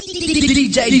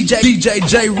DJ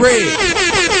J Red.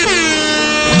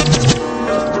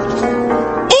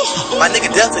 My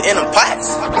nigga Delta in them pots.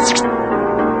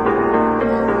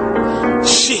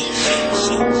 Shit.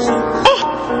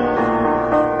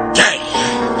 Gang.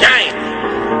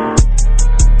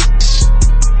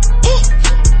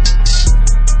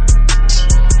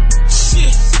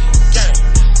 Shit. Gang.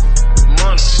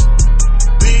 Money.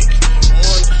 Big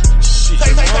money. Shit.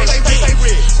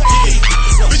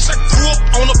 Bitch, I grew up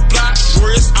on the block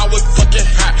where it's always fucking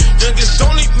hot. Youngest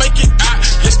don't even make it out.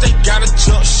 Yes, they got a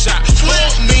jump shot.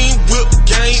 12 mean whip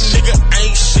gang. Nigga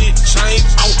ain't shit. Change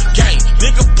on gang.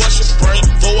 Nigga bust your brain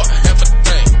for a half a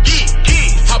thing.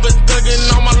 I been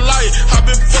thugging all my life. I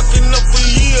been fucking up for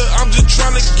years. I'm just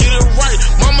trying to get it right.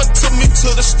 Mama took me to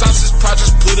the stars. This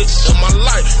project put it in my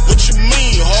life. What you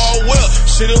mean? Hard well.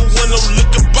 Shit ain't win no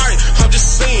lick and bite. I'm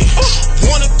just saying.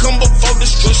 Wanna come before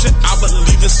destruction? I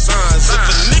believe in signs. If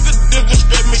a nigga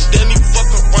disrespect me, then he fuck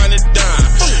around and die.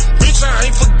 Bitch, I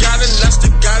ain't forgotten. I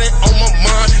still got it on my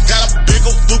mind. Got a big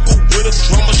old duke with a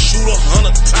drummer, shoot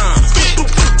 100 times.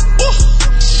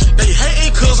 They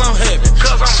hating cause I'm happy.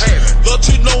 But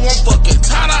you know I'm fucking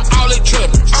tired of all they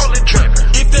trapping.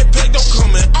 If that pack don't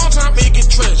come in on time, it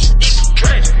get trash.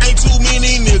 Ain't too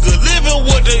many niggas living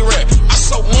what they rap. I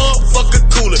saw motherfucking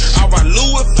cool it. I ride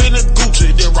Louis finna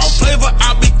Gucci. That raw flavor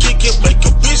I be kicking, make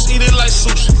a bitch eat it like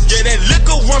sushi. Yeah, that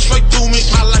liquor run straight through me.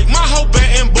 I like my whole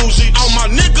bad and bougie. All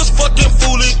my niggas fucking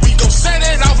foolish. We gon' set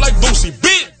it off like Boosie,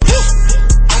 bitch.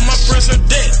 On my president,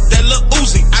 that lil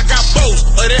Uzi. I got bows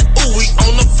of that ooey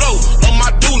on the floor on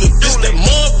my dually. This that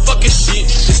motherfucking shit.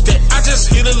 This that I just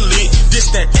hit a lick. This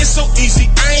that it's so easy. I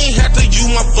ain't have to use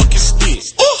my fucking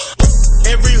sticks.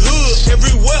 Every hood,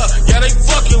 everywhere, yeah, they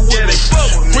fucking with me.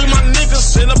 Bring my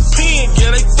niggas in a pen,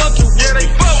 yeah, they fucking with me.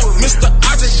 Mr.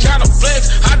 I just got a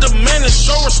flex, I demand and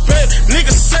show respect.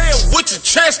 Niggas say it with your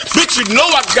chest, bitch, you know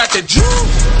I got that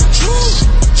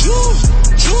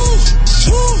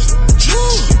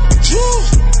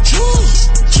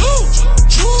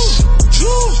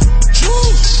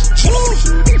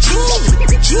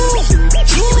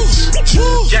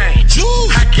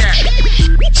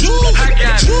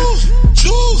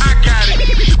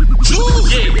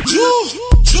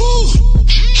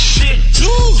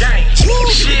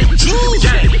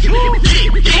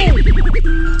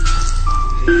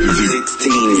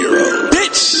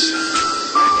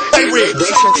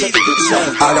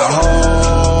I got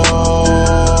hoes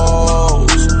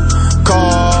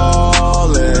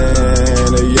calling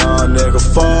a young nigga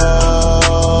phone.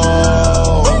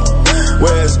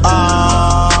 Where's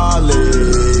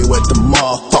Ollie with the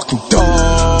motherfucking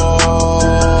dog?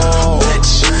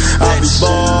 I be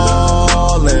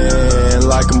ballin'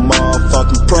 like a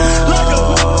motherfucking pro.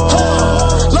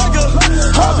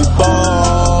 I be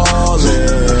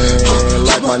ballin'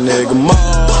 like my nigga Mo.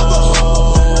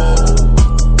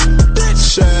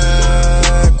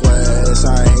 I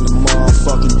ain't the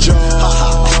motherfucking Joe.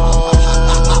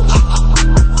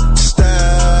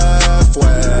 Steph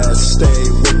West, stay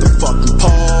with the fucking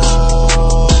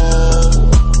pole.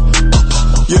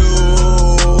 You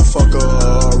fuck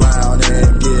around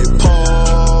and get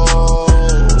pulled.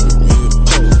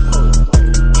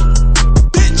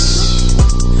 Bitch,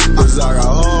 'cause I got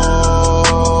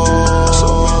hoes. So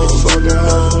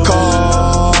motherfucking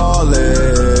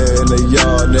calling a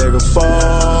young nigga phone.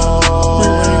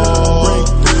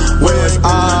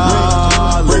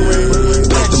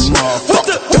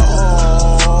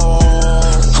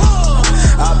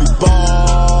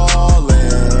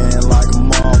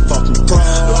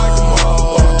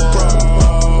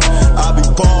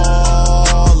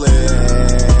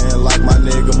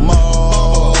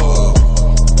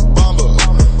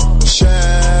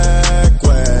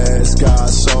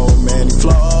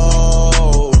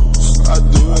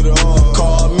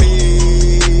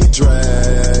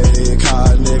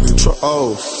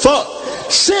 Oh, fuck.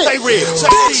 Shit. Stay real.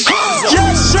 Bitch.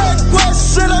 Yeah, Shaq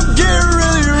West said I'm getting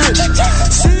really rich.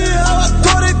 See how I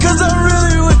got it, cause I'm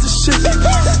really with the shit.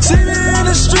 See me in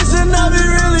the streets and I be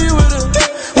really with a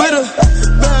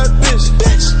bad bitch.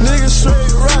 Niggas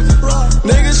straight rockin'.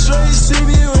 Niggas straight see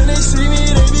me when they see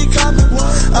me, they be coppin'.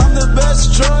 I'm the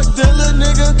best drug dealer,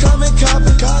 nigga, come and cop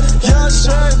it. Yeah,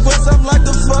 Shaq West, I'm like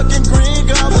the fucking Green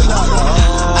Goblin.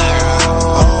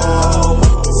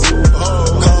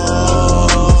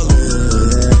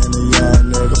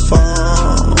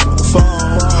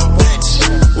 Phone, bitch,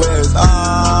 where's I?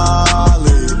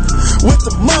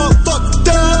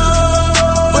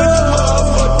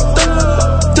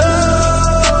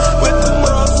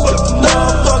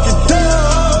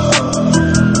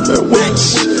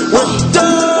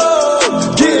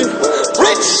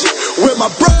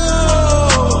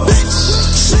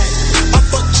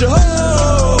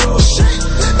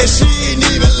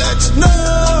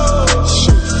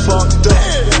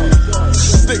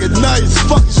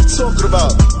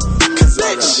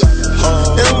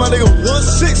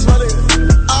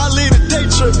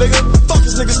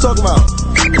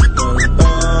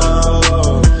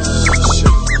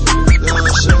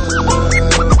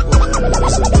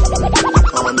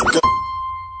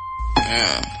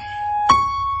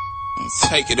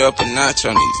 it up a notch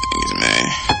on these niggas, man.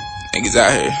 Niggas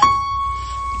out here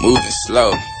moving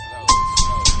slow.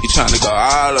 You trying to go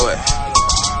all the way.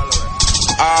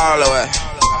 All the way.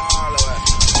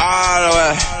 All the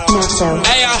way.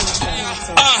 Hey,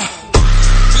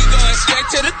 we going straight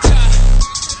to the top.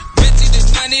 Bitch, this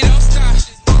money don't stop.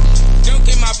 Don't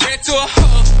get my bread to a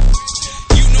hoe.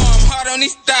 You know I'm hard on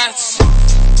these thoughts.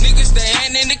 Niggas, they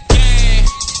ain't in the game.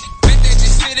 Bet they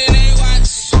just sit and they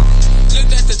watch.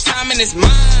 Looked at the time and it's mine.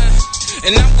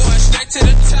 And I'm going straight to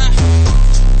the top.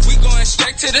 We going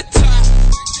straight to the top.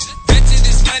 Bet you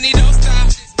this money don't stop.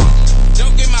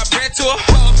 Don't get my bread to a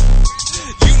hoe.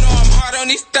 You know I'm hard on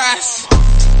these thoughts.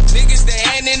 Niggas, they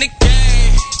ain't in the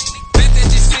game. Bet they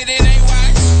just sit and they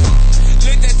watch.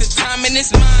 Looked at the time and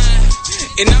it's mine.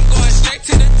 And I'm going straight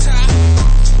to the top.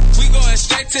 We going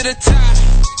straight to the top.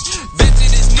 Bet you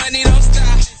this money don't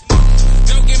stop.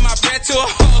 Don't get my bread to a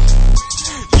hoe.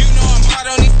 You know I'm hard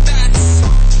on these thoughts.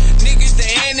 Niggas, they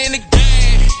ain't in the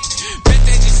game. Bet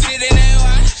they just sit and they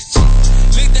watch.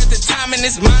 Looked at the time and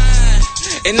it's mine.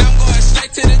 And I'm going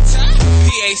straight to the top.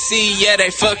 PAC, yeah, they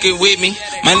fucking with me.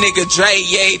 My nigga Dre,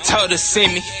 yeah, he told us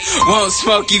send me. Won't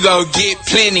smoke, you gon' get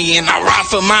plenty. And I ride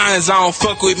for mines, I don't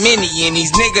fuck with many. And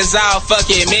these niggas all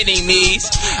fucking mini-me's.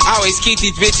 Always keep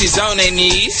these bitches on their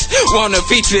knees. Want a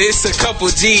feature, it's a couple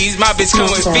G's. My bitch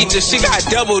come with features, she got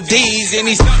double D's. And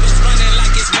these numbers running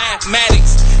like it's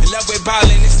mathematics. In love with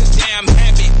ballin', it's a damn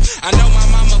habit. I know my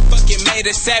mama fucking made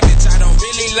a savage. I don't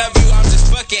really love you, I'm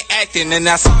just fucking acting. And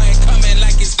I saw it coming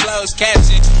like it's closed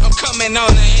caption. I'm coming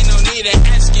on, there ain't no need of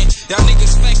asking. Y'all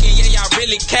niggas faking, yeah, y'all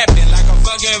really capping. Like I'm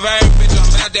fucking very bitch, I'm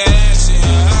out there asking.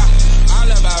 All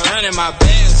about running my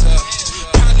bands up.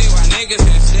 Probably why niggas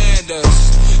can stand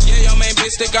us. Yeah, your main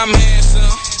bitch think I'm handsome.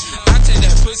 I take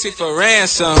that pussy for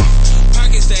ransom.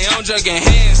 Pockets stay on drug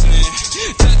enhancement.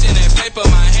 Touching that paper,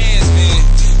 my hands been.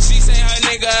 She say her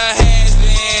nigga has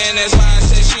been. That's why I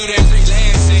say shoot and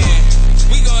freelancing.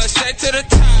 We going straight to the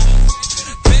top.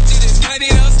 Bet you this money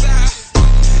don't stop.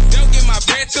 Don't get my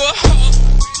bread to a hoe.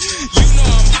 You know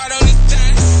I'm hard on these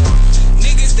thoughts.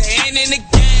 Niggas, they ain't in the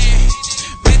game.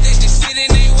 Bet they just sit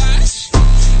and they watch.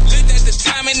 Looked at the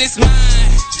time and it's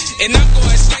mine. And I'm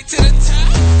going straight to the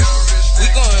top. We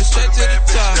going straight to the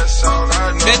top.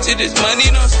 Bet you this money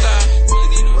don't stop.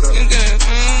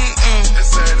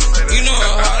 You know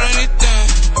I'm hard on these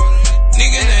thoughts.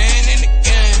 Niggas, they ain't in the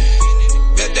game.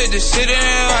 Bet they just sit and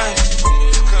they watch.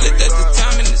 Looked at the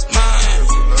time and it's mine.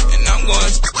 And I'm going.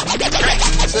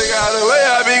 Check out the way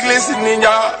I be glistening,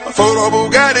 y'all. Photo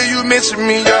Bugatti, you mention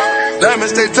me, y'all.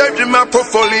 Diamonds stay taped in my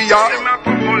portfolio.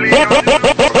 Fill up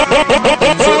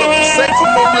the safe for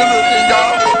more realer than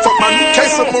y'all. Fuck my new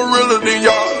case, I'm more realer than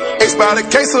y'all. Ace by the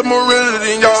case, I'm more realer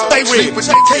than y'all. Sleep with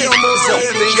JK, I'm more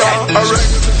realer than y'all. I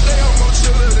reckon today I'm more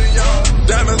chiller than y'all.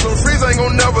 Diamonds on freeze, ain't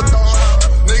gon' never thaw.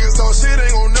 Niggas talk shit,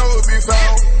 ain't gon' never be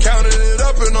found. Counting it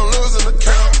up and I'm losing the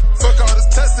count. Fuck all this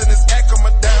testing, this act on my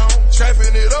down.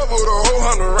 Trapping it up with a whole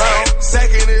 100 round.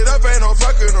 Sacking it up, ain't no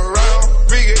fucking around.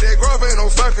 Big at that growth, ain't no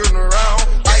fucking around.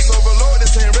 Ice overload,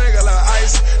 this ain't regular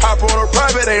ice. Hop on a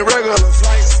private, ain't regular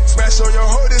flights. Smash on your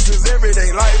hoe, this is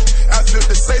everyday life. I flip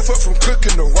the safe up from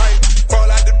cooking the white. Fall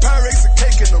out the Pyrex and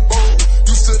cake in the bowl.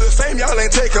 Used to the fame, y'all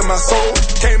ain't taking my soul.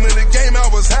 Came in the game, I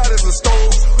was hot as a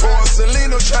stove. Pouring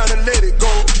Celine, trying to let it go.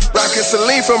 Rockin'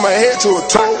 Celine from my head to her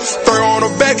toes. Throw on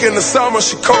her back in the summer,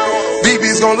 she cold.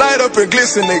 BB's gon' light up and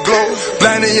glisten, they glow.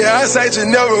 Blinding your eyesight, you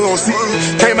never gon' see.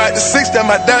 Came out the 6, that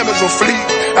my diamonds on fleek.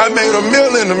 I made a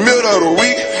meal in the middle of the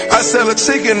week. I sell a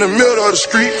chick in the middle of the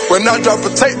street. When I drop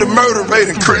a tape, the murder rate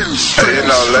increase. Hey, you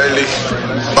know, lately,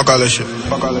 fuck all that shit.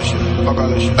 Fuck all that shit. Fuck all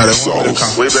that shit.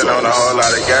 We've been on a whole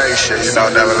lot of gang shit, you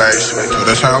know, never like shit.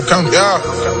 That's how I'm coming. Yeah.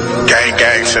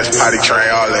 Gang, since potty train,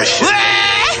 all that shit.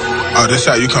 Oh, that's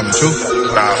how you coming too?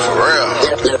 Nah, for real.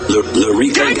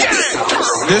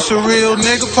 This a real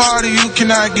nigga party, you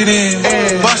cannot get in.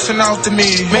 Busting off the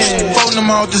mid, folding them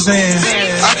off the Zen.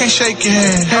 I can't shake your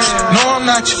hand. No, I'm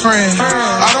not your friend.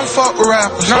 I don't fuck with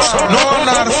rappers. No, I'm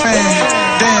not a fan.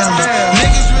 Damn,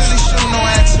 niggas really shoot no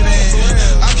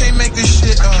accident. I can't make this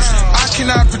shit up. I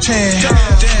cannot pretend.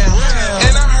 Damn,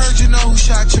 and I heard you know who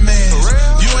shot your man.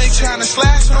 You ain't tryna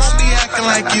slide, so don't be acting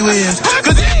like you is.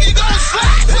 Cause if you gon'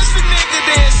 slide, push the nigga,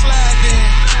 then slide in.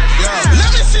 Let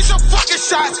me see some fucking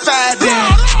shots fired in.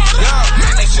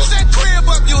 Let me shoot that crib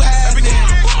up you had in.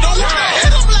 Don't wanna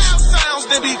hear them loud sounds,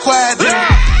 then be quiet then.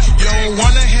 You don't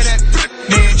wanna hear that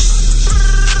then.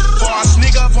 Before I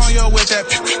sneak up on you with that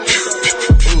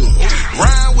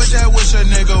rhyme with that wish a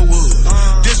nigga would.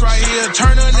 This right here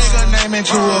turn a nigga name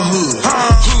into a hood.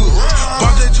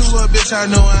 Bumped into a bitch I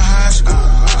knew in high school.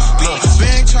 bitch.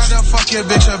 Bang tried to fuck your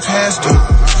bitch up past due.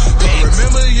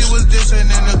 Remember you was dissing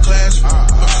in the classroom.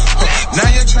 Now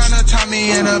you're trying to tie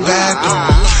me in a bathroom.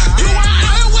 You want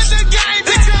out with the game,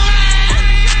 bitch, you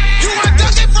lying. You want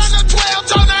ducking from the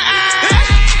 12 on the eye.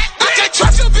 I can't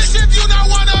trust your bitch if you don't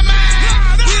want a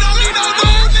man. We don't need no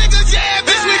new niggas, yeah,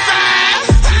 bitch, we fine.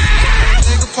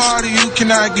 Nigga party, you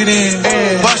cannot get in.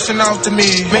 Busting off the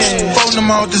mid, folding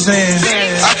them off the Zen.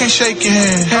 I can't shake your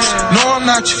hand. No, I'm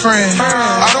not your friend.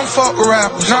 I don't fuck with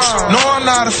rappers. No, I'm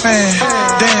not a fan.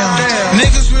 Damn,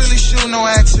 niggas really shoot no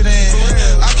accident.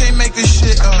 I can't make this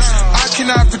shit up. I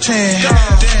cannot pretend.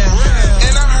 Damn,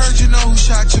 and I heard you know who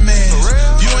shot your man.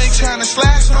 You ain't tryna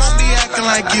slide, so don't be acting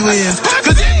like you is.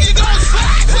 Cause if you gon'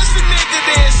 slide, push the nigga,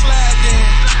 then slide then.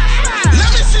 Let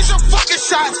me see some fucking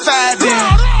shots fired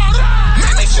then.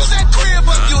 Let me shoot that crib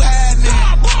up you had then.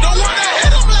 Don't wanna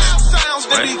hit them loud sounds,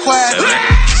 then be quiet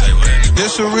then.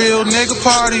 This a real nigga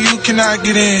party, you cannot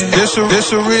get in. This a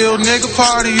real nigga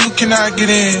party, you cannot get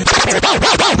in.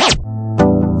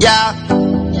 Yeah.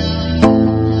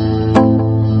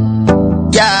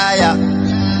 Yeah, yeah.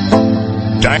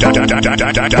 Damn.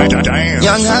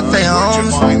 Young Happy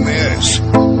Homes. Find this.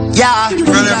 Yeah.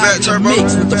 Running back turbo.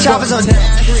 Choppers on deck.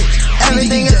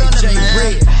 Everything is on the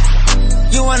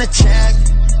man. You wanna check?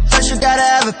 First you gotta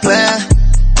have a plan.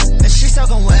 And she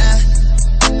soaking wet.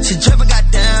 She dripping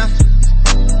goddamn.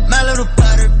 My little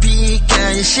butter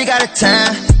pecan. Yeah, she got a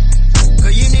tan.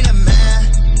 Girl, you need a man.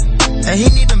 And he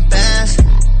need them bands.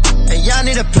 And y'all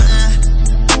need a plan.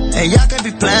 And y'all can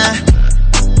be playing.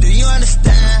 Do you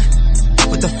understand?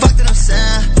 What the fuck that I'm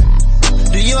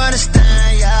saying? Do you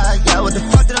understand? Yeah, what the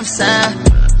fuck that I'm saying?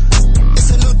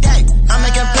 It's a new day, I'm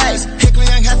making plays. Hickory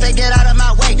young Hefe, get out of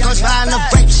my way. Goes by in the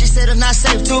rape, she said it's not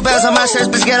safe. 2 bells on my shirts,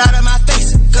 bitch, get out of my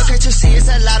face. Girl, can't you see it's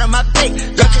a lot on my plate?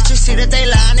 Girl, can't you see that they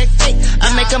lie and they fake?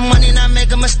 I'm making money, not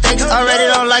making mistakes. Already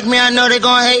don't like me, I know they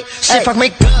gon' hate. She fuck me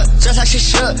good, just like she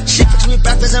should. She puts me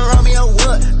breakfast and Romeo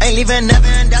wood. Ain't leaving never,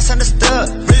 and that's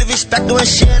understood. Really respect her when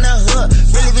she in the hood.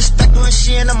 Really respect her when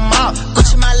she in the mall.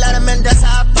 Gucci my letterman, that's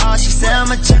how I ball. She said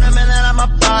I'm a gentleman and I'm a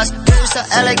boss. Girl, you so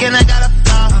elegant, I got a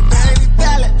flaw. I'm very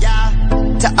valid, yeah.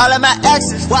 To all of my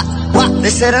exes, what? They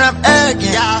say that I'm arrogant,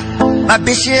 yeah. My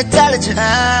bitch, she intelligent.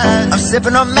 I'm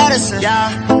sipping on medicine, yeah.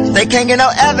 They can't get no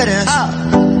evidence.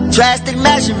 Drastic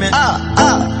measurement.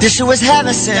 This shit was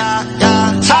heaven sent,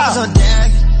 yeah. Choppers on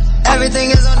deck. Everything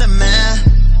is on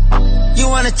demand. You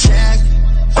wanna check?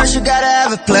 First you gotta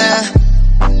have a plan.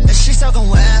 And she soaking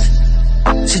wet.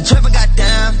 She dripping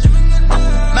goddamn.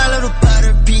 My little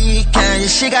butter pecan. Yeah,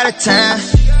 she got a tan.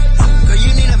 Girl,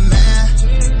 you need a man.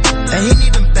 And he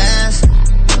need them bands.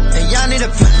 And y'all need a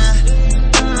plan.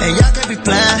 And y'all can be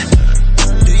playing.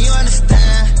 Do you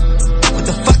understand? What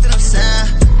the fuck that I'm saying?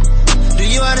 Do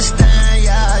you understand?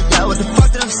 Yeah, what the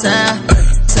fuck that I'm saying?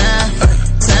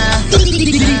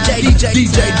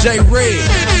 DJ J Red.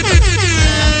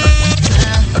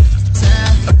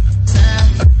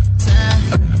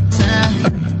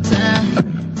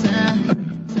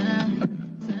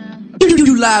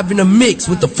 You live in a mix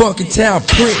with the Funky Town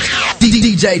Prince,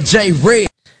 DJ J Red.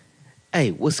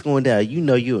 Hey, what's going down? You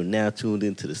know you are now tuned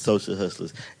into the Social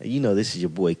Hustlers. And you know this is your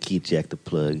boy Keith Jack the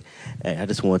Plug. Hey, I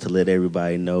just wanted to let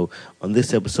everybody know on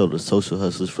this episode of Social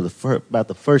Hustlers for about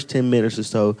the first 10 minutes or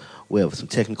so, we have some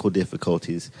technical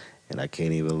difficulties. And I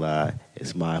can't even lie,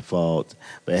 it's my fault.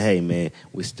 But hey, man,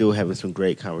 we're still having some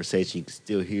great conversation. You can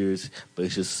still hear us, but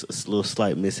it's just a little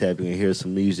slight mishap. You can hear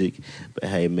some music. But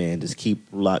hey, man, just keep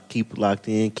locked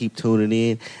in, keep tuning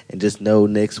in, and just know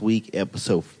next week,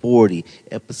 episode 40.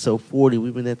 Episode 40,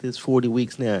 we've been at this 40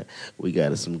 weeks now. We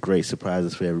got some great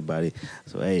surprises for everybody.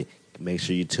 So hey, make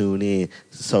sure you tune in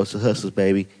to Social Hustlers,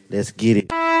 baby. Let's get it.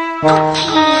 Don't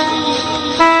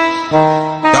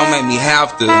make me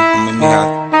have to. Make me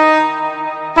have to.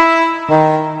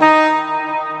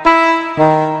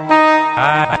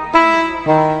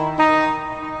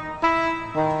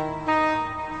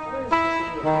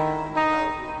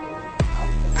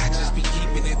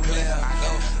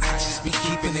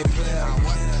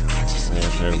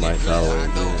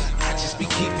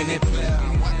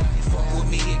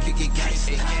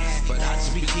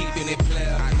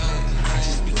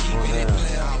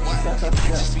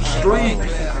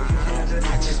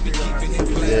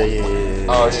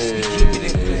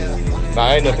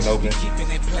 Nah, ain't nothing open.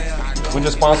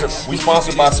 We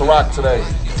sponsored by Ciroc today.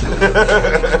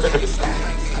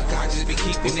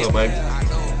 What's up, baby?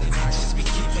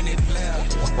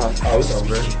 Oh, it's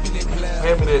over.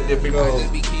 Hand me that big old.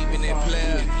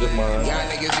 Just mine. Yeah,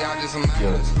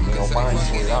 we gonna find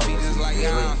 $20.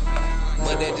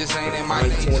 But that just ain't in my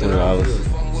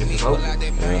 $20. If it's open.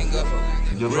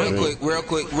 Yeah. Real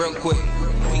quick.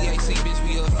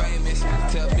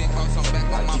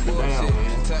 on my bullshit.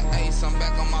 To Ace, I'm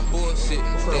back on my bullshit.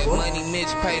 That money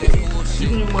Mitch paid the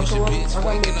bullshit. Push a bitch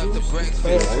waking up the breakfast.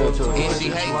 And she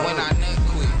hate when I nut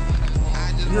quit.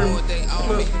 I just want what they owe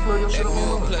me. That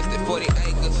moon plus the 40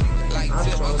 acres. Like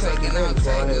tip, I'm taking out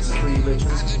takers. I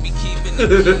just be keeping it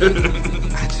real.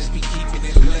 I just be keeping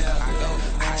it real.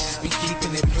 I just be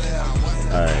keeping it real.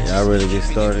 Alright, y'all ready to get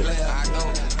started? I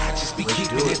just be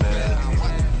keeping it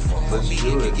Let's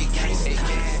do it.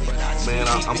 Man,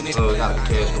 I'm got a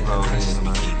cash component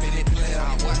tonight.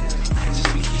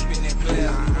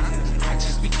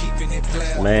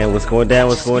 Man, what's going down?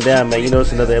 What's going down, man? You know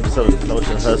it's another episode of Social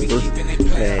Hustlers.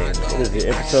 Man, what is it,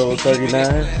 episode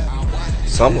 39?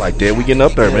 Something like that. We getting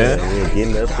up there, man. We're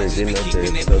getting up there,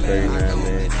 episode 39,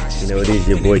 man. You know it is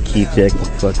your boy Keith Jack, the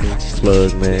fucking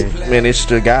plug, man. Man, it's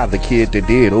the guy, the kid that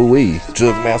did. Ooh wee,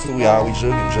 Jug Master. We always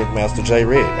jugging. Jug Master J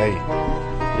Red. Hey.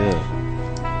 Yeah.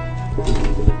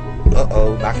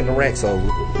 Knocking the racks over.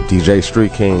 DJ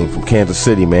Street King from Kansas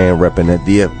City, man, repping that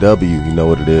DFW. You know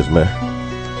what it is, man.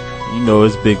 You know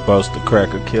it's Big Boss the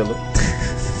Cracker Killer.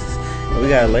 We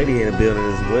got a lady in the building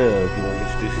as well. If you want to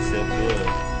introduce yourself,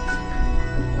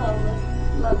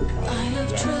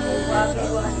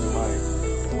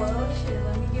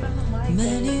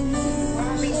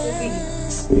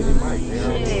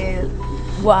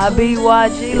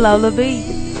 YBYG Lola B.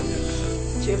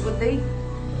 Triple D.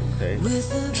 okay.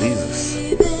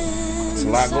 Jesus. It's a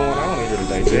lot going on in here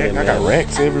today, Jack. I got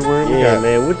racks everywhere. Yeah,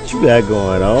 man, what you got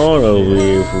going on over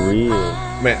here for real?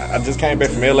 Man, I just came back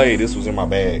from LA. This was in my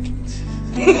bag.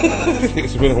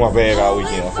 It's been in my bag all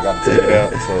weekend. I forgot to take it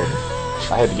out, so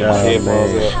I had to get my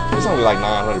headphones out. It's only like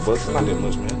 $900. It's not that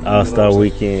much, man. All-Star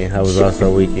Weekend. How was All-Star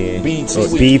Weekend?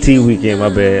 BET Weekend, my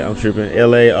bad. I'm tripping.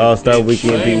 LA All-Star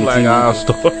Weekend, BET like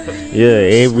All-Star.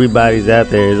 Yeah, everybody's out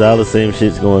there. It's all the same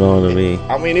shit's going on to me.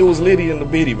 I mean, it was litty in the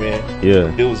bitty, man.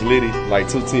 Yeah. It was litty, like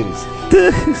two titties.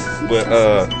 But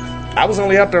I was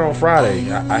only out there on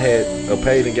Friday. I had a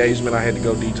paid engagement. I had to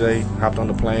go DJ. Hopped on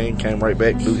the plane, came right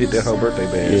back. Dude hit that whole birthday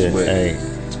bash. Yeah, But hey.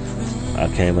 I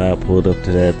came out, pulled up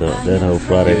to that whole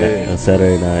Friday night,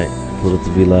 Saturday night. Pulled up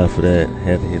to be live for that.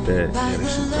 Had to hit that.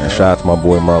 And shout out to my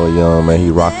boy Marley Young, man. He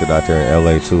rocked it out there in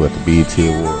LA too at the BET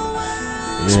Award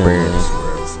Experience.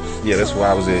 Yeah, that's why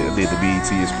I was at. I did the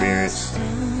BET Experience,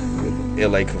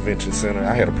 LA Convention Center.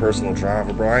 I had a personal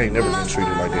driver, bro. I ain't never been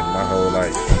treated like that in my whole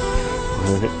life.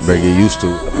 Better get used to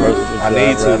it. I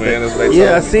need to, man. That's what they Yeah,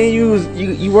 told I me. seen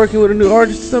you working with a new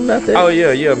artist or something out there. Oh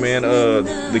yeah, man.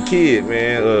 The kid,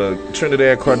 man.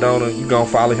 Trinidad Cardona. You gonna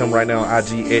follow him right now on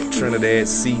IG at Trinidad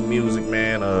C Music,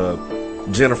 man.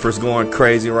 Jennifer's going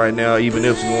crazy right now. Even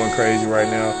If's going crazy right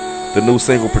now. The new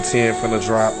single Pretend finna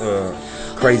drop.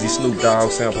 Crazy Snoop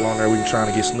Dogg sample on there. We trying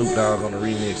to get Snoop Dogg on the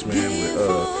remix, man. With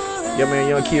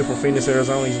young kid from Phoenix,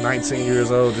 Arizona. He's 19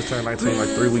 years old. Just turned 19 like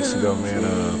 3 weeks ago, man.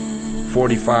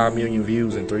 45 million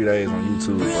views in 3 days on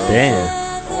YouTube, bro. Damn.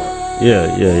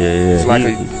 Yeah.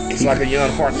 It's like a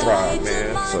young heartthrob,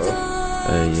 man. So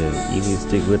yeah, you need to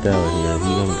stick with that one here.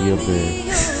 He gonna be up there.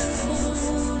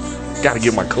 gotta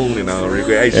get my cooning on real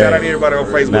quick. Hey, shout out to everybody on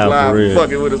Facebook Live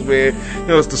fucking with us, man. You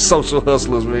know, it's the social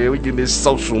hustlers, man. We getting this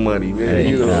social money, man. Hey,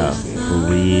 you know, for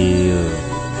real.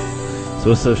 So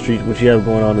what's up, Street? What you have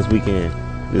going on this weekend?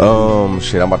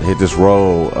 Shit, I'm about to hit this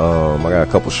road. I got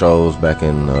a couple shows back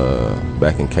in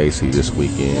KC this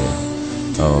weekend.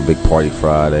 Big Party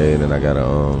Friday, and then I got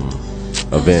a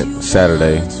event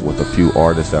Saturday with a few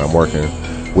artists that I'm working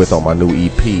with on my new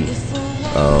EP.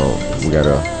 We got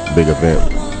a big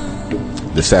event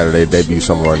this Saturday to debut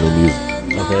some of our new music.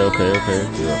 Okay.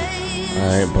 Yeah.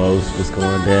 Alright, boss, what's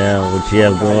going down? What you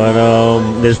have going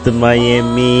on, Mr.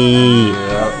 Miami?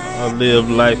 Yeah, I lived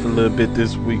life a little bit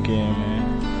this weekend,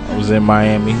 man. I was in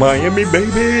Miami, baby.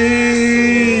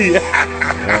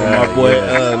 my boy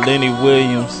Lenny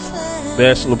Williams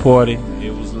bachelor party.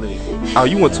 It was lit. Oh,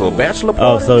 you went to a bachelor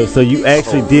party? Oh, so you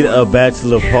actually did a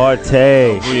bachelor party?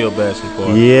 A real bachelor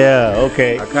party. Yeah.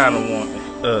 Okay. I kind of want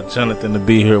Jonathan to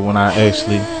be here when I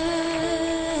actually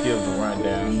give the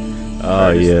rundown.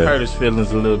 Hurt his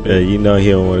feelings a little bit. Yeah, you know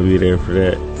he don't want to be there for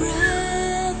that.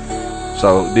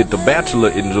 So, did the bachelor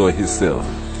enjoy himself?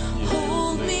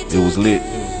 Yeah, it was lit.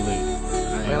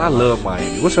 Man, I love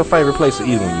Miami. What's your favorite place to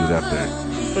eat when you was out there?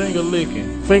 Finger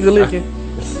licking.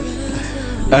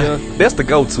 Yeah, that's the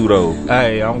go-to though.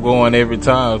 Hey, I'm going every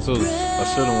time too. I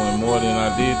should have went more than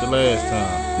I did the last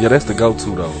time. Yeah, that's the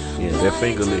go-to though. Yeah, that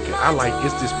finger licking. I like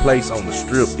it's this place on the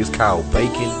strip. It's called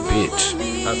Bacon Bitch.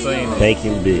 I seen it.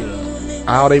 Bacon Bitch.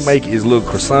 All they make is little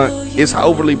croissant. It's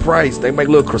overly priced. They make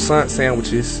little croissant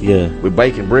sandwiches. Yeah. With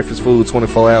bacon, breakfast food,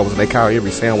 24 hours, and they call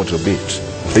every sandwich a bitch.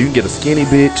 So you can get a skinny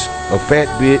bitch, a fat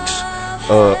bitch,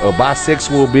 a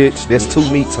bisexual bitch. There's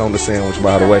 2 meats on the sandwich,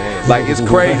 by the way. Like, it's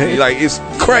crazy. Like, it's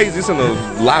crazy. It's in the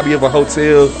lobby of a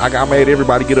hotel. I made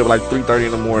everybody get up like 3:30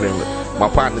 in the morning. My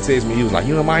partner texted me. He was like,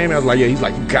 you in Miami? I was like, yeah. He's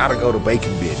like, you gotta go to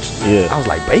Bacon Bitch. Yeah. I was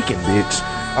like, Bacon Bitch?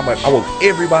 I'm like, I woke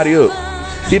everybody up.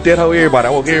 Hit that whole everybody.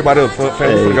 I woke everybody up.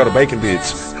 Family gonna go to Bacon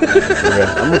Bitch.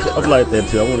 I'm like that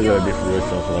too. I want to go to different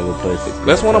restaurants when I go places.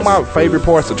 That's one of my favorite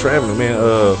parts of traveling, man.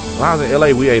 When I was in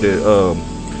LA, we ate at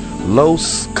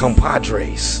Los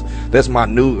Compadres. That's my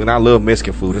new, and I love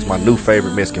Mexican food. That's my new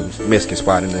favorite Mexican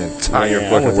spot in the entire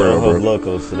fucking world, bro. I went to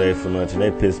Locos today for lunch, and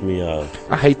they pissed me off.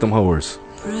 I hate them whores.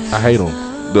 I hate them.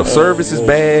 The service is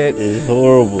bad. It's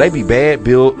horrible. They be bad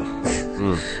built.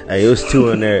 Hey, it was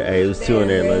 2 in there. Hey, it was 2 in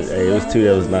there. Hey, it was 2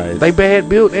 that was nice. They bad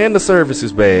built, and the service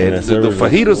is bad. The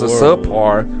fajitas are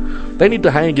subpar. They need to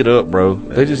hang it up, bro.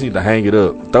 They just need to hang it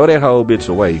up. Throw that whole bitch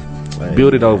away.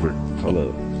 Build it over. Hold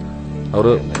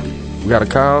up. We got a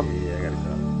call?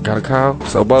 Got a call?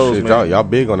 So, Bose, shit, man. y'all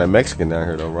big on that Mexican down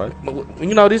here, though, right?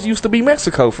 You know, this used to be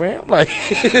Mexico, fam. Like,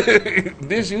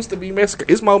 this used to be Mexico.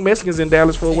 It's more Mexicans in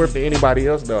Dallas-Fort Worth than anybody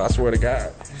else, though. I swear to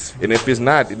God. And if it's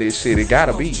not, this shit, it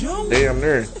gotta be. Damn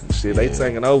near. Shit, they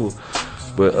taking over.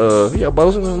 But, yeah,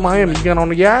 Bose in Miami, you got on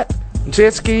the yacht?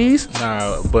 Jet skis?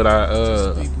 Nah, but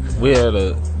we had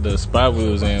the spot we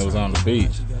was in was on the beach.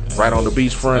 Right on the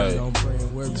beach front.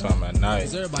 Talking about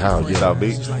night. Oh, yeah. South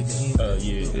Beach?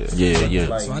 Yeah.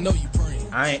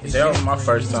 Like, that was my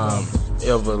first time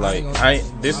ever. Like,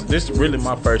 this really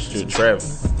my first trip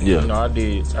traveling. Yeah. You know, I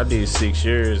did 6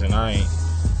 years, and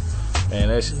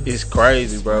it's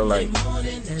crazy, bro. Like,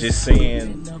 just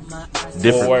seeing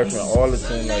Fort Worth and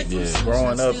Arlington, like,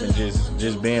 growing up and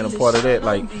just being a part of that.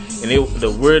 Like, and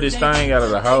the weirdest thing out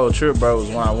of the whole trip, bro, was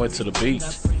when I went to the beach.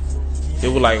 It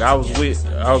was like I was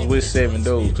with 7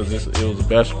 dudes because it was a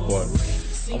bachelor party.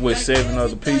 I'm with 7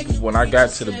 other people. When I got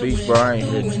to the beach, bro, I ain't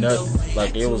heard nothing.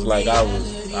 Like, it was like I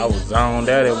was zoned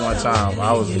out at one time.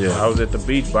 I was at the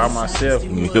beach by myself.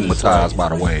 Hypnotized by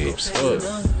the waves.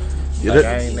 Like,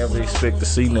 I ain't never expect to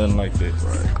see nothing like that,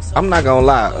 bro. I'm not gonna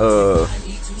lie,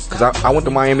 cause I went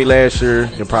to Miami last year,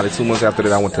 and probably 2 months after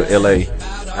that I went to LA.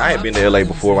 I ain't been to LA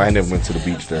before. I ain't never went to the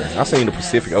beach there. I seen the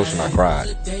Pacific Ocean. I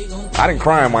cried. I didn't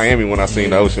cry in Miami when I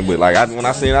seen the ocean, but like when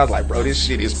I seen it, I was like, bro, this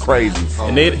shit is crazy.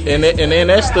 And then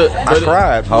that's the. I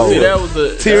cried. See, that was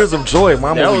the tears of joy.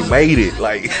 Mama, we made it.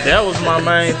 Like, that was my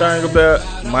main thing about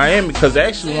Miami, because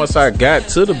actually once I got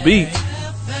to the beach,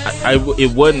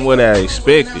 it wasn't what I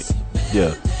expected.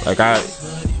 Yeah,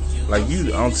 like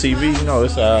you on TV, you know,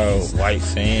 it's all white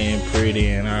sand, pretty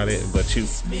and all that, but you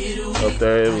up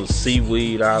there, it was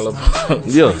seaweed all up.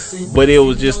 Yeah, but it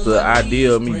was just the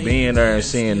idea of me being there and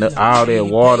seeing all that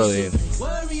water, and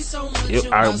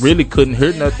I really couldn't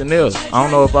hear nothing else. I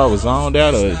don't know if I was zoned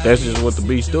out or that's just what the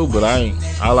beach do, but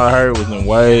all I heard was them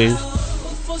waves,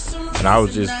 and I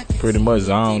was just pretty much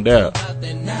zoned out.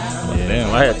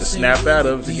 Damn, I had to snap out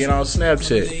of it to get on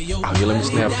Snapchat. Oh yeah, let me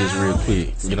snap this real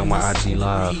quick. Get on my IG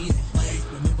live.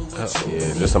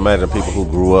 Yeah, just imagine people who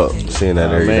grew up seeing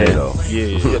that every day, though.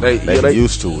 Yeah, they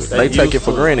used to it. They take it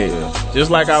for granted. Just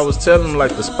like I was telling them,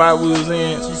 like the spot we was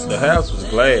in, the house was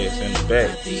glass in the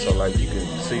back, so like you could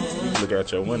see, you could look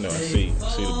out your window and see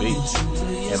the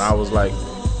beach. And I was like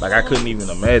I couldn't even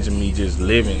imagine me just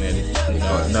living in it, you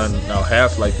know, no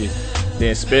house like this.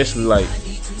 Then especially like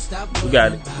we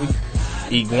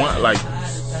iguana, like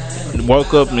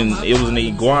woke up and it was an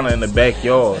iguana in the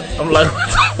backyard. I'm like,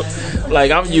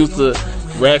 like I'm used to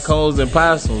raccoons and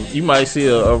possums. You might see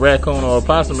a raccoon or a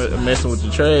possum messing with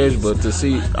the trash, but to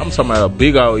see, I'm talking about a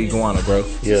big old iguana, bro.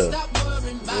 Yeah.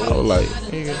 I was like,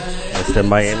 that's the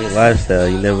Miami lifestyle.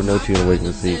 You never know what you're gonna wake up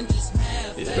and see.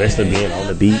 Especially being on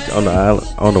the beach, on the island,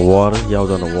 on the water. Y'all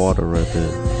was on the water right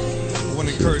there. I want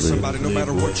to encourage somebody, no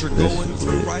matter what you're going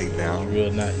through right now.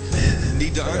 Real nice.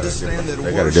 Need to understand that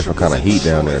they got a different kind of heat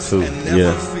down there too.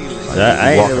 Yeah.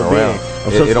 I ain't never around.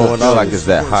 It don't feel like it's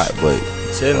that hot, but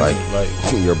like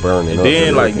you're burning. And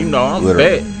then like, you know, I'm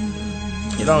fat.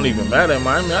 It don't even matter in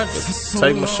Miami. I just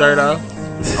take my shirt off.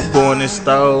 I'm going in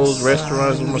stores,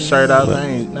 restaurants with my shirt out. I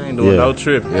ain't doing no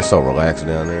tripping. It's so relaxed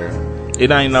down there.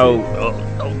 It ain't no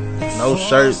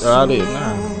shirt all that.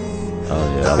 Nah.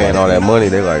 Oh yeah, paying all that money.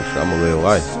 They like, I'm gonna live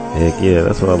life. Heck yeah,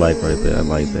 that's what I like right there. I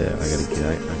like that.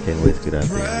 I can't wait to get out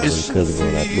there. Because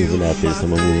moving out there, so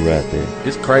I'm gonna move right there.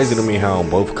 It's crazy to me how on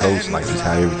both coasts, like just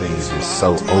how everything is just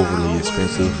so overly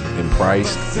expensive and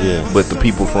priced. Yeah. But the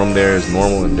people from there is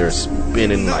normal and they're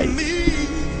spending like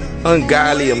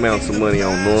ungodly amounts of money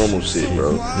on normal shit,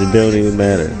 bro. It don't even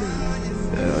matter.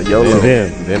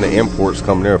 Then the imports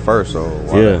come there first, so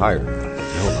why they higher?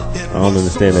 I don't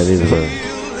understand that either, bro.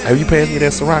 Have you passed me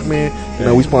that Ciroc, man? You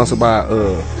know, we sponsored by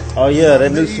Oh yeah,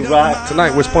 that new Ciroc.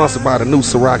 tonight we're sponsored by the new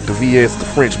Ciroc, the VS, the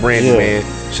French brandy, man.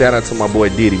 Shout out to my boy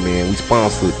Diddy, man. We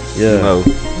sponsored. Yeah. You know,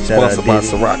 Shout sponsored out by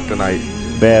Diddy. Ciroc tonight.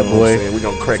 Bad You know what I'm boy. saying? We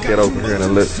gonna crack that open here in a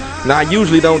little. Now I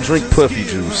usually don't drink puffy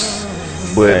juice,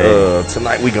 but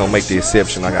tonight we gonna make the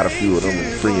exception. I got a few of them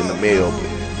free in the mail, but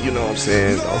you know what I'm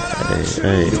saying?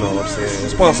 Hey. You know what I'm saying?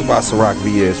 Sponsored by Ciroc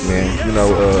VS, man. You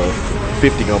know,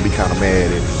 50 gonna be kind of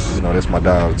mad, and you know that's my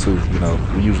dog too. You know,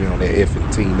 we usually on that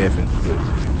effing team effing. But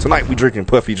tonight we drinking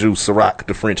puffy juice, Ciroc,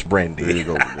 the French brandy. There you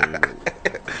go.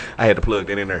 I had to plug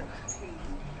that in there.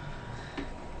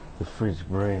 The French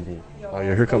brandy. Oh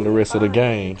yeah, here come the rest of the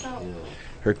gang.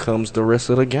 Here comes the rest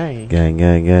of the gang. Gang.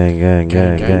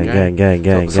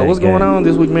 So what's going on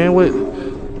this week, man? What?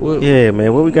 Yeah,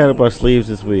 man. What we got up our sleeves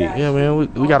this week? Yeah,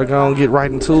 man. We gotta go and get right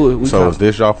into it. So is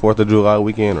this y'all 4th of July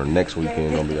weekend or next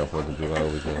weekend gonna be y'all 4th of July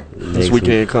weekend? This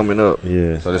weekend coming up.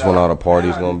 Yeah. So this when all the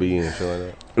parties gonna be and shit like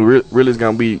that? Really, it's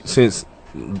gonna be since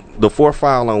the 4th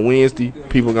file on Wednesday.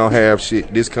 People gonna have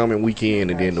shit this coming weekend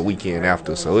and then the weekend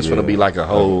after. So it's gonna be like a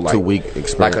whole 2-week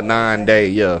experience, like a 9-day.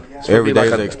 Yeah, every day like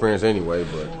is an experience anyway.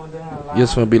 But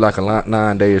it's gonna be like a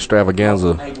 9-day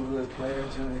extravaganza.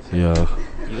 Yeah.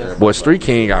 Boy, Street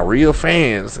King got real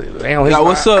fans. Yo,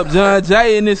 what's up, John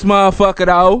Jay in this motherfucker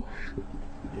though?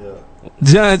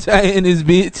 John Jay in this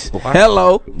bitch.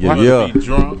 Hello. Yeah.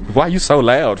 Why you so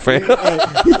loud, fam?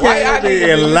 Why I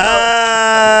Nigga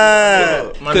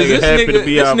live. Cause this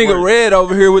nigga Red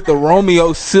over here with the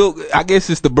Romeo silk. I guess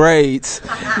it's the braids.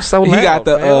 So He loud, got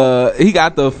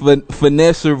the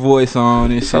finesser voice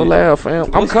on and shit. so loud, fam.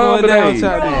 I'm calm today.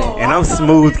 And I'm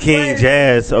Smooth King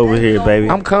Jazz over here, baby.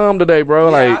 I'm calm today, bro.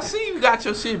 Yeah, I Like, see you got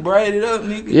your shit braided up,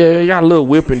 nigga. yeah, you got a little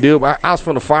whip and dip. I was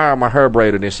finna fire my hair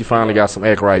braider, then she finally got some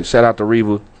act right. Shout out to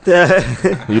Reva.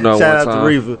 You know, Shout one out time. to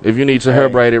Reva. If you need your hair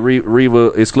braided, Reva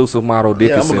exclusive model Yeah, I'm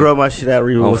Dickinson gonna grow my shit out,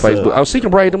 Reva. on What's Facebook. up? Oh, she can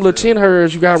braid them little chin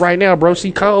hairs you got right now, bro.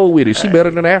 She cold with it. She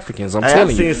better than the Africans. I'm I've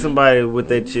telling seen you. somebody with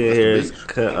their chin hairs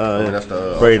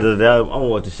braided out. I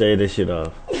want to shave that shit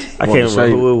off. I can't remember shave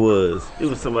who it was. It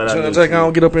was somebody I knew. Jake, I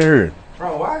don't get up in here.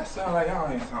 Bro, why it sound like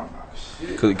y'all ain't talking about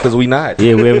shit? Cause we not.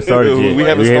 Yeah, we haven't started yet. We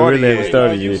haven't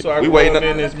started yet. We waiting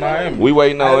in this Miami. We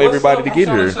waiting on everybody to get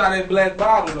I'm here. trying to shot that black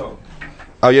bottle though.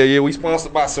 Oh yeah, we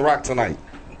sponsored by Ciroc tonight.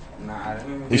 Nah,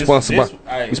 We sponsored by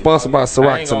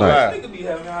Ciroc tonight. nigga be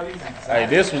having all these. Hey,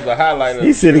 this was the highlight of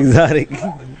He said exotic.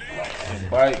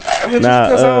 bike. Because I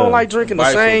don't like drinking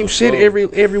the same shit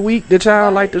every week that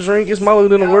y'all like to drink. It's more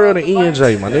than the world and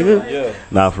E&J, my nigga. Yeah,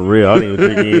 Nah, for real. I don't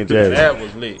even drink E&J. that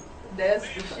was lit. That's the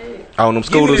shit. On them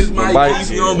Give me scooters, this them mic, bikes.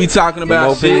 you don't be talking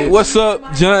about The shit. mopeds. What's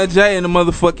up, John Jay in the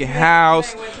motherfucking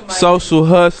house? Social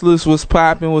hustlers, what's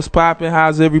popping?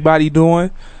 How's everybody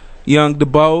doing? Young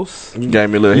DeBose, You gave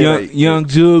me a little headache. young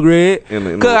Jug Red. In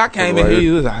the- Cause I came in here,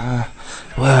 you was like,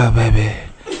 well, baby.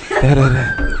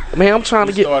 Man, I'm trying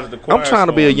to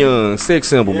be a young sex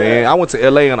symbol, man. I went to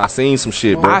LA and I seen some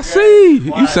shit, bro. I see.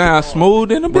 You sound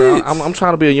smooth in the Bro, bitch. I'm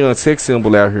trying to be a young sex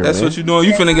symbol out here. That's man. what you doing.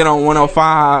 You finna get on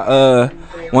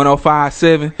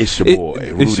 105.7. It's your boy,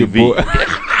 Rudy It's your V. boy.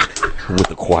 With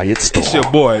the quiet storm. It's your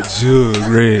boy, Jug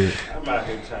Red.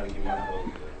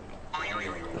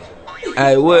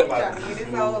 Hey, what?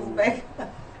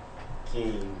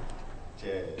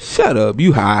 Shut up.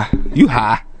 You high.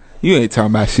 You ain't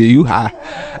talking about shit. You high.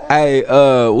 Hey,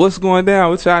 what's going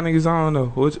down? What y'all niggas on though?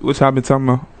 What y'all been talking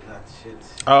about?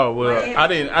 Oh well, I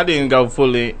didn't go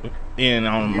fully in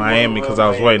on Miami because I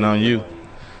was waiting on you,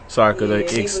 so I could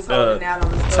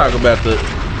talk about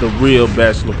the real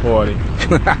bachelor party.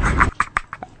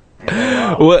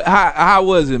 What? How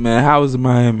was it, man? How was it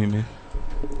Miami, man?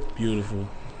 Beautiful.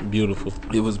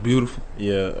 It was beautiful.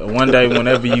 Yeah. One day,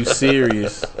 whenever you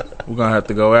serious, we're gonna have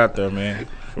to go out there, man.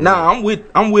 Nah, I'm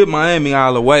with Miami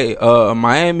all the way.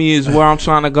 Miami is where I'm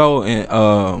trying to go,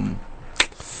 and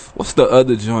what's the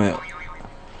other joint?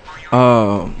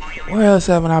 Where else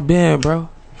haven't I been, bro?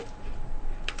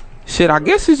 Shit, I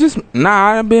guess it's just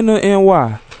I done been to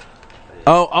NY.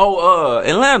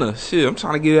 Atlanta. Shit, I'm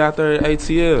trying to get out there at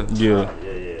ATL. Yeah.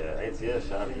 ATL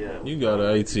shot it, yeah. You got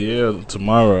an ATL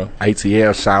tomorrow.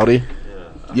 ATL shouty.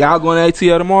 Y'all going to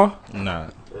ATL tomorrow? Nah.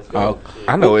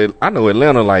 I know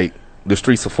Atlanta like the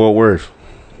streets of Fort Worth.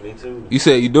 Me too. You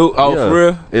said you do? Oh, Yeah. for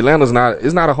real? Atlanta's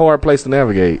not a hard place to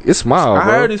navigate. It's small, I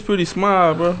bro. heard it's pretty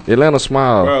small, bro. Atlanta's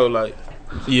small. Bro, like,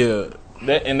 yeah.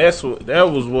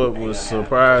 That was what was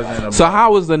surprising about So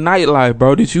how was the nightlife,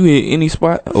 bro? Did you hit any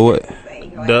spot or what?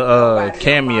 the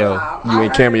Cameo. You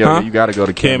ain't Cameo. Huh? You gotta go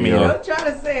to Cameo. I'm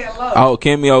trying to say it low. Oh,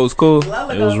 Cameo was cool.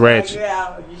 It was ratchet.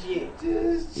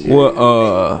 What?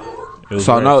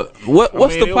 So no,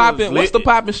 what's it the was poppin'? What's lit. the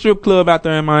poppin' strip club out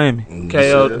there in Miami?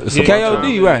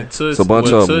 KOD, right? It's a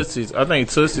bunch of them. Tootsies. I think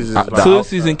Tootsies is like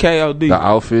Tootsies and KOD. The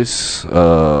Office,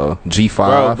 G5.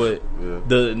 bro, but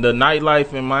the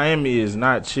nightlife in Miami is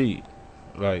not cheap.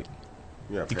 Like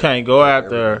you can't go out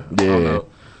there. Yeah.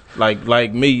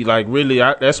 Like me, like really.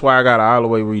 That's why I gotta all the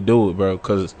way redo it, bro.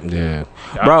 Cause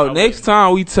bro, next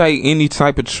time we take any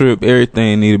type of trip,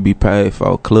 everything need to be paid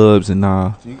for, clubs and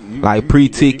all, like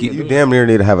pre-ticket. You damn near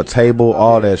need to have a table,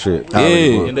 all that shit.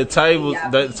 Yeah. And the table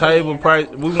price.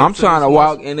 I'm trying to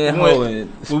walk in that hole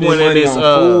and we went in this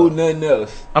food, nothing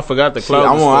else. I forgot the Shit, club.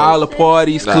 I want all the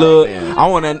parties, club.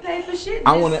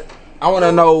 I want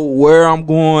to know where I'm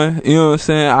going. You know what I'm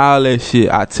saying? All that shit.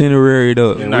 Itinerary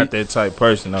up. You're not that type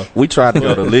person, though. We tried to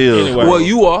go to Live. Anyway. Well,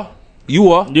 you are.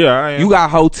 Yeah, I am. You got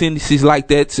whole tendencies like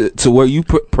that to where you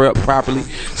prep properly.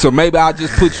 So maybe I'll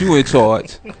just put you in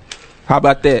charge. How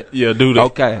about that? Yeah, do that.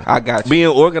 Okay, I got you. Being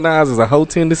organized is a whole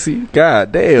tendency.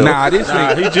 God damn. Nah, this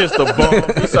nigga. He just a bum.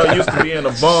 He's so used to being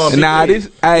a bum. Nah, this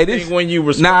when you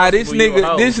this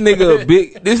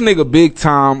nigga big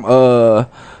time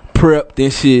prepped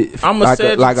and shit. I'm a like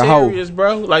a hoe. Sagittarius,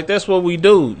 bro. Like that's what we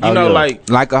do. You know,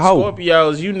 like a hoe.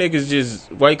 Scorpios, you niggas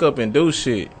just wake up and do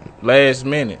shit last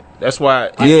minute. That's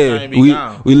why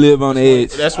we live on the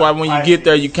edge. That's why when you get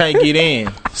there you can't get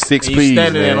in. 6 and P's, you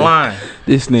standing man. in line.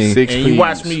 This nigga. 6 And P's. you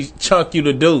watch me chunk you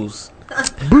the deuce.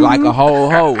 Like a whole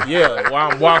hoe. Yeah,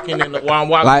 while I'm walking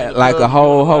like a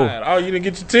whole hoe. Oh, you didn't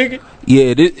get your ticket?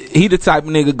 Yeah, he the type of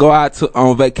nigga go out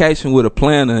on vacation with a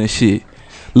planner and shit,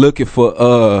 looking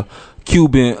for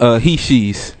Cuban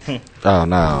he-she's. Oh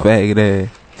no, faggot ass.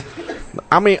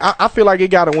 I mean, I feel like it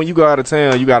gotta, when you go out of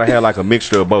town, you gotta have like a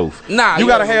mixture of both. Nah, you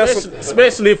gotta have some,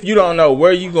 especially if you don't know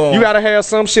where you going. You gotta have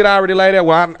some shit already laid out.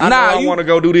 Well, I know I want to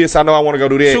go do this. I know I want to go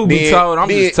do that. Truth be told, I'm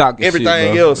just talking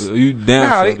everything shit, bro. else. You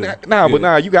damn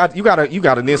but you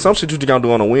gotta. Then some shit you just gonna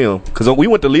do on a whim. Cause we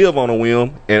went to Live on a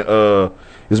whim, and it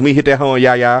was me hit that home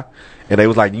Yaya. And they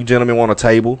was like, you gentlemen want a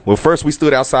table? Well, first we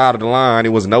stood outside of the line. It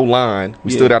was no line.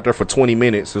 We stood out there for 20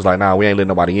 minutes. It was like, nah, we ain't letting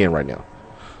nobody in right now.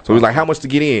 So we was like, how much to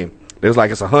get in? They was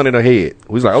like, it's 100 a head.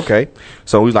 We was like, okay.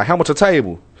 So we was like, how much a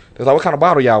table? They was like, what kind of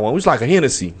bottle y'all want? We was like, a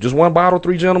Hennessy. Just one bottle,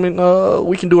 3 gentlemen.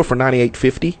 We can do it for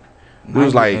 $98.50. We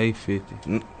was like,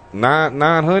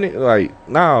 $900? Like,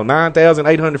 no,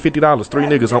 $9,850. 3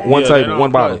 niggas on one table,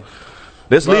 one bottle.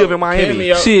 Let's Live in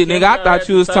Miami. Shit, nigga, I thought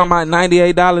you was talking about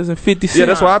 $98.50. Yeah,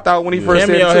 that's what I thought when he first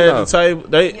said it. Had the table.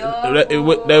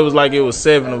 They was like, it was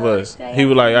 7 of us. He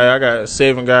was like, hey, I got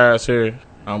 7 guys here.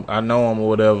 I know them or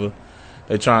whatever.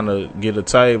 They trying to get a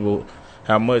table.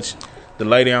 How much? The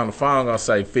lady on the phone gonna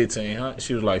say $1,500.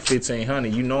 She was like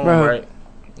 $1,500. You know him, right?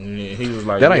 And he was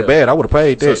like, that ain't bad. I would have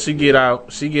paid that. So she get out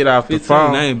the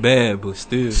phone. Ain't bad, but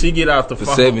still. She get out the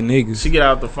phone. 7 niggas. She get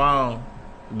out the phone.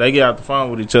 They get out the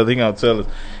phone with each other. He gonna tell us,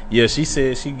 yeah, she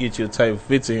said she get you a table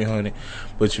 $1,500,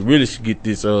 but you really should get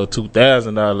this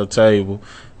 $2,000 table.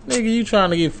 Nigga, you trying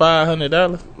to get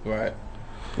 $500? Right.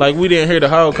 Like we didn't hear the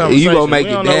whole conversation. You gonna make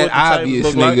it that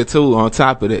obvious, nigga, like. Too. On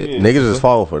top of that, niggas just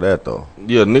fall for that though.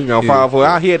 Yeah, nigga gonna fall for it.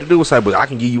 All he had to do was say, but I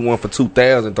can give you one for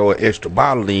 $2,000. Throw an extra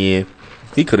bottle in.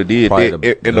 He could have did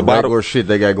that. And the bottle shit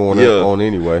they got going on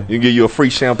anyway. You give you a free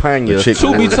champagne.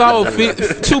 To be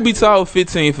told,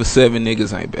 15 for 7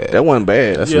 niggas ain't bad. That wasn't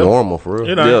bad. That's normal for real.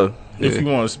 You know, if you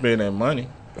want to spend that money,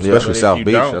 especially South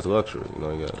Beach, that's luxury. You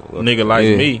know, you got nigga like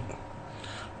me,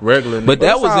 regular. But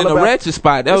that was in the ratchet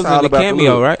spot. That was in the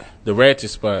Cameo, right? The ratchet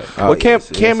spot. Well,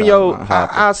 Cameo,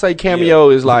 I say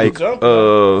Cameo is like,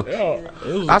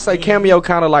 I say Cameo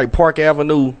kind of like Park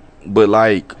Avenue, but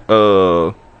like,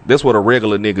 that's where the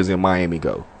regular niggas in Miami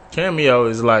go. Cameo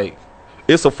is like,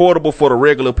 it's affordable for the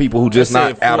regular people who just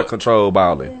not out of control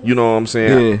balling. You know what I'm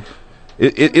saying? Yeah.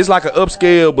 It's like an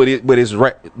upscale, but it's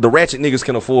the ratchet niggas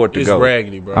can afford to go. It's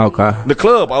raggedy, bro. Okay. The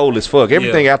club old as fuck.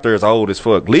 Everything out there is old as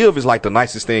fuck. Live is like the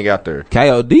nicest thing out there.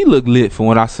 KOD look lit from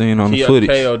what I seen on the footage.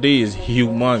 KOD is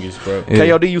humongous, bro. Yeah.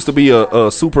 KOD used to be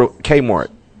a super Kmart,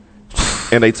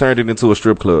 and they turned it into a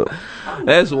strip club.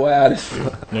 That's wild.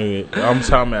 Nigga, I'm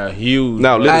talking about huge.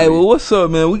 No, hey, well, what's up,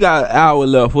 man? We got an hour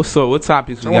left. What's up? What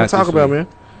topics we got? I want to talk about, man.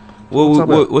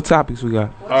 What topics we got?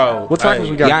 What topics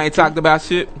we got? Y'all ain't talked about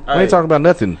shit? We ain't talking about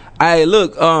nothing. Hey,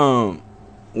 look,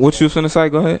 what you was finna say?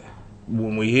 Go ahead.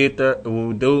 When we hit that, when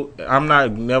we do, I'm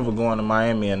not never going to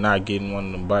Miami and not getting one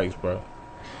of them bikes, bro.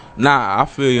 Nah, I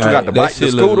feel you. You got the bike,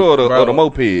 the scooter, or the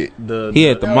moped? He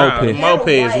had the moped. The moped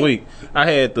is weak. I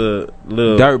had the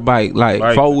little dirt bike, like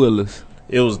 4-wheelers.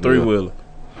 It was 3-wheeler.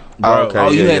 Bro,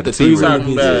 okay. You had the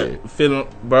 3-wheeler. Feeling,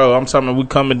 bro. I'm talking about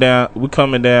we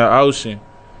coming down Ocean.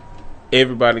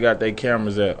 Everybody got their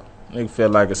cameras out. Nigga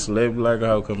felt like a celebrity, like a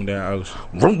hoe coming down ocean.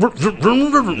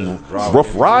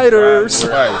 Rough Riders.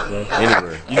 Right, bro.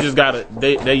 Anyway. You just gotta.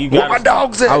 You Where my gotta.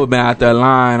 dogs at? I would been out that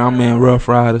line. I'm in Rough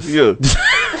Riders. Yeah.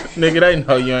 Nigga, they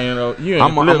know you ain't know. You ain't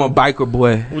I'm a biker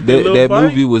boy. With the little That bike?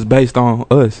 movie was based on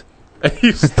us.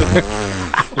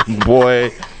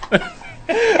 Boy.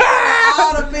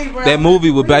 That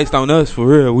movie was based on us for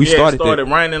real. We started it started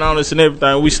raining on us and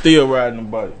everything. We still riding the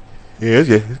bike. Yeah,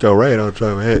 it's gonna rain on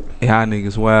Trump head. that. Y'all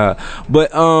niggas wild.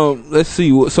 But let's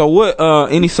see. So what?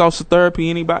 Any social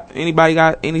therapy? Anybody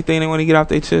got anything they want to get off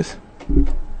their chest?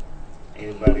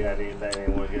 Anybody got anything they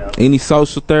want to get out? Any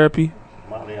social therapy?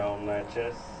 Molly on my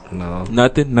chest. No.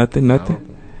 Nothing. I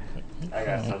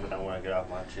got something I want to get off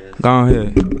my chest. Go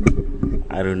ahead.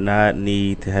 I do not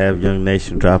need to have Young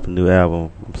Nation drop a new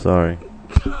album. I'm sorry.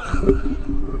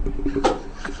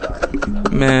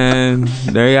 Man,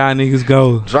 there y'all niggas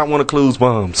go. Drop one of Clues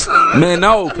bombs. Man,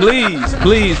 no,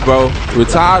 please, bro.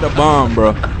 Retire the bomb,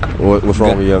 bro. What's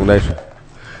wrong with Young Nation?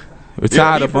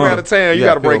 Retire the He from bomb. out of town. You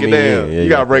gotta break it down. You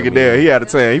gotta break it down. He out of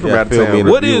town. He from out of town.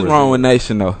 What is wrong with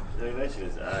Nation though? Young Nation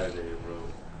is out of there, bro.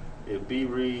 If B.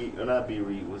 Reed, or not B.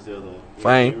 Reed, what's the other one?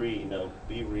 Fame. B. Reed, no.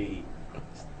 B. Reed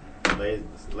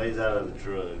lays out of the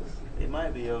drugs. They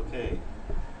might be okay.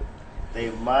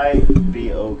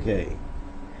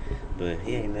 But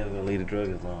he ain't never gonna leave the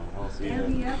drugs alone. I don't see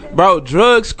that. Bro,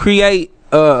 drugs create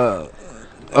good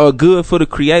for the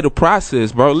creative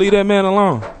process, bro. Leave that man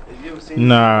alone.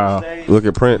 Nah. Look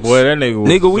at Prince. Boy, that nigga was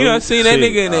Nigga, we done seen that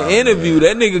nigga in the interview.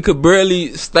 That nigga could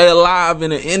barely stay alive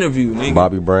in an interview, nigga.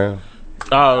 Bobby Brown.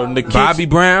 Oh, the Bobby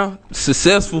Brown,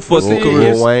 successful fucking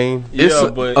career. Lil Wayne. Yeah,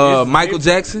 but Michael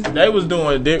Jackson. they was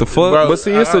doing The fuck? bro, But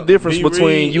see, it's a difference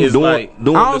between you doing I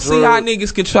don't see how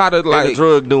niggas can try to like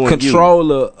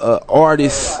control a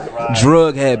artist's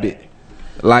drug habit.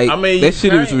 Like I mean, that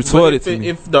shit is retarded to me.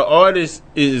 If the artist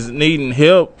is needing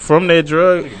help from that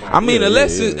drug, I mean,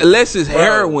 unless it's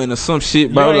heroin or some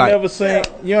shit, bro. You ain't Like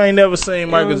never seen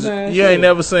Michael. You ain't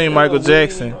never seen Michael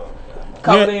Jackson.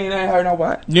 codeine ain't hurt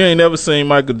nobody. You ain't never seen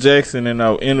Michael Jackson in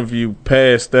our interview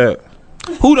past that.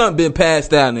 Who done been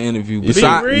passed out in the interview? B.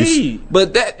 Reed.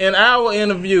 But that in our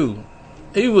interview,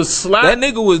 he was slapped. That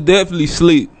nigga was definitely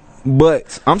asleep.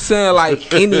 But I'm saying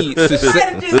like any a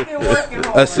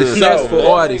successful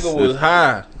artist was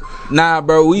high. Nah,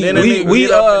 bro, we interviewed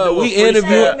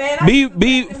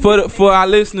B for our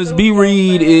listeners. B.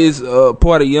 Reed is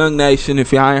part of Young Nation.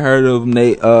 If y'all ain't heard of them,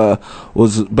 they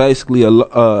was basically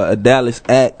a Dallas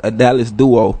act, a Dallas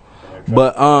duo.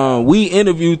 But we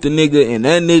interviewed the nigga, and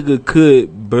that nigga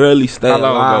could barely stay alive.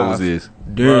 How long ago was this?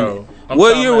 During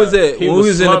what year was that? When we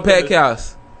was in the pack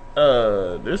house?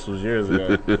 This was years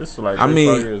ago. This was like 4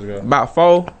 years ago. About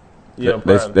 4. Yeah,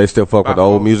 they still fuck with the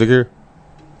old music here.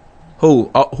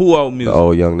 Who old music? The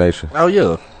old Young Nation. No, Oh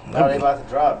yeah. they about to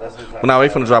drop. That's what No, they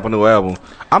finna drop a new album.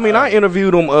 I mean, I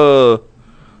interviewed them.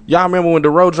 Y'all remember when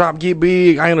the Road Drop Get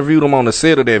Big? I interviewed them on the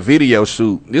set of that video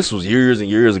shoot. This was years and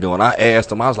years ago, and I asked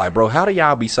them. I was like, "Bro, how do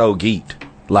y'all be so geeked?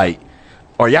 Like,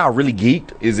 are y'all really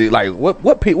geeked? Is it like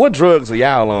what drugs are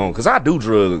y'all on? Because I do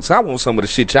drugs. I want some of the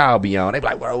shit y'all be on." They be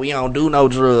like, "Bro, we don't do no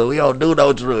drugs. We don't do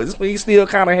no drugs." We still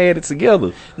kind of had it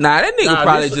together. Nah, that nigga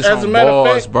probably this, just as on a matter of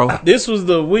bars, fact, bro. This was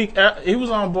the week he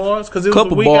was on bars because it was Couple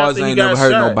the week bars after he ain't got never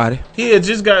hurt shot. nobody. He had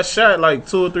just got shot like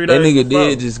 2 or 3 days. That nigga before.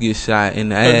 did just get shot in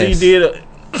the 'Cause ass. he did.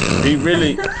 He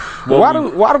really. Why do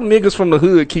niggas from the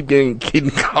hood keep getting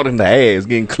caught in the ass,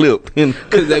 getting clipped?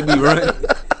 Because they be running.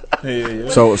 Yeah.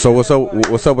 So what's up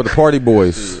with the Party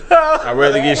Boys? I'd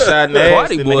rather get shot in the ass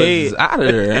Party than the boys head. is out of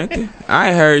there, ain't they? I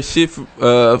ain't heard shit from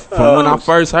when I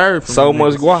first heard from So them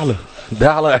much niggas. guala,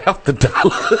 dollar after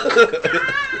dollar.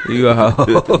 You a hoe.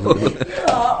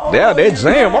 Yeah, that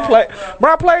jam.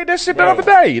 I played that shit the other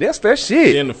day. That's that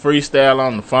shit. Then the freestyle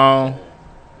on the phone.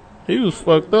 He was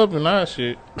fucked up in that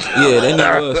shit. Yeah, that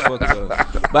nigga was fucked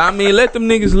up. But I mean, let them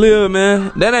niggas live,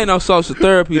 man. That ain't no social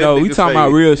therapy though. We talking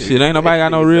about real shit. Ain't nobody got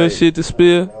no real shit to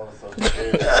spill. Bro,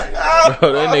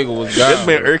 that nigga was gone. That's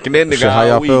been irking that nigga. Shit, how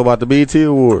y'all feel about the BET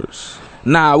Awards?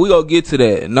 Nah, we gonna get to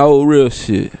that. No real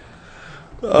shit.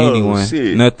 Anyway,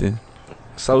 shit. nothing.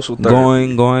 Social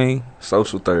therapy. Going.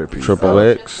 Social therapy. Triple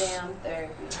X.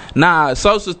 Nah,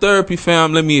 social therapy,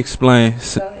 fam. Let me explain.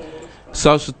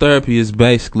 Social therapy is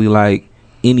basically like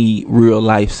any real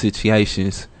life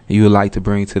situations you would like to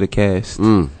bring to the cast.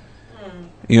 You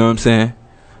know what I'm saying?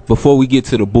 Before we get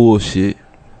to the bullshit,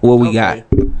 what we got?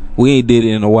 We ain't did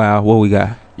it in a while. What we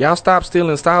got? Y'all stop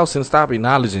stealing styles and stop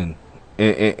acknowledging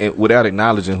and without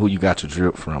acknowledging who you got your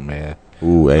drip from, man.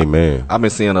 Ooh, amen. I've been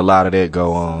seeing a lot of that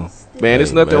go on. Man,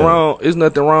 it's nothing wrong. It's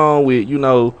nothing wrong with,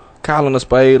 calling a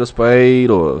spade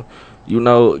or, You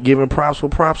know, giving props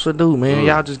what props are due, man.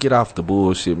 Y'all just get off the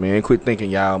bullshit, man. Quit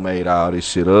thinking y'all made all this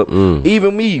shit up.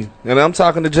 Even me, and I'm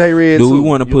talking to J Red. Do we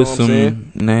want to put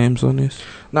some names on this?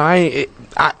 No, I ain't.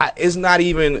 It's not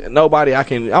even nobody.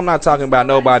 I'm not talking about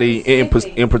nobody in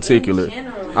particular.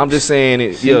 I'm just saying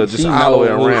it. Yeah, just all the way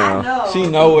around. She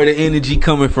know where the energy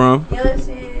coming from.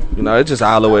 You know, it's just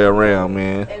all the way around,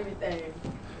 man.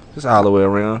 Just all the way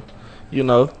around. You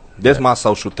know, that's my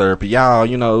social therapy. Y'all,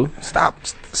 you know, stop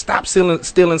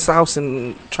stealing sauce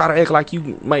and try to act like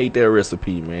you made that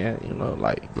recipe, man. You know,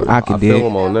 like I feel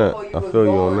him on that. I feel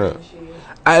you on that.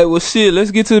 Alright, well, shit. Let's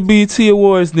get to the BET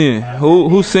Awards then.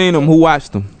 Who seen them? Who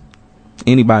watched them?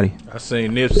 Anybody? I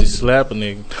seen Nipsey slap a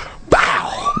nigga.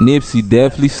 Bow. Nipsey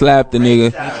definitely slapped the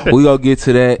nigga. We gonna get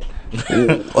to that.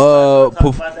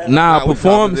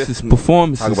 Performances.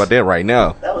 Talk about that right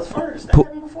now. That was first.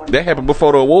 That happened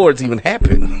before the awards even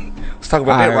happened. Let's talk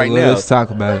about that right now. Let's talk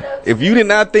about it. If you did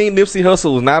not think Nipsey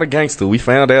Hussle was not a gangster, we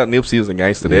found out Nipsey was a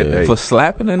gangster that day. For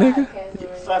slapping a nigga?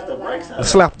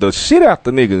 Slapped the shit out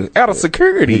the nigga out of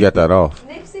security. He got that off.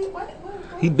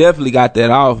 He definitely got that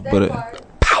off, but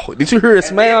pow! Did you hear it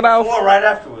sound off? Right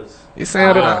afterwards. It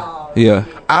sounded off. Yeah.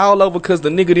 All over because the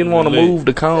nigga didn't want to move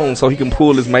the cone so he can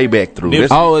pull his Maybach through. Is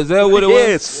that what it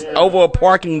was? Yes, over a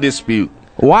parking dispute.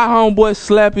 Why homeboy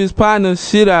slap his partner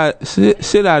shit out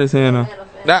his hand?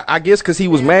 Now, I guess because he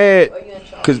was mad.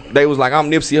 Because they was like, I'm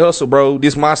Nipsey Hussle, bro.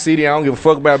 This my city. I don't give a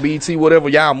fuck about BET, whatever.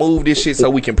 Y'all move this shit so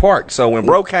we can park. So when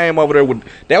bro came over there,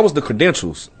 that was the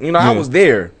credentials. You know, I was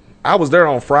there. I was there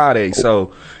on Friday.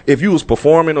 So if you was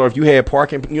performing or if you had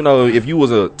parking, you know, if you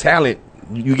was a talent,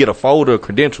 you get a folder of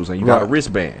credentials and you got a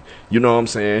wristband. You know what I'm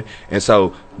saying? And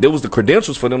so there was the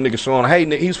credentials for them niggas showing, hey,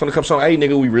 he was finna come showing, hey,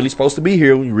 nigga, we really supposed to be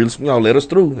here. We really, let us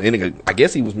through. And nigga, I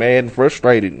guess he was mad and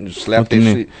frustrated and just slapped that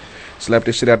shit. Slap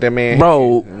this shit out that man.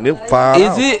 Bro,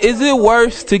 is it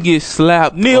worse to get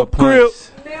slapped? Nip grip.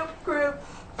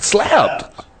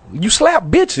 Slapped. You slap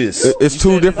bitches. It's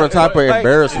two different type of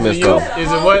embarrassments though.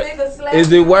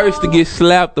 Is it worse to get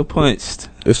slapped or punched?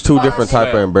 It's two different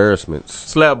type of embarrassments.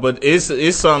 Slap, but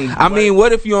it's something. I mean,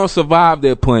 what if you don't survive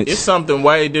that punch? It's something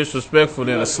way disrespectful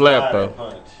than a slap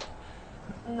though.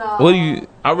 No. What do you?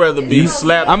 I'd rather be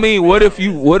slapped. I mean, what if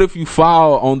you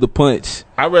fall on the punch?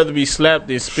 I'd rather be slapped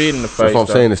than spit in the face. That's what I'm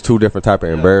saying. It's two different type of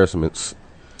embarrassments.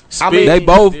 I mean, they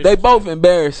both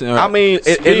embarrassing. I mean,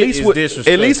 at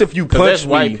least if you punch me,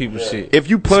 white people shit. If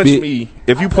you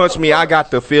punch me, I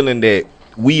got the feeling that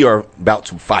we are about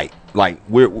to fight. Like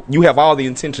you have all the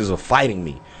intentions of fighting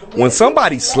me. When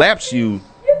somebody slaps you,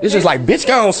 it's just like, bitch,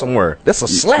 go on somewhere. That's a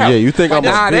slap. Yeah, you think I'm a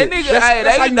bitch.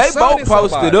 That nigga, they both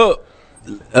posted up.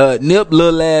 Nip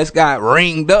little ass got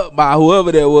ringed up by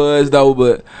whoever that was though,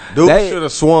 but dude should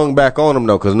have swung back on him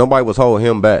though, because nobody was holding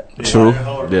him back. True.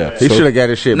 Yeah, he should have got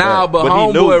his shit back. But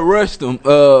homeboy rushed him.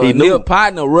 Nip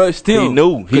partner rushed him. He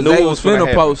knew they was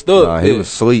finna post up. Nah, he was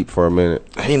asleep for a minute.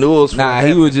 He knew it was.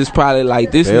 He was just probably like,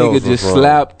 this nigga just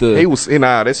slapped the. He was they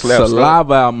slapped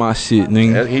saliva out my shit,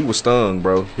 nigga. He was stung,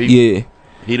 bro. Yeah.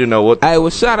 He didn't know what. Hey, well,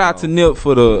 shout out to Nip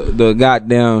for the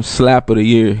goddamn slap of the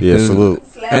year. Yeah, salute.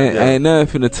 Ain't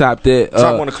nothing finna top that.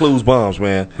 Top one of Clues bombs,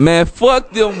 man. Man,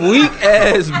 fuck them weak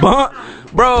ass bump.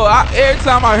 Bro, every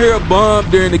time I hear a bump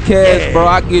during the cast, bro,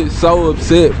 I get so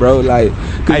upset, bro. Like,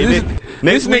 cause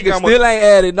this nigga still ain't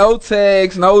added no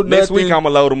tags, no nothing. Next week I'm gonna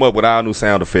load them up with all new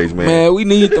sound effects, man. Man, we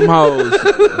need them hoes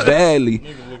badly.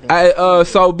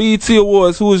 So BET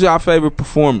Awards, who was y'all favorite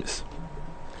performance?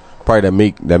 Probably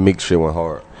that Meek shit went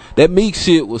hard. That Meek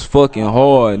shit was fucking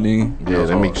hard, nigga. Yeah,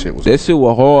 that Meek shit was. That shit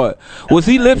was hard. Was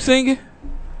he lip singing?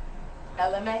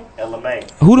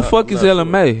 LMA. Who the fuck is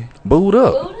LMA? Booed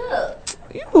up.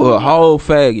 You a whole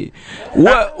faggot.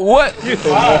 What?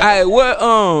 Hey,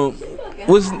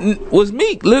 was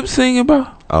Meek lip singing, bro?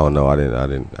 Oh no, I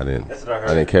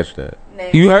didn't catch that.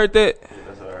 You heard that?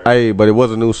 Hey, but it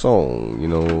was a new song, you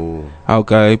know.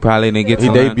 Okay, probably didn't get to He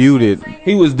debuted it.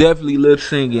 He was definitely lip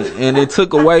singing, and it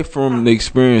took away from the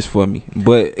experience for me.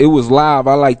 But it was live.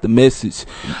 I like the message.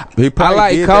 He probably I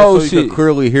like did cold that so shit. You could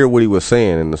clearly hear what he was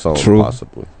saying in the song. True.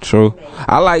 Possibly. True.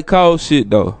 I like cold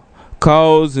shit though.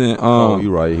 Coles and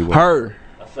you right. her.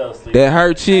 That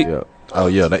her chick. Yeah. Oh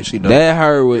yeah, she done. That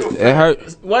her with her.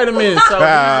 Wait a minute, so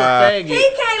he's a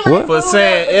faggot for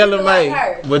saying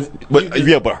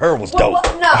LMA, but her was dope.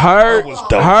 Her was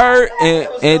dope. Her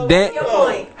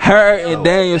and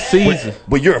Daniel Caesar.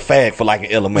 But you're a fag for like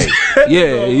an LMA.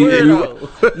 Yeah,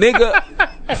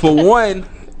 nigga. For one,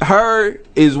 her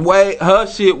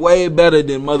shit way better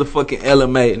than motherfucking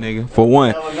LMA, nigga. For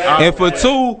one, and for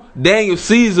two, Daniel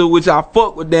Caesar, which I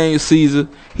fuck with Daniel Caesar,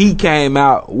 he came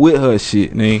out with her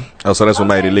shit, nigga. Oh, so that's what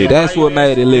made it lit. That's what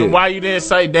made it lit. And why you didn't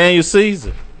say Daniel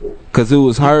Caesar? Cause it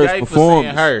was her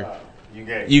performance. Her.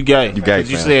 You gay.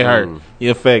 You said her.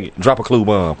 You a faggot. Drop a clue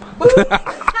bomb.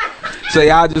 So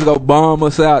y'all just go bomb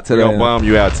us out today. Gonna bomb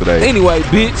you out today. Anyway,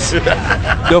 bitch,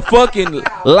 the fucking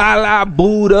la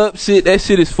booed up shit. That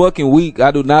shit is fucking weak.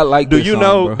 I do not like. Do you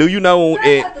know? Do you know?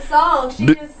 The song.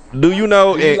 Do you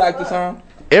know? Do you like the song?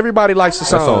 Everybody likes the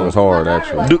song. That song is hard,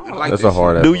 actually. That's a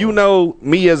hard. Do you know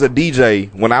me as a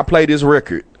DJ? When I play this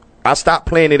record, I stop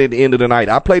playing it at the end of the night.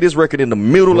 I play this record in the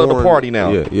middle of the party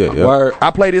now. Yeah. I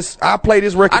play this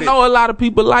record. I know a lot of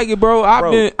people like it, bro.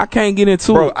 I can't get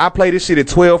into it. I play this shit at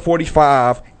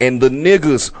 12:45, and the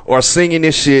niggas are singing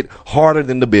this shit harder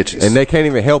than the bitches, and they can't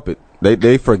even help it.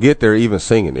 They forget they're even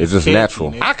singing. It's just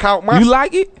natural. I caught my. You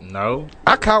like it? No.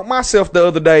 I caught myself the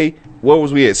other day. What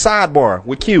was we at? Sidebar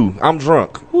with Q. I'm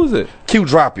drunk. Who's it? Q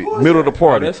drop it. Middle of the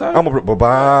party. I'm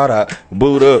a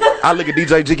boot up. I look at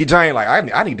DJ Jiggy Jane like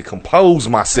I need to compose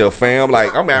myself, fam.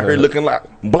 Like I'm out here looking like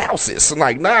blouses. I'm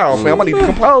like, nah, fam, I need to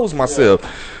compose myself.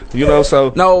 You know,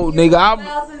 so no, nigga, I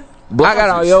got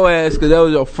on your ass because that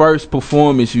was your first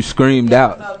performance. You screamed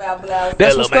out.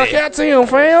 That's what stuck out to him,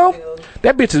 fam.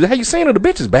 That bitch is. Have you seen her? The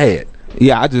bitch is bad.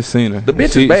 Yeah, I just seen her. The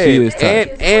bitch is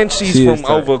bad, and she's from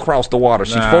over across the water.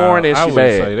 She's foreign and she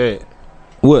bad. Say that.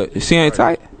 What? She ain't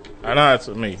tight? I know it's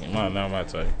me. Not my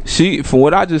type. She, from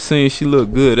what I just seen, she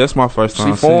look good. That's my first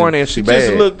time. She foreign and she bad.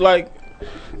 Just look like.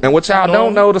 And what y'all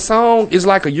don't know, the song is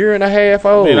like a year and a half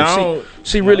old.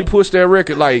 She really pushed that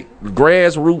record like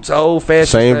grassroots, old fashioned.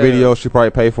 Same video she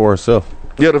probably paid for herself.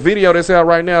 Yeah, the video that's out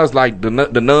right now is like the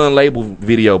non-label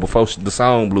video before the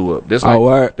song blew up. That's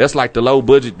like that's like the low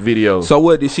budget video. So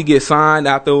what, did she get signed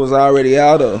after it was already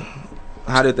out, or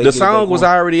how did they? The song was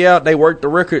already out. They worked the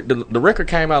record. The record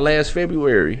came out last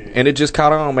February, and it just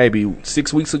caught on maybe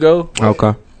 6 weeks ago.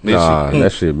 Okay.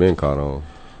 That shit been caught on.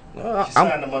 She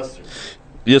signed the Mustard.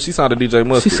 Yeah, she signed a DJ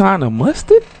Mustard. She signed a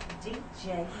Mustard?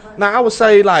 Now I would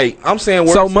say like I'm saying.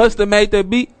 So Mustard made that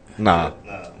beat? Nah.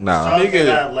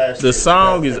 Nigga, the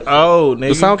song is old. Nigga.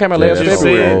 The song came out last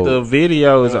February. The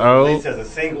video is old. Released as a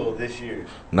single this year.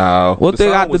 No. What they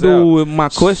got to do with my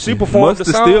question? She performed the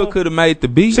song. Still could have made the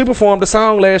beat. She performed the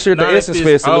song last year at the Essence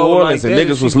Fest in New Orleans, and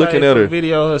niggas was looking at her.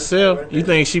 Video herself. You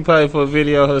think she paid for a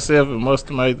video herself and must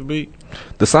have made the beat?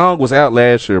 The song was out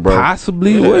last year, bro.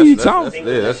 Possibly. What are you talking?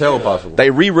 Yeah, that's hell possible.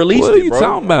 They re-released it, bro. What are you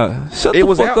talking about? Shut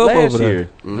the fuck up over there.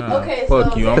 Okay,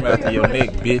 fuck you. I'm after your neck,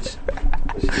 bitch.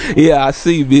 Yeah, I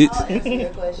see, bitch. I'll answer your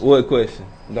question. What question?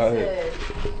 Go ahead.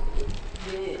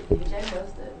 Did DJ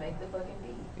Mustard make the fucking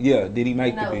beat? Yeah, did he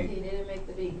make the No, beat? he didn't make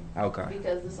the beat. Okay.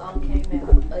 Because the song came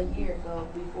out a year ago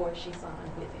before she signed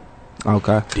with him.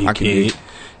 Okay. I can get.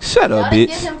 Shut up, Y'all didn't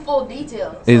bitch. give him full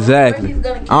details. So Exactly.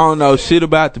 I don't know shit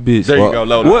about the bitch. There you go,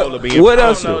 Lola. What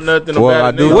else? I don't know nothing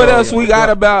about it. What else we got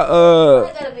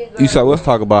about? You said Let's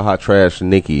talk about how trash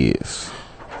Nicki is.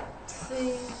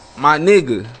 My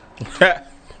nigga.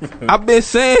 I've been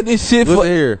saying this shit for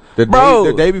here.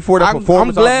 The day before the I'm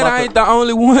performance, glad I ain't the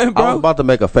only one, bro. I was about to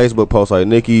make a Facebook post like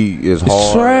Nicki is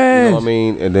hard. Trash. You know what I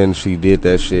mean? And then she did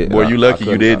that shit. Boy, you lucky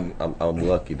you didn't. I'm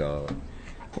lucky, dog.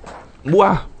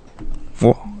 Why?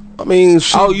 I mean, you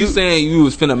saying you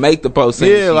was finna make the post?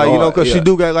 Yeah, like, you know, because she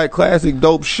do got like classic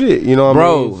dope shit. You know what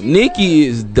I mean? Bro, Nicki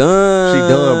is done.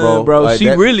 She done, bro. Like, she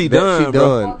really done, she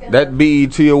bro. done. That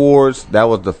BET Awards, that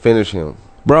was to finish him.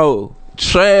 Bro,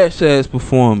 trash ass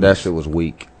performance. That shit was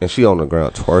weak. And she on the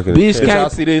ground twerking. Bitch Y'all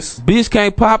see this? Bitch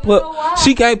can't pop her.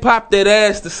 She can't pop that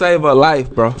ass to save her life,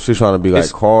 bro. She's trying to be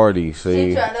like Cardi, see?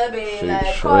 She trying to be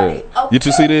like Cardi. Did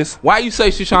you see this? Why you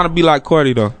say she's trying to be like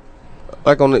Cardi though?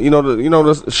 Like on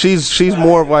the, she's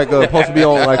more of like supposed to be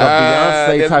on like a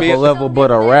Beyonce type of level,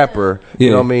 but a rapper. You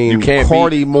know what I mean? You can't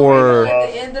Cardi more. At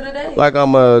the end of the day. Like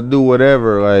I'm gonna do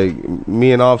whatever. Like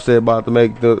me and Offset about to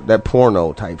make that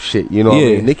porno type shit. You know what I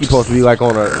mean? Nicki supposed to be like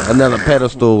on another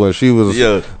pedestal, and she was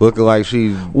looking like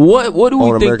she's. What do we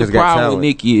think America's the Got problem with Talent.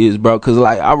 Nicki is, bro? Because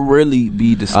like I really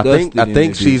be disgusted. I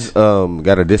think she's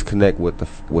got a disconnect with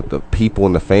the people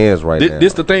and the fans right now.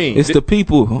 This the thing. It's the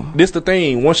people. This the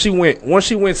thing. Once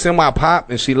she went semi pop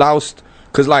and she lost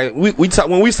Cause like when we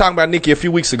was talking about Nicki a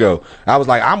few weeks ago, I was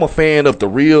like, I'm a fan of the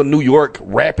real New York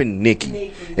rapping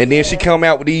Nicki. And then she come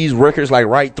out with these records like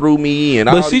Right Through Me and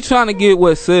But she trying to get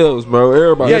what sells, bro.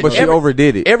 Everybody. But she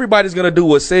overdid it. Everybody's gonna do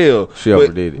what sell. She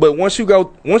overdid it. But once you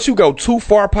go too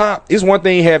far pop, it's one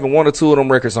thing having one or two of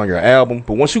them records on your album.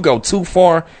 But once you go too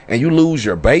far and you lose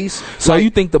your bass, so you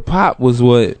think the pop was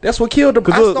what? That's what killed her.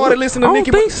 I started listening to Nicki.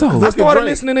 I don't think so. I started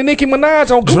listening to Nicki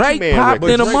Minaj on Gucci Drake Man popped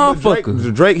records. in a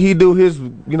motherfucker. Drake, he do his,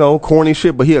 corny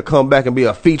shit, but he'll come back and be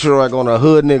a feature like on a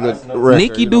hood nigga record.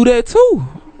 Nicki do that too.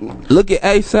 Look at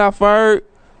A$AP Ferg.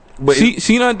 But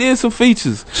she done did some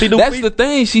features. That's the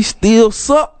thing. She still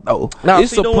suck though. No,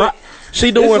 it's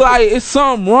she doing. It's like it's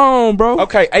something wrong, bro.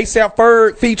 Okay, A$AP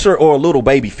Ferg feature or a Little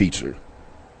Baby feature?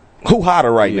 Who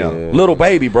hotter right now? Little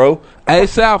Baby, bro.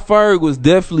 A$AP Ferg was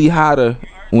definitely hotter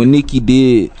when Nicki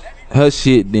did her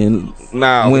shit than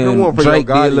when Drake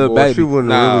did Lil Baby.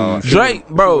 Drake,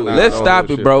 bro, let's stop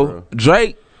it, bro.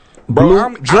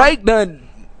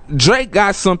 Drake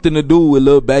got something to do with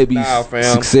Lil Baby's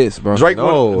success, bro. Drake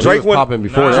was popping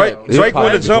before that. Drake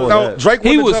wouldn't have jumped on.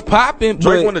 He was popping.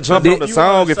 Drake wouldn't have jumped on the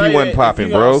song if he wasn't popping,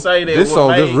 bro. This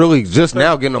song just really just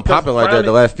now getting them popping like that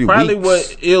the last few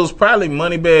weeks. It was probably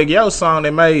Moneybagg Yo song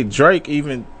that made Drake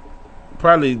even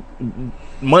probably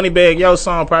Moneybagg Yo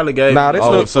song probably gave. Nah,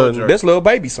 that's Lil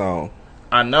Baby song.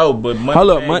 I know, but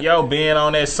Moneybagg Yo being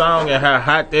on that song and how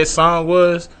hot that song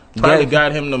was. Probably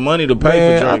got him the money to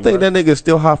pay for Drake. I think that nigga's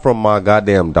still hot from My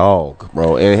Goddamn Dog,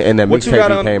 bro. And that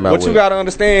mixtape he came out with. What you gotta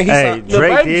understand,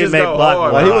 Drake did make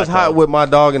Block Boy. He was hot with My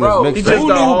Dog in his mixtape. Who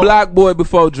knew Block Boy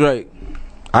before Drake?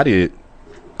 I did.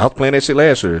 I was playing that shit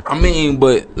last year. I mean,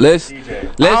 but let's keep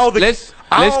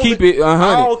it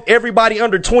 100. Everybody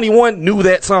under 21 knew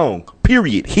that song.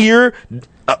 Period. Here,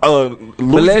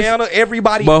 Louisiana,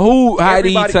 everybody. But how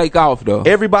did he take off though?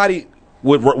 Everybody.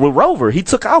 With Rover. He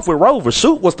took off with Rover.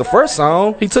 Shoot was the first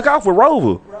song. He took off with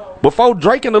Rover. Before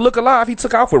Drake and the Look Alive, he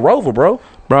took off with Rover, bro.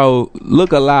 Bro,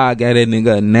 Look Alive got that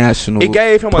nigga a national It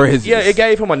gave him presence. it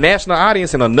gave him a national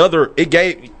audience and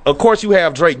of course you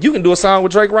have Drake. You can do a song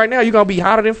with Drake right now. You're going to be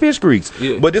hotter than fish grease.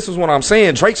 Yeah. But this is what I'm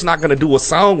saying. Drake's not going to do a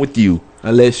song with you.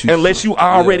 Unless you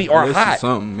already are hot.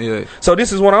 So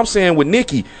this is what I'm saying with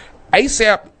Nicki.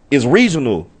 A$AP is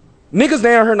regional. Niggas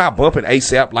down here not bumping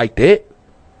A$AP like that.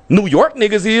 New York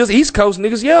niggas is, East Coast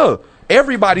niggas, yeah.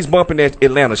 Everybody's bumping that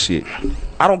Atlanta shit.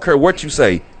 I don't care what you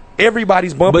say.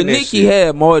 Everybody's bumping that shit. But Nicki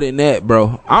had more than that,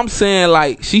 bro. I'm saying,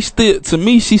 like, she's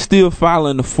still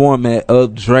following the format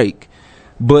of Drake.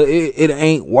 But it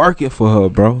ain't working for her,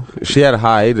 bro. She had a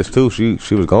hiatus too. She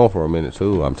was gone for a minute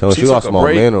too. I'm telling you, she lost some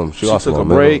momentum. She lost some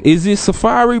momentum. Is it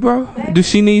Safari, bro? Does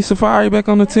she need Safari back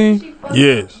on the team?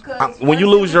 Yes. When you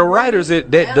lose your writers, that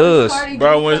does,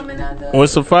 bro. When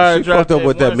Safari dropped up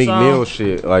with that Meek Mill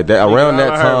shit, like that around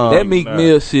that time. That Meek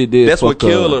Mill shit did. That's what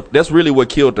killed her. That's really what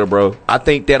killed her, bro. I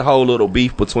think that whole little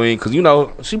beef between, because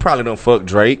she probably done fuck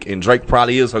Drake, and Drake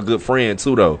probably is her good friend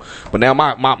too, though. But now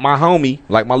my homie,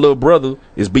 like my little brother,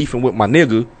 is beefing with my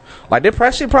nigga. Like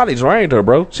that shit probably drained her,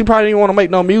 bro. She probably didn't want to make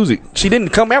no music. She didn't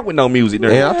come out with no music.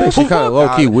 Yeah, I think she kind of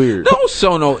low key weird. Don't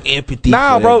show no empathy.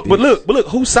 Nah, bro. But look,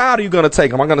 whose side are you gonna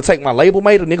take? Am I gonna take my label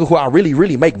mate, a nigga who I really,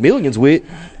 really make millions with?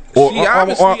 Or I'm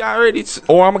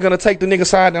gonna take the nigga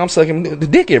side that I'm sucking the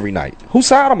dick every night? Whose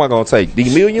side am I gonna take?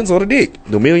 The millions or the dick?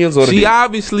 The millions or the dick? She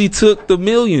obviously took the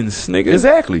millions, nigga.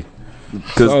 Exactly.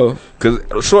 Cause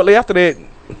shortly after that,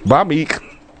 by Meek.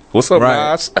 What's up,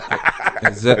 guys?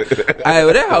 Hey,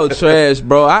 well, that whole trash,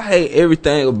 bro. I hate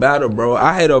everything about her, bro.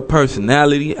 I hate her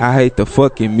personality. I hate the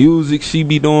fucking music she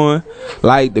be doing.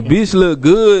 Like, the bitch look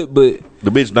good, but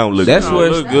the bitch don't look good. She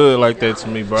don't look good like that to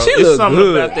me, bro. She it's look something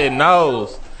good. About that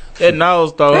nose. That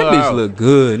nose though. That bitch look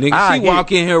good, nigga. She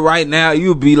walk in here right now,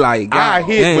 you be like, God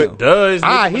damn.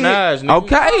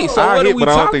 Okay, so what are we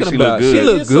talking about? She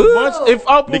look good. If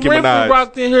Oprah Winfrey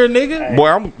walked in here, nigga. Boy,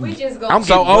 I'm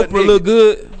so Oprah look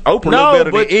good. Oprah look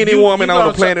better than any woman on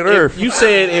the planet Earth. You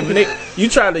said if you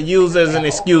try to use as an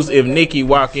excuse if Nicki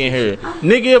walk in here,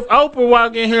 nigga. If Oprah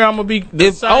walk in here, I'm gonna be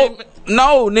the same.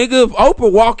 No, nigga, if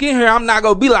Oprah walk in here, I'm not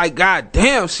gonna be like, God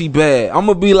damn, she bad. I'm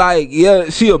gonna be like, yeah,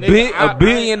 she a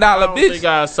billion dollar bitch.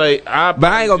 But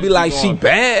I ain't gonna be like, she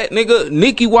bad, nigga.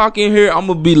 Nicki walk in here, I'm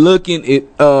gonna be looking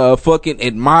at fucking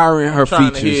admiring her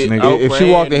features, nigga. If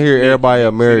she walked in here, everybody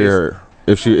will marry her.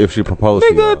 If she proposed,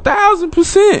 nigga,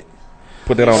 1,000%.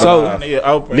 Put that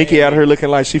on. Nicki out here looking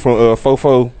like she from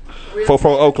Fofo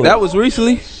Oakland. That was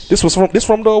recently. This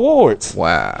from the awards.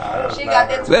 Wow.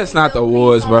 That's not the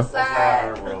awards, bro.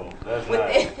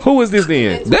 Who is this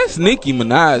then? That's Nicki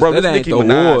Minaj. Bro, that that's ain't Nicki the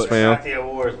Minaj, awards, fam. Not the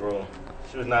awards, bro.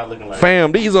 is not looking like.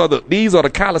 Fam, these are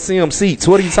the Coliseum seats.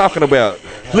 What are you talking about?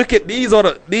 Look at these are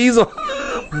the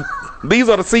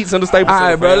seats in the Staples Center. All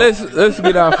right, bro. Let's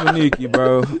get off of Nikki,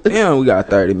 bro. Damn, we got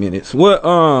 30 minutes.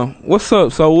 What's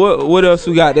up? So what else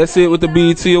we got? That's it with the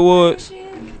BET Awards.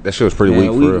 That shit was pretty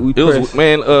weak for real. It was,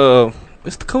 man.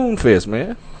 It's the Coon Fest,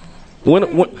 man. When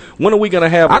are we gonna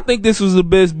have? I think this was the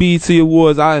best BET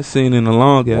Awards I've seen in a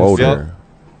long ass. Whoa there.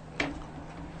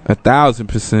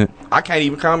 1,000%. I can't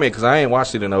even comment because I ain't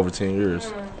watched it in over 10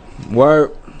 years.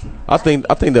 Word. I think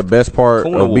the best part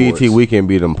Coon of Awards. BET weekend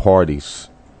be them parties.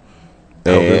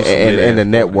 And the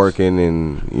networking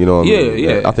and you know what I mean?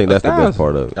 Yeah. I think that's the best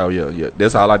part of it. Oh yeah.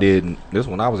 That's all I did. This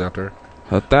when I was out there.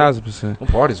 1,000%. Them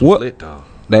parties was lit though.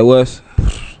 That was.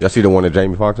 Y'all see the one at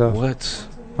Jamie Foxx house? What?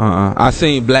 I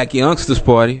seen Black Youngsters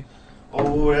party.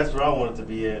 Oh, that's where I wanted to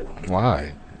be at.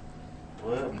 Why?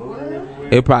 What? Booty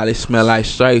everywhere? It probably smell like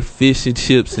straight fish and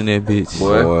chips in that bitch.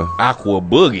 Boy. Aqua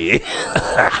Boogie.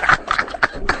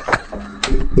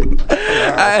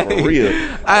 For real.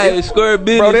 Hey, square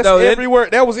business Bro, that's though. everywhere.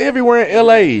 That was everywhere in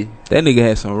LA. That nigga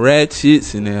had some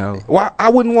ratchets in there. Why I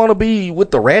wouldn't want to be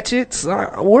with the ratchets?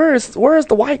 Where's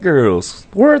the white girls?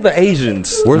 Where are the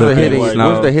Asians? Where's the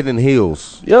hidden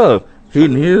heels? Yeah.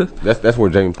 Hidden heels? That's where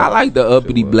Jamie I like the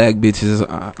uppity black bitches.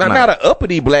 Not the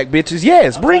uppity black bitches.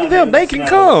 Yes, bring them. They can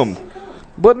come.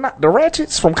 But not the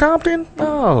ratchets from Compton?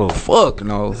 No. Fuck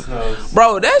no.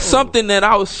 Bro, that's something that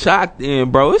I was shocked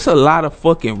in, bro. It's a lot of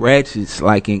fucking ratchets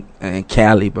like in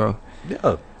Cali, bro.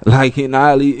 Yeah. Like in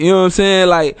Ali, you know what I'm saying?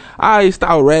 Like I always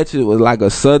thought ratchet was like a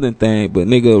southern thing, but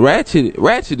nigga,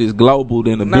 ratchet is global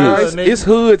than a bitch. It's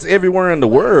hoods everywhere in the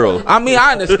world. I mean,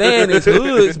 I understand it's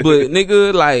hoods, but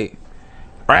nigga, like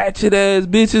ratchet ass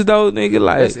bitches though, nigga,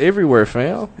 like it's everywhere,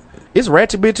 fam. It's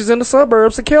ratchet bitches in the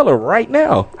suburbs of Keller right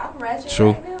now. I'm ratchet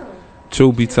True. right now.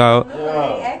 True be told.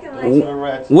 Acting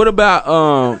like What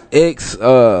about X?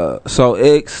 So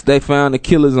X, they found the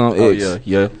killers on X. Oh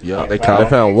yeah. They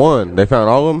found one. They found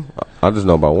all of them. I just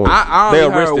know about one. I They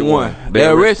only arrested heard one. They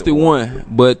arrested one,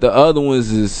 but the other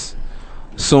ones is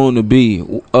soon to be.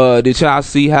 Did y'all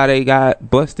see how they got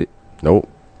busted? Nope.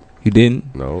 You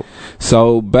didn't? No.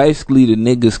 So basically, the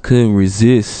niggas couldn't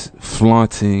resist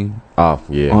flaunting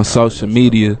on social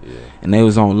media, and they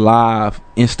was on live,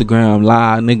 Instagram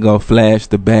live. Nigga go flash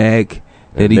the bag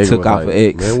that he took off of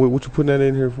X. Man, what you putting that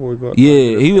in here for?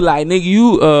 Yeah, he was like, nigga,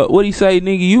 you what he say,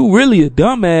 nigga, you really a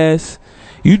dumbass.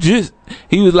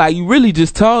 He was like, you really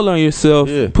just told on yourself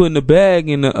putting the bag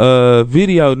in the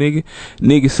video, nigga.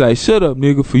 Nigga say, shut up,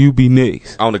 nigga, for you be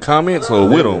next. On the comments or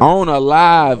with them? On a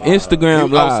live,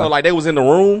 Instagram live. So like they was in the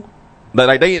room?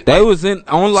 Like they was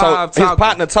on live so his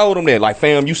partner told him that, like,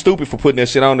 fam, you stupid for putting that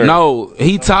shit on there. No,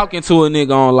 he talking to a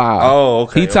nigga on live. Oh,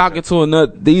 okay. He talking to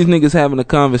another. These niggas having a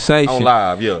conversation on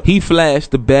live, yeah. He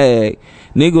flashed the bag.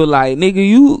 Nigga like, nigga,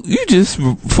 you just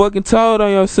fucking told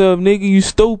on yourself, nigga, you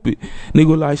stupid.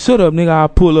 Nigga like, shut up, nigga, I'll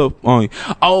pull up on you.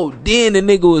 Oh, then the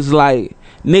nigga was like,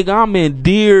 nigga, I'm in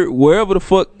wherever the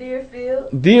fuck.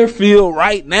 Deerfield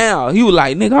right now. He was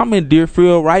like, nigga, I'm in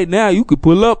Deerfield right now. You could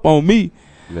pull up on me.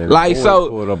 Man, like,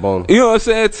 so, you know what I'm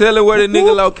saying? Tell him where the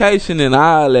nigga location and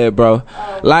all that, bro.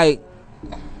 Like,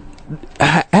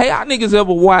 hey, y'all niggas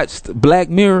ever watched Black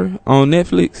Mirror on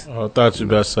Netflix? Oh, I thought you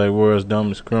were about to say World's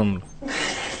Dumbest Criminal.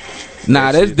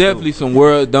 Nah, that's definitely some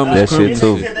World's Dumbest Criminal.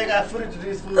 That shit too. They got footage of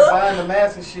these fools buying the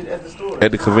mask and shit at the store.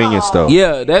 At the convenience store.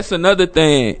 Yeah, that's another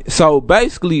thing. So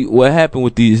basically, what happened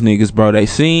with these niggas, bro? They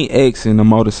seen X in the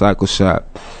motorcycle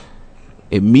shop.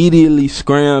 Immediately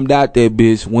scrammed out that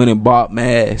bitch, went and bought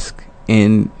mask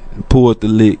and pulled the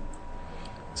lick.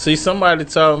 See, somebody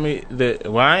told me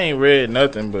that. Well, I ain't read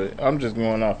nothing, but I'm just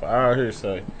going off of our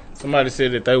hearsay. Somebody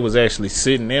said that they was actually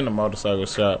sitting in the motorcycle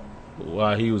shop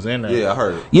while he was in there. Yeah, I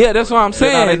heard it. Yeah, that's what I'm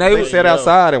saying. They sat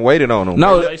outside and waited on him.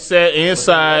 No, they sat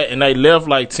inside and they left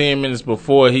like 10 minutes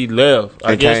before he left.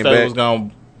 I guess they was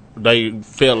gonna. They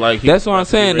felt like that's what I'm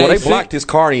saying. Well, they blocked his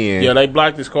car in. Yeah, they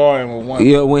blocked his car in with one.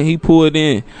 Yeah, when he pulled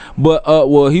in, but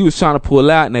well, he was trying to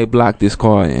pull out and they blocked his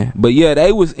car in. But yeah,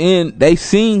 they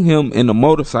seen him in the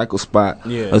motorcycle spot.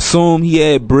 Yeah, assume he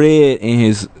had bread in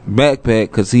his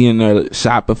backpack because he in there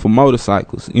shopping for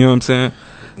motorcycles. You know what I'm saying?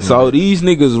 Mm-hmm. So these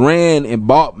niggas ran and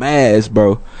bought masks,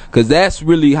 bro. Cause that's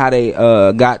really how they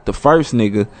got the first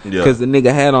nigga. Yeah. Cause the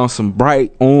nigga had on some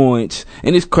bright orange,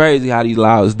 and it's crazy how these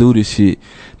laws do this shit.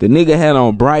 The nigga had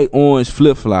on bright orange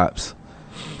flip flops.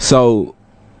 So,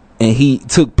 and he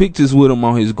took pictures with him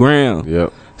on his ground.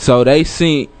 Yep. So they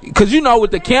seen, cause you know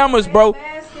with the cameras, bro.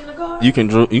 You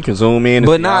can zoom in.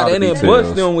 But nah, they didn't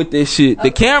bust them with this shit.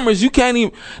 The cameras, you can't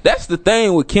even. That's the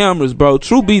thing with cameras, bro.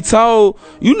 Truth be told,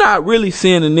 you not really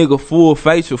seeing a nigga full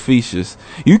facial features.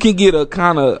 You can get a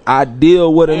kind of idea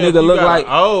what a nigga look like.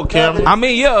 Oh, camera. I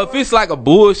mean, yeah, if it's like a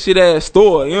bullshit ass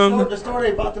store, you know what I mean? The store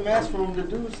they bought the mask from, the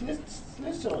dude snitched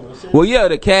on us. Well, yeah,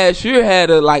 the cashier had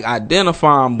to like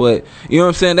identify him, but you know what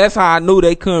I'm saying. That's how I knew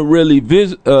they couldn't really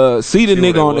see the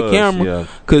nigga on the camera,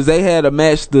 because they had to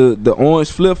match the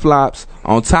orange flip flops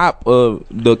on top of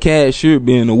the cashier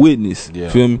being a witness. Yeah.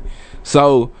 Feel me?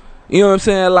 So you know what I'm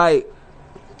saying. Like,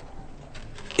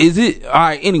 is it all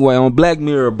right? Anyway, on Black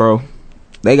Mirror, bro,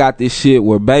 they got this shit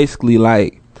where basically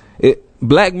like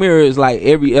Black Mirror is like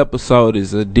every episode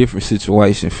is a different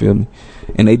situation. Feel me?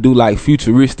 And they do like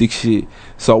futuristic shit.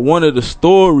 So one of the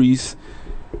stories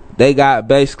they got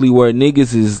basically where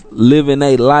niggas is living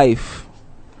their life,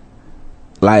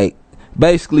 like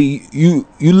basically you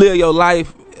live your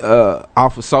life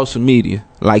off of social media.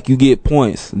 Like you get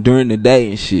points during the day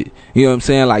and shit. You know what I'm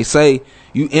saying? Like say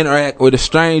you interact with a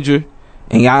stranger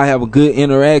and y'all have a good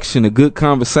interaction, a good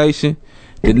conversation.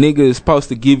 The nigga is supposed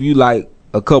to give you like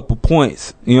a couple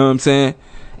points. You know what I'm saying?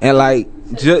 And like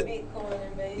just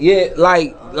yeah,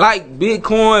 like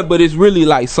Bitcoin, but it's really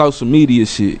like social media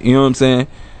shit. You know what I'm saying?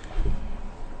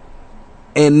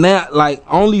 And now, like,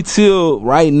 only till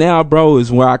right now, bro,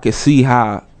 is where I can see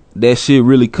how that shit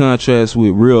really contrasts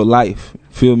with real life.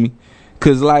 Feel me?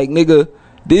 Cause like, nigga,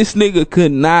 this nigga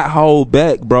could not hold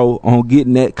back, bro, on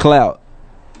getting that clout.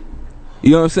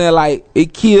 You know what I'm saying? Like,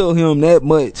 it killed him that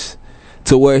much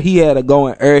to where he had to go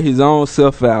and air his own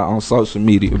self out on social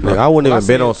media, bro. Like, I wouldn't even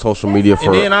been on social media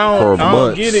for months.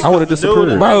 I would have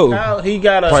disappeared, bro. He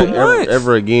got a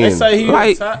ever again. They say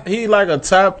he like a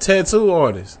top tattoo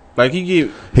artist. Like he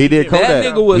did Kodak. That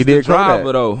nigga was the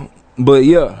driver though. But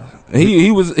yeah,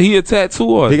 he a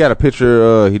tattoo artist. He got a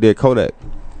picture. He did Kodak.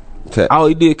 Oh,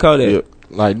 he did Kodak. Yeah.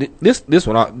 Like this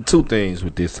one. Two things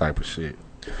with this type of shit.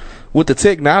 With the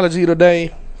technology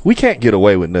today, we can't get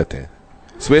away with nothing.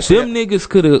 Especially them niggas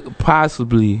could have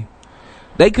possibly.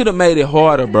 They could have made it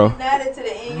harder, bro.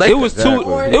 It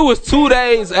was 2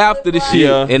 days after the shit,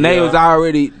 and they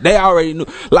already knew.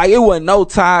 Like it wasn't no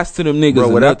ties to them niggas. Bro,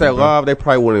 without that live, they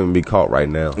probably wouldn't even be caught right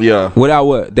now. Yeah. Without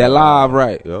what? That live,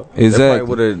 right? Yeah. Exactly. They probably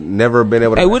would have never been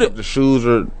able to match up the shoes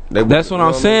or. That's what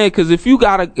I'm saying. Because if you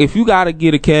gotta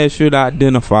get a cashier to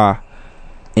identify,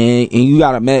 and you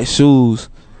gotta match shoes.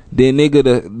 Then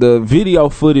nigga, the video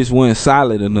footage wasn't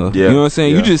solid enough. Yeah. You know what I'm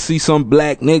saying? Yeah. You just see some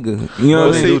black nigga. You know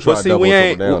what I'm saying? But see,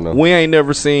 we ain't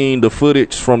never seen the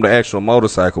footage from the actual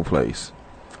motorcycle place.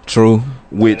 True.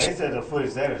 Which they said the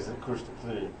footage that is crystal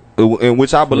clear. In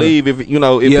which I believe,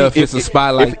 if it's a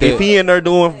spot like that, if he in there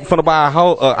finna buy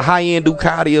a high end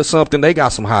Ducati or something, they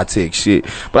got some high tech shit.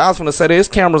 But I was gonna say there's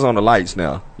cameras on the lights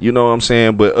now. You know what I'm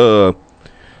saying? But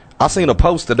I seen a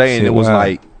post today and it was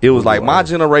like my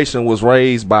generation was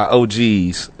raised by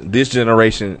OGs. This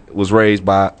generation was raised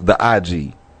by the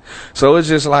IG. So it's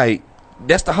just like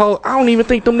that's the whole. I don't even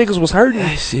think them niggas was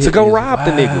hurting to go rob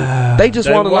the nigga. They just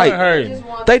want to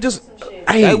like. They just.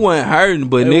 They wasn't hurting,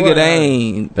 but nigga, they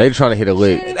ain't. They trying to hit a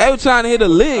lick. They were trying to hit a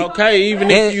lick. Okay, even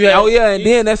if you had. Oh yeah, and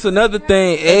then that's another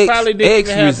thing. They probably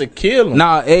didn't have to kill him.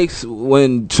 Nah, X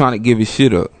wasn't trying to give his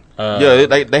shit up. Yeah,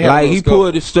 they had like he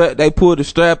pulled the strap. They pulled the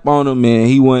strap on him, and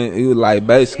he was like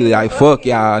basically like fuck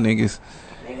y'all niggas,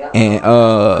 and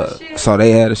so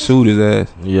they had to shoot his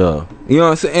ass. Yeah, you know what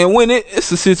I'm saying. And when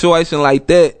it's a situation like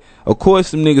that, of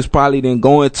course them niggas probably didn't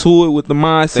go into it with the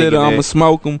mindset of I'ma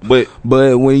smoke him.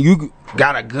 But when you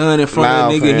got a gun in front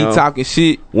of a nigga, and he talking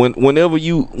shit. Whenever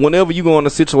you go in a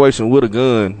situation with a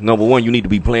gun, number one, you need to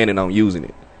be planning on using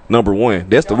it. Number one,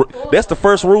 that's the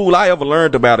first rule I ever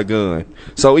learned about a gun.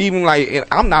 So even like,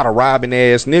 I'm not a robbing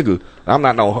ass nigga. I'm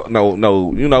not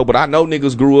no, you know. But I know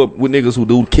niggas grew up with niggas who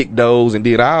do kick doors and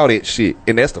did all that shit.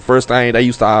 And that's the first thing they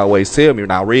used to always tell me.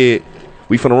 Now, Red,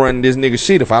 we finna run this nigga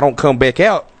shit. If I don't come back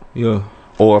out, yeah.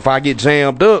 Or if I get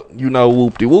jammed up, you know,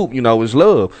 whoop-de-whoop, you know, it's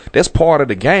love. That's part of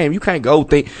the game. You can't go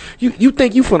think you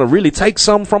think you finna really take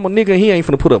something from a nigga. He ain't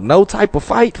finna put up no type of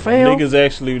fight, fam. Niggas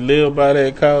actually live by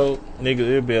that code. Niggas,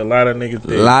 it'd be a lot of niggas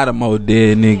dead. A lot of more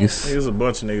dead niggas. There's a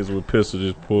bunch of niggas with pistols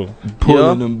just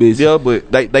pulling them bitches. Yeah,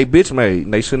 but they bitch made.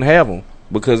 And they shouldn't have them.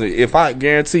 Because if I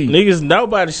guarantee niggas,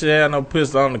 nobody should have no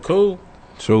pistol on the cool.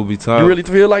 True be told. You really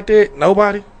feel like that?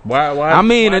 Nobody? Why? I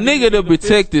mean, a nigga to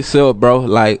protect himself, bro.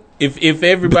 Like, if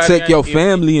everybody protect your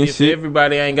family and shit. If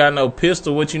everybody ain't got no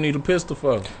pistol, what you need a pistol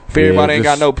for? If everybody ain't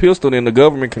got no pistol, then the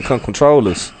government can come control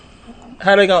us.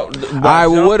 How they gonna? Alright,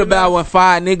 well, what about when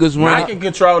 5 niggas run? I can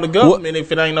control the government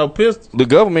if it ain't no pistols. The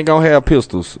government gonna have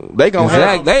pistols. They gonna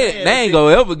have. They ain't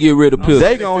gonna ever get rid of pistols.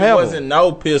 They gonna have. Wasn't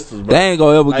no pistols, bro. They ain't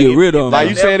gonna ever get rid of them. Like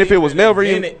you saying, if it was never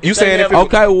even. You saying if it was,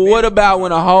 okay, well, what about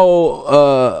when a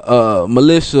whole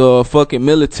militia or fucking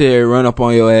military run up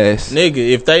on your ass? Nigga,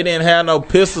 if they didn't have no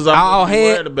pistols, I'm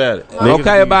worried about it.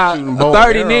 Okay, about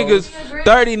 30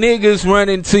 niggas run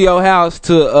into your house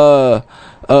to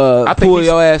pull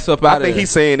your ass up out of I think he's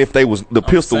saying if the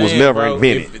pistol was never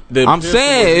invented. I'm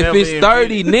saying if it's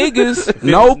 30 niggas,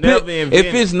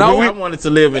 if it's no, I wanted to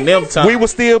live in them times. We would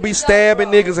still be stabbing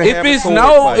niggas. And if it's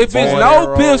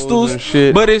no pistols,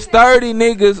 but it's 30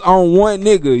 niggas on one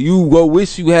nigga, you go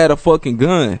wish you had a fucking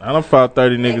gun. I done fought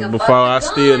 30 niggas before I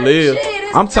still live.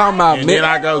 I'm talking about. And then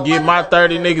I go get my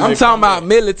 30 niggas. I'm talking about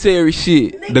military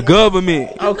shit. The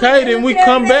government. Okay, then we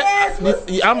come back.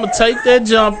 I'm gonna take that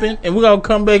jumping, and we gonna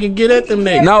come back and get at them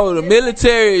niggas. No, the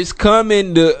military is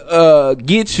coming to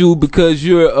get you because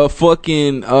you're a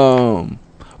fucking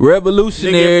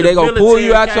revolutionary. They gonna pull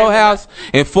you out your house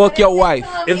and fuck your wife.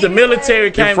 If the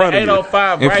military came to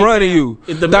 805 in front of you,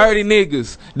 30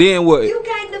 niggas, then what?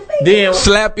 Then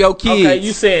slap your kids. Okay,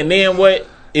 you saying then what?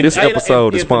 This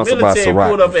episode is sponsored by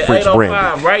Ciroc French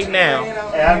brand. Right now,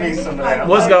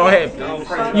 what's gonna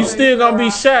happen? You still gonna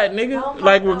be shot, nigga.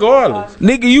 Like regardless,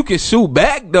 nigga, you can shoot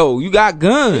back though. You got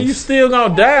guns. And you still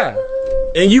gonna die,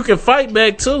 and you can fight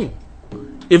back too.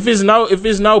 If it's no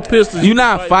pistols, you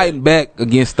not fighting back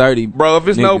against 30, bro. If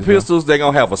it's no pistols, they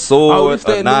gonna have a sword,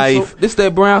 a knife. This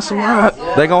that brown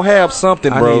Ciroc. They gonna have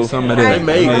something, bro. I need some of that. They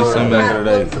made some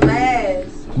today.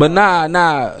 But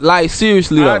nah, like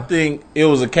seriously though. I think it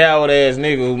was a coward ass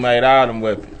nigga who made all them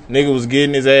weapons. Nigga was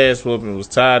getting his ass whooped and was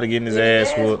tired of getting his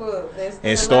ass whooped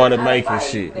and started making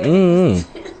shit.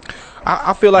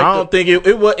 I feel like I don't think it,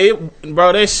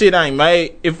 bro. That shit ain't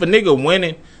made. If a nigga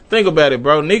winning, think about it,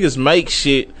 bro. Niggas make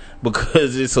shit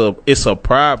because it's a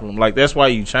problem. Like that's why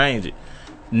you change it.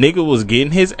 Nigga was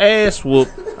getting his ass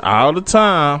whooped all the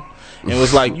time and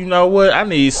was like, you know what? I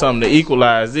need something to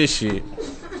equalize this shit.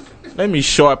 Let me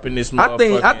sharpen this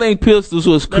motherfucker. I think pistols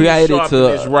was created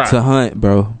to hunt,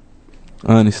 bro.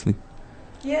 Honestly.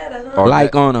 Yeah,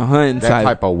 like on a hunting that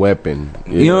type of weapon.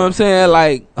 Yeah. You know what I'm saying?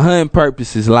 Like hunting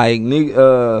purposes. Like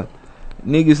niggas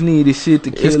need this shit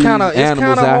to kill animals. It's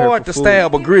kind of hard to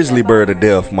stab a grizzly bird to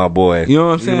death, my boy. You know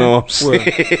what I'm saying? You know what I'm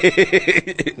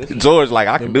saying? George, like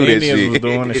I can do that shit. Was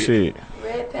doing the shit.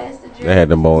 They had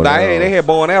them bow and arrows. They had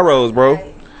bow and arrows, bro.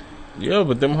 Yeah,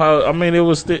 but them I mean, it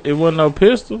wasn't no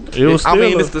pistol. It was.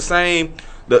 It's the same.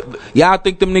 Y'all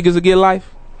think them niggas will get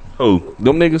life? Who?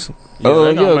 Them niggas?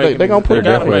 They gonna put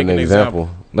definitely an example.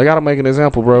 They gotta make an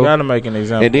example, bro. Gotta make an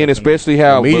example. And then especially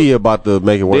how the media about to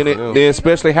make it work. Then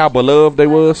especially how beloved they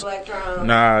was.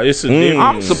 Nah, it's a difference.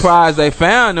 I'm surprised they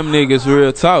found them niggas.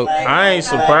 Real talk. I ain't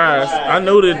surprised. I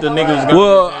knew that the niggas.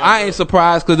 Well, I ain't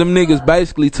surprised because them niggas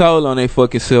basically told on they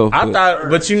fucking self. I thought,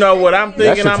 but you know what I'm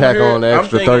thinking? That's attack on the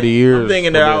extra 30 years. I'm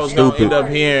thinking that I was gonna end up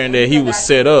hearing that he was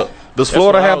set up. Does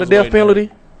Florida have the death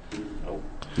penalty?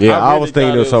 Yeah, I was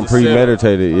thinking it was something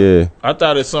premeditated. Yeah, I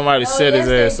thought that somebody set his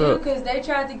ass up because they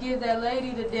tried to give that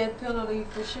lady the death penalty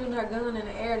for shooting her gun in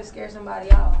the air to scare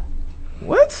somebody off.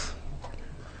 What?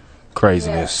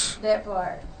 Craziness. Yeah, that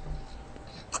part.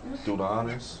 Do the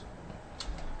honors.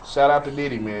 Shout out to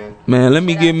Diddy, man. Man, let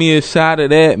me give me a shot of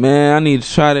that, man. I need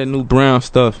to try that new brown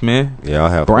stuff, man. Yeah, I'll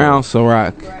have brown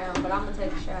Ciroc. Brown, but I'm gonna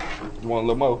take a shot. You want a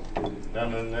little more?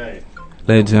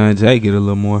 Let John Jay get a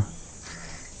little more.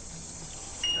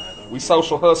 We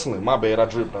social hustling. My bad, I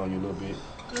dripped on you a little bit.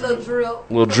 Little drip.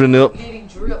 Little drip.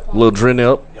 Little drip.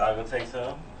 Y'all gonna take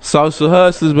some? Social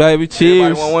hustlers, baby.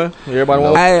 Cheers. Everybody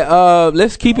want one? Hey,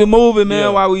 let's keep it moving,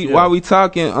 man. While we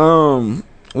talking,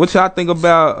 what y'all think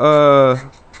about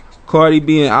Cardi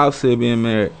B and Offset being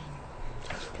married?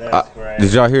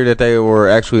 Did y'all hear that they were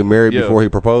actually married before he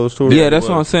proposed to her? Yeah, that's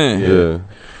what I'm saying. Yeah.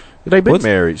 They been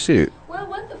married. Shit. Well,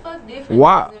 what the fuck difference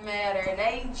does it matter?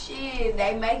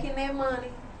 They making their money.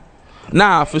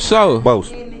 Nah, for sure. Both.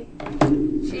 Shit,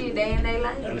 they in their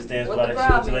lane. Understands What why the they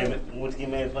problem? what's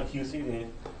getting mad for QC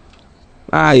then?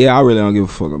 Yeah, I really don't give a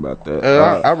fuck about that.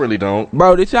 I really don't.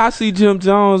 Bro, did y'all see Jim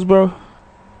Jones, bro?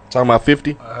 Talking about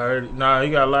 50? I heard. Nah,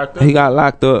 he got locked up. He got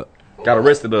locked up. Got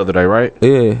arrested the other day, right?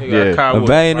 Yeah.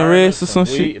 Evading arrest or some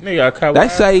shit. Nigga, they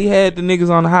say he had the niggas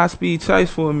on the high speed chase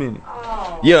for a minute.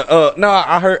 Yeah, no,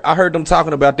 I heard them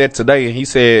talking about that today, and he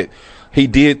said he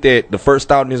did that. The first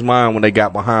thought in his mind when they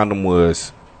got behind him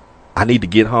was, I need to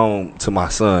get home to my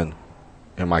son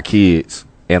and my kids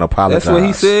and apologize. That's what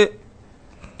he said?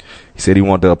 He said he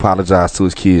wanted to apologize to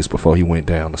his kids before he went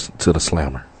down to the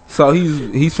slammer. So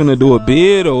he's finna do a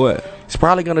bid or what? He's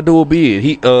probably gonna do a bid.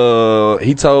 He told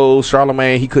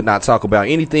Charlamagne he could not talk about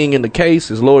anything in the case.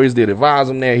 His lawyers did advise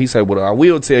him that. He said, "Well, I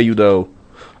will tell you though,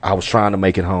 I was trying to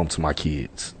make it home to my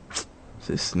kids."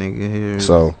 This nigga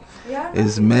here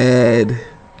is mad.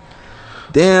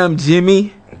 Damn,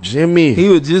 Jimmy. He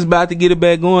was just about to get it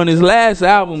back on. His last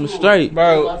album was straight.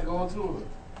 Bro,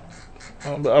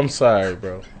 I'm sorry,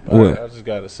 bro. What? I just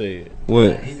gotta say it.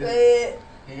 What?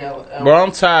 Bro,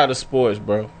 I'm tired of sports,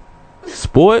 bro.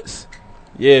 Sports?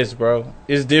 Yes, bro.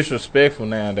 It's disrespectful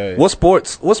nowadays. What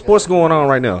sports going on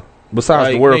right now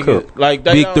besides the World Cup? Like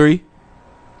Big Three.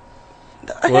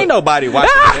 Ain't nobody watching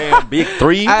the damn Big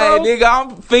Three, bro. Hey, nigga,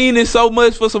 I'm fiending so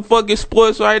much for some fucking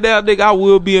sports right now, nigga. I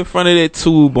will be in front of that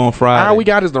tube on Friday. All we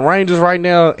got is the Rangers right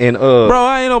now, and bro,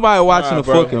 I ain't nobody watching the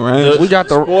fucking Rangers. We got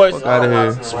the sports out of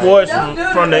here. Sports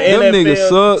from the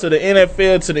NFL to the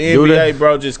NFL to the NBA,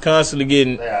 bro, just constantly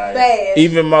getting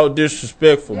even more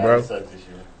disrespectful, bro.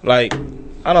 Like,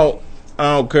 I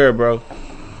don't care, bro.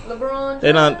 LeBron.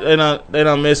 They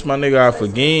don't mess my nigga off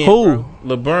again. Who? Bro.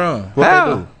 LeBron. What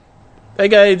they do? They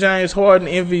got James Harden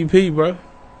MVP, bro.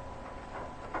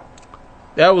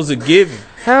 That was a given.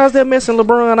 How's that messing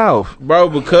LeBron off, bro?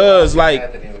 Because like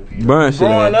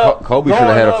growing up, Kobe should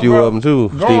have had a few of them too.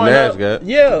 Steve Nash got.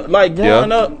 Yeah, like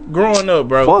growing up,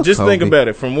 bro. Fuck just Kobe. think about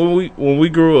it. From when we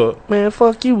grew up, man.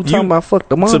 Fuck you. Talking about fuck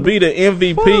the mom. To be the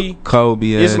MVP, fuck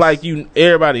Kobe. It's like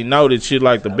everybody know that you're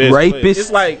like the best. Rapist. Player.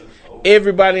 It's like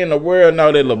everybody in the world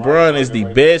know that LeBron is the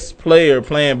best player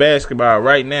playing basketball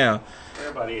right now.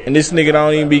 And this nigga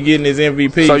don't even be getting his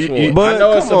MVP. So I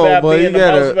know it's about being the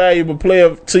most valuable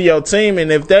player to your team,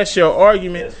 and if that's your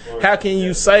argument, how can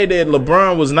you say that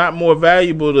LeBron was not more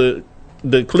valuable to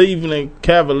the Cleveland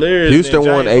Cavaliers? Houston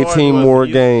won 18 more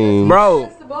games,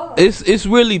 bro. It's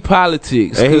really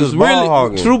politics. And he was Cause ball really,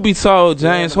 hogging. truth be told,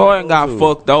 James Harden got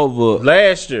fucked over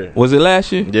last year. Was it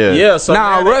last year? Yeah. So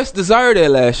nah, Russ deserved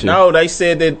that last year. No, they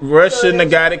said that Russ shouldn't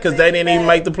have got it because they didn't even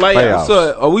make the playoffs.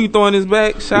 So are we throwing this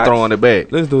back? Shots? We throwing it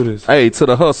back. Let's do this. Hey, to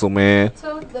the hustle, man.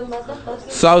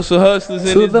 Social hustlers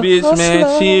in this bitch,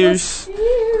 man. Cheers.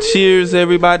 Cheers,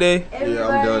 everybody. Yeah,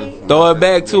 I'm done. Throw it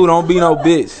back too. Don't be no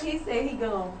bitch. He said he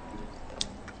gone.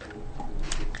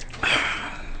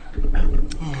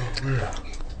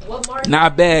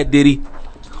 Not bad, Diddy.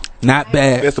 Not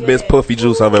bad. That's the best puffy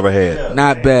juice I've ever had.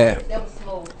 Not bad.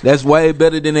 That's way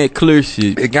better than that clear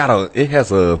shit. It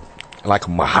has a like a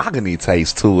mahogany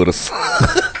taste to it or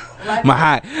something.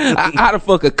 How the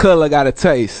fuck a color got a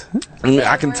taste?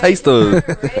 I can taste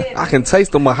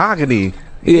the mahogany.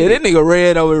 Yeah, that nigga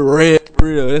red over red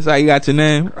real. That's how you got your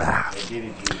name.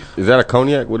 Is that a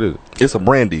cognac? What is it? It's a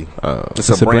brandy. It's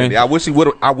a brandy. brandy. I wish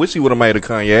he would have made a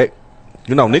cognac.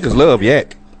 You know, niggas love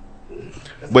yak.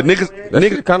 But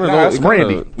niggas kind of it's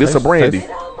brandy. It's a brandy.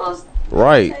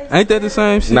 Right. Ain't that the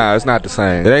same shit? Nah, it's not the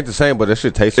same. It ain't the same, but that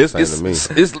shit tastes the same to me.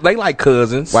 It's they like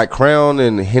cousins. Like Crown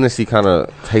and Hennessy kind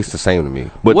of taste the same to me.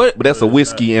 But that's a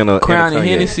whiskey and a Crown and and a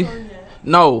Hennessy?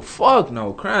 No, fuck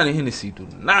no. Crown and Hennessy do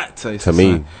not taste To the me.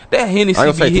 same. That Hennessy I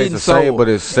ain't gonna say be taste hitting the same, so. but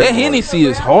it's That similar. Hennessy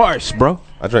is harsh, bro.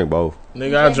 I drink both.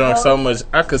 Nigga, I drank so much.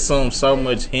 I consumed so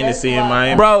much Hennessy in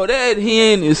Miami. Bro, that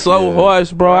hen is so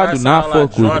harsh, bro. I do not fuck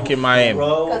with drunk it. in Miami.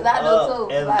 Cause I do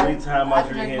too. Every time I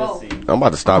drink Hennessy, I'm about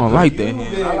to I stop. don't like that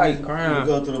hen. I like Crown.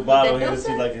 Go through the bottle of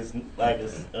Hennessy like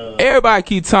it's. Everybody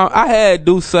keep talking. I had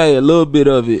Douce a little bit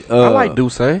of it. I like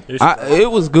Douce.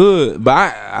 It was good, but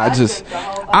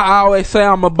I always say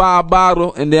I'm gonna buy a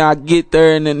bottle, and then I get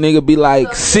there, and the nigga be like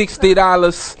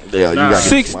 $60, Yeah, you got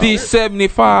 60,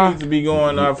 75. You need to be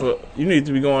going you need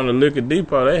to be going to Liquor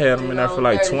Depot. They had them in there for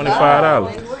like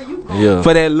 $25. Yeah.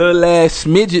 For that little ass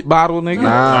smidget bottle, nigga.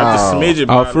 Not the smidget Oh,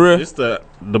 bottle. for real? It's the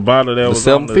bottle that The was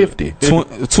on 750.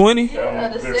 20?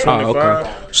 25. Oh,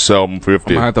 okay.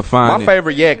 750. I'm gonna have to find My it.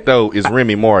 favorite yak though is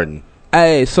Remy Martin.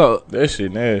 Hey, so That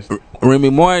shit nasty.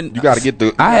 Remy Martin. You gotta get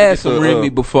the. I had some Remy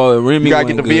before. Remy You gotta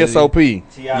get the wasn't good. VSOP.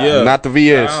 Yeah. Not the I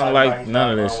VS. don't like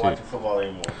none of that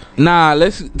shit. Nah,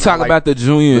 let's talk like about the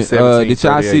junior. the 17, Did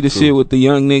y'all see the 38 shit with the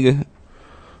young nigga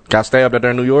Got stabbed out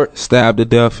there in New York. stabbed to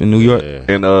death in New York?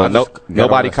 And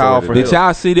nobody that called story for Did help.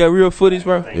 y'all see that real footage,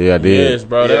 bro? Yeah, I did. Yes,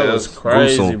 bro. That Yeah, was it's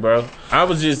crazy, gruesome. bro.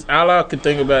 All I could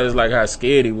think about is like how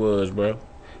scared he was, bro.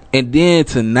 And then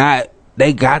tonight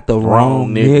they got the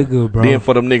wrong nigga, bro. Then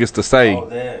for them niggas to say,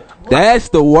 That's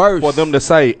the worst. for them to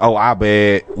say, "Oh, I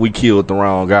bad, we killed the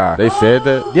wrong guy." They said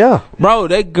that. Yeah, Bro,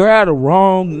 they grabbed the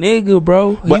wrong nigga,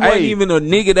 bro. He wasn't even a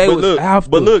nigga they was after.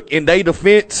 But look, in their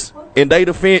defense,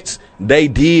 they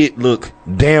did look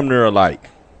damn near alike.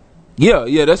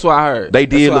 Yeah, that's what I heard. They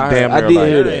did look damn near I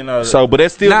did hear like. So, but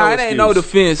that's still no it excuse. ain't no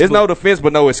defense. It's no defense,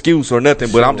 but no excuse or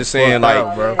nothing. But I'm just saying, like,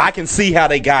 out, I can see how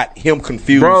they got him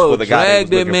confused bro, for the guy. drag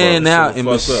that man out and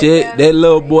machete that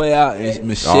little boy out and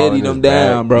machete them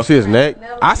down, bro. You see his neck?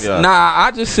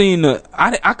 I just seen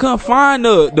I couldn't find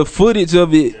the footage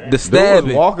of it, the Dude was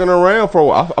stabbing. walking around for a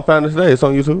while. I found it today. It's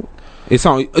on YouTube. It's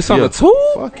on the tube?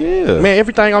 Fuck yeah. Man,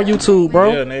 everything on YouTube,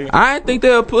 bro. Yeah, nigga. I didn't think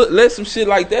they'll let some shit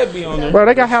like that be on there. Bro,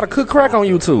 they got how to cook crack on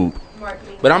YouTube.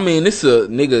 But I mean, this a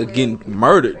nigga getting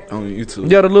murdered on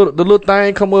YouTube. Yeah, the little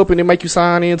thing come up and they make you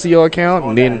sign into your account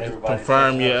and then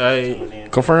Confirm your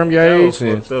age. confirm your age.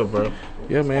 And, Fucked up, bro.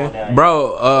 yeah, man.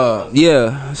 Bro,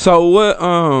 yeah. So what?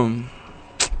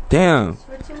 Damn.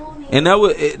 And that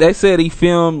was they said he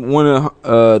filmed one of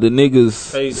the niggas'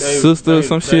 sister or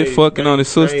some shit fucking on his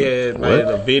sister. They had made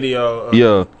a video.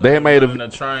 Yeah, they had made a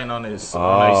train on his sister.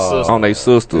 on their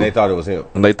sister. And they thought it was him.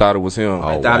 And they thought it was him.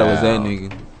 I thought it was that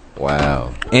nigga.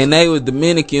 Wow. And they was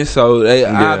Dominican, so they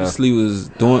obviously was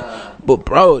doing. But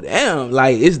bro, damn,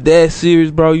 like it's that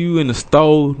serious, bro. You in the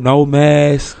store, no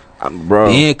mask, bro.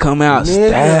 Then come out,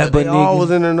 stab a they all was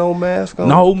nigga. in there, no mask on.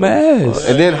 No mask.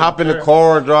 And then hop in the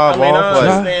car and drive I mean, off. I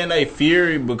understand they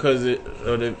fury because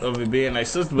of it being their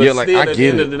sister, but Yeah, like, still, I at the get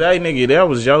end it. of the day, nigga, that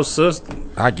was your sister.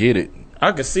 I get it.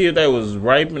 I could see if they was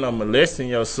raping or molesting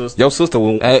your sister. Your sister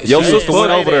went over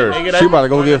there. Nigga, She about to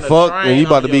go get fucked, and you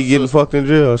about to be getting fucked in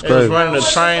jail. That's They was crazy. running a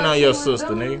train on your sister,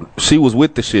 nigga. She was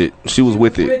with the shit. She was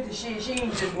with it.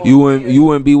 You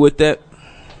wouldn't be with that?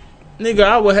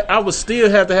 Nigga, I would still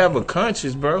have to have a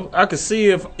conscience, bro. I could see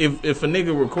if a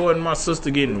nigga recording my sister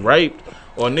getting raped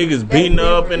or niggas beating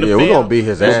her up in the Yeah, film. we gonna beat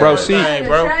his ass. Bro, see,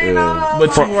 bro.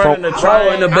 But you running the Bro,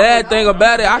 train. and the bad thing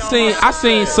about it, I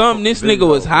seen something. This nigga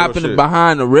was hopping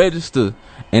behind the register,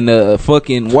 and the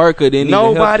fucking worker didn't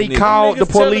Nobody even help called the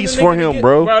police for him,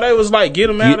 bro. Bro, they was like, get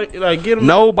him out of, like, get him.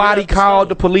 Nobody called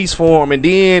the police for him, and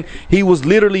then he was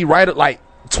literally right at like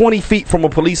 20 feet from a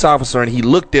police officer, and he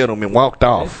looked at him and walked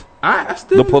off. I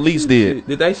still The police did.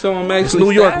 Did they show him It's actually? New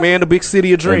York, stabbed? man, the big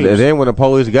city of dreams. And then when the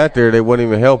police got there, they wasn't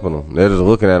even helping him. They're just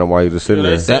looking at him while he was just sitting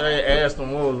They there. said they asked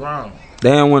him what was wrong.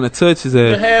 They don't want to touch his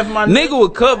ass. Half my Nigga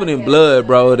was covered in blood,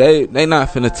 bro. They not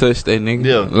finna touch that nigga.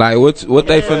 Yeah. Like what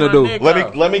they finna do?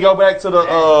 Let me go back to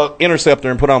the interceptor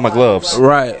and put on my gloves.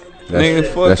 Right. Nigga,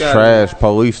 fuck That's out. trash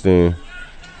police then.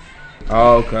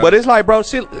 Oh, okay. But it's like, bro,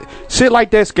 shit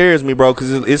like that scares me, bro.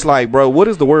 Because it's like, bro, what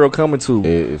is the world coming to?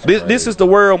 This is the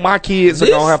world my kids are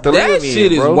gonna have to live in. That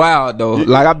shit is bro. wild though.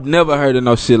 Like I've never heard of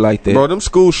no shit like that. Bro, them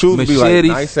school shootings be like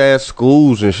Machetes. nice ass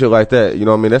schools and shit like that. You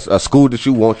know what I mean? That's a school that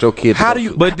you want your kid to How go do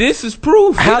you? But this is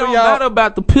proof. How It do don't y'all- matter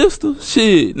about the pistol.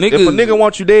 Shit, nigga. If a nigga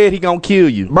wants you dead, he gonna kill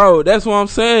you. Bro, that's what I'm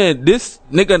saying. This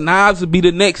nigga knives would be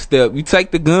the next step. You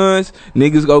take the guns,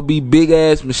 niggas gonna be big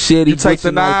ass machete. You take the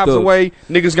pussy knife knives up. away,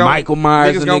 niggas gonna Michael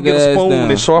Myers niggas a gonna nigga get a ass spoon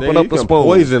down. and sharpen up the spoon.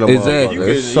 Poison them. Exactly.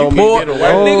 There's so Boy, many.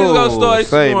 niggas gonna start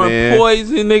say, throwing man.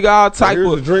 poison, nigga, all type Here's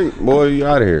a of drink, boy. You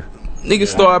out of here. niggas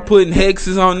start putting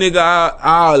hexes on nigga,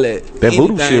 all that. That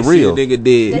voodoo Anything shit real. Nigga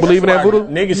did. You believe in that voodoo?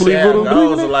 Niggas You believe shit voodoo?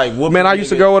 goals are like whooping Man, I used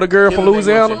to niggas, go with a girl from killing niggas with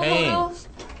Louisiana. your hands.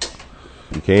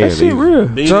 You can't. That shit real.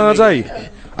 Beating John niggas. J.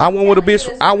 I went with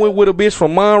a bitch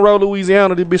from Monroe,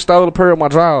 Louisiana. This bitch stole a pair of my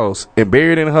drawers and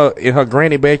buried in her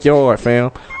granny backyard,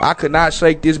 fam. I could not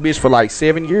shake this bitch for like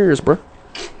 7 years, bro.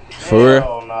 For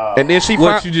real. And then she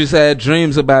What you just had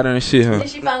dreams about her and shit, huh? Did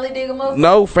she finally dig him up?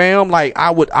 No, fam. Like I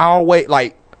would always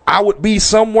I would be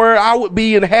somewhere. I would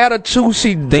be in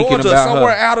Hattertusie, Thinking Georgia, about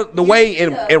somewhere her. out of the way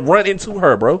and run into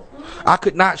her, bro. I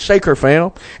could not shake her,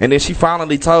 fam. And then she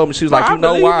finally told me, she was like, I you know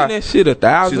believe why? in that shit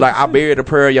 1,000%. She's like, I buried a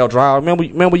pair of your drawers.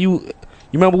 Remember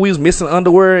we was missing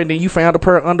underwear, and then you found a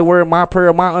pair of underwear, my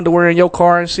underwear in your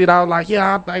car and shit. I was like,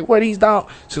 yeah, I'm like, where these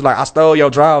dogs? She's like, I stole your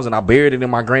drawers and I buried it in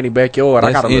my granny backyard.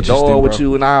 I That's got a little interesting, dog with bro.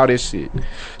 you and all this shit.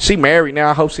 She married now.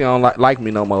 I hope she don't like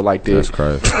me no more like this.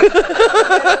 That's crazy.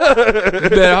 You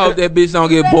better hope that bitch don't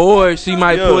get bored. She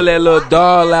might pull that little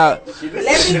doll out.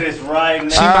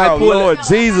 Lord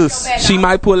Jesus. She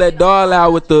might pull that doll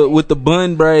out with the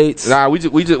bun braids. Nah, we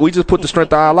just put the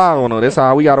strength of Allah on her. That's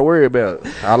all we gotta worry about.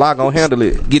 Allah gonna handle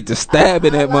it. Get to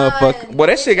stabbing that motherfucker. Boy,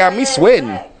 that shit got me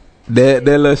sweating. That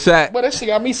little shot. Boy, that shit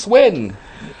got me sweating.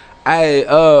 Hey,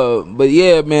 but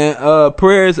yeah, man.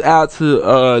 Prayers out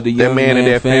to the young man and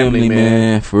that family,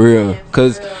 man. for real.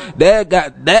 Cause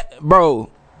that bro.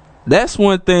 That's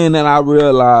one thing that I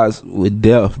realized with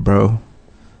death, bro.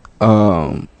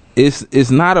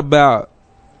 It's not about,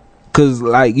 cause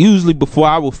like usually before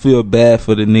I would feel bad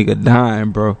for the nigga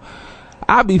dying, bro.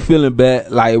 I be feeling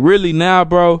bad, like really now,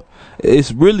 bro.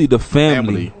 it's really the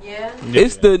family. Yeah.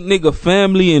 It's the nigga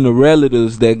family and the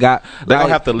relatives that got. They gonna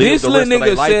have to live this the little rest of their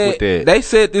nigga life said, with that. They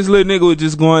said this little nigga was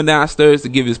just going downstairs to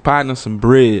give his partner some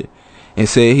bread, and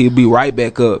said he'll be right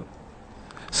back up.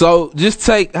 So just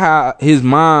take how his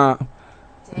mom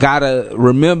gotta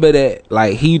remember that,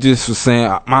 like he just was saying,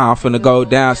 "Mom, I'm finna go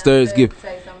downstairs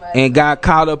and got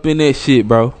caught up in that shit,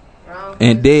 bro,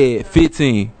 and dead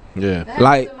 15. Yeah,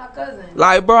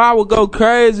 like bro, I would go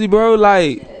crazy, bro.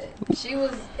 Like she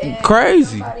was at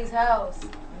crazy. Somebody's house.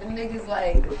 The niggas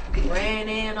like ran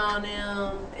in on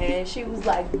them, and she was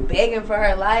like begging for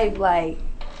her life, like.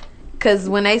 Cause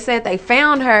when they said they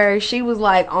found her, she was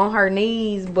like on her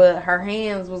knees, but her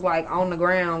hands was like on the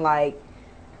ground, like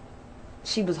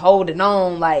she was holding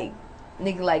on, like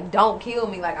nigga, like don't kill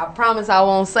me, like I promise I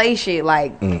won't say shit,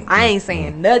 like I ain't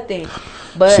saying nothing.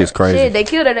 But shit's crazy. Shit, they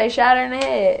killed her, they shot her in the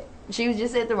head. She was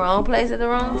just at the wrong place at the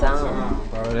wrong time.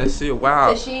 Bro, that shit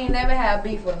wild. Cause she ain't never had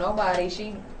beef with nobody.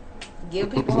 She give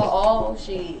people her all.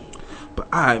 She. But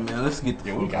alright, man, let's get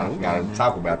the. we gotta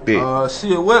talk about that.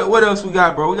 Shit, what else we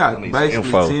got, bro? We got basically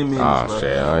info. 10 minutes. Ah, bro.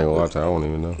 shit, I ain't gonna watch that. I don't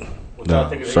even know. What y'all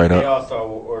think of the straight NBA up. All-Star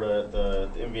or the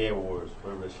NBA awards?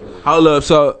 Whatever that shit was. Hold up,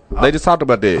 so They just talked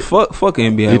about that. fuck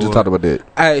NBA. He just talked about that.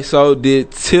 Hey, so did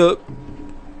Tip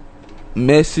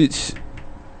message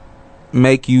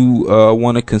make you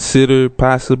want to consider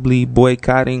possibly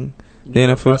boycotting the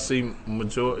If I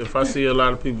NFL? if I see a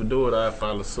lot of people do it, I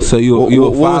follow suit. So you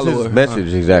What follow was his her?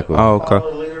 message exactly? Oh,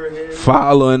 okay.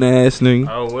 Following ass nigga.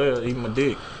 Oh well, eat my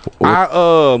dick.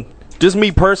 I just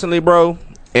me personally, bro,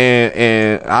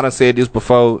 and I done said this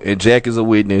before, and Jack is a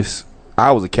witness.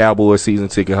 I was a Cowboys season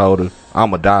ticket holder.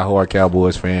 I'm a diehard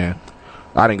Cowboys fan.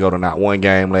 I didn't go to not one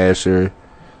game last year.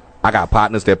 I got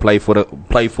partners that play for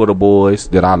the boys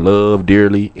that I love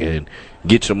dearly, and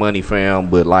get your money, fam.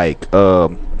 But like,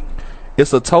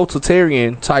 it's a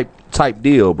totalitarian type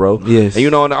deal, bro. Yes. And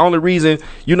and the only reason,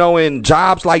 in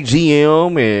jobs like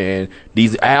GM and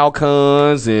these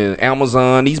Alcons and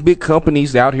Amazon, these big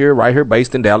companies out here, right here,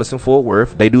 based in Dallas and Fort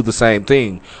Worth, they do the same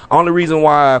thing. Only reason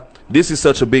why this is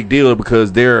such a big deal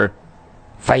because they're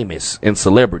famous and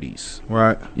celebrities.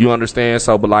 Right. You understand?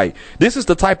 So, but like, this is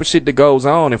the type of shit that goes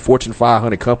on in Fortune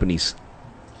 500 companies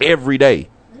every day.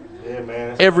 Yeah,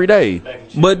 man. Every day.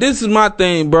 But this is my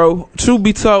thing, bro. Truth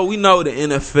be told, we know the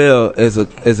NFL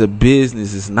as a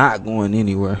business is not going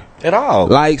anywhere At all.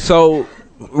 Like, so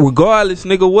regardless,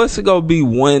 nigga, what's it gonna be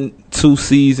 1, 2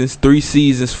 seasons, 3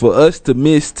 seasons for us to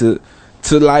miss to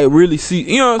like really see?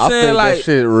 You know what I'm I saying? think Like, that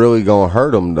shit really gonna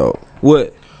hurt them though.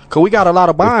 what? Cause we got a lot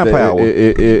of buying power.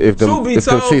 If them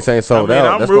seats ain't sold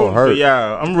out, that's gonna hurt. For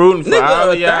y'all. I'm rooting for Nigga,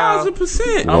 all of y'all.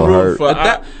 1,000%. I'm rooting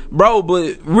for Bro,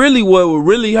 but really what would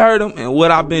really hurt them, and what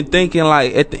I've been thinking,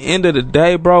 like, at the end of the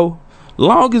day, bro,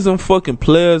 long as them fucking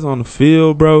players on the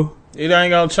field, bro, it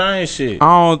ain't gonna change shit. I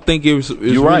don't think it's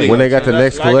You right. really When they got the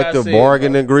next Like I collective said,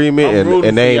 bargaining agreement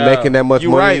and they ain't making that much You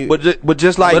money. right, but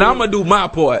just like, But I'm gonna do my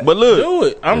part. but look, Do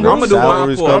it. I'm I'ma do my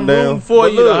salaries part. come I'm down. rooting for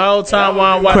But you look, the whole time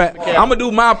while I'm watching the I'm gonna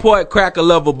do my part. Crack a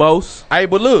level, boss. hey,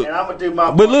 but look, And I'm gonna do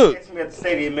my But look. catch me at the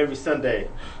stadium every Sunday.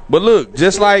 but look,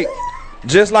 just like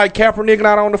Kaepernick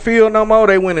not on the field no more,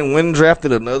 they went and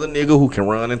drafted another nigga who can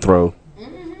run and throw.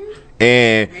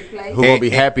 And Who gonna be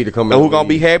happy to come and in? who gonna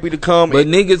be happy to come? But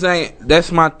niggas ain't.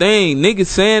 That's my thing. Niggas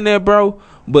saying that, bro.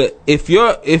 But if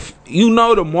you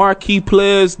know the marquee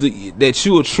players that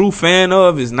you a true fan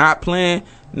of is not playing,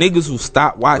 niggas will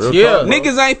stop watching. Real talk, bro.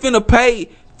 Niggas ain't finna pay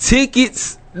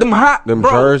tickets. Them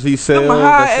jersey sales, them that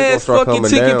high shit gonna ass start fucking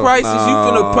coming ticket down. prices. You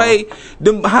finna pay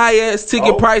them high ass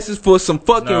ticket prices for some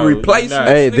fucking No, replacements. you're not.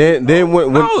 Hey, then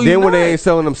when No, you when they not. ain't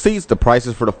selling them seats, the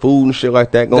prices for the food and shit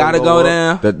like that Gotta go up.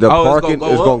 down. The Oh, it's parking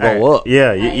gonna is go gonna go up.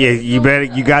 Yeah, you better.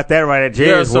 You got that right at Yeah,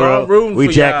 Jerry's so I'm World. rooting We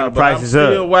for jacking y'all, the but I'm prices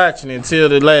still up. watching until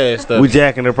the last stuff. We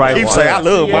jacking the prices Keep up. saying, I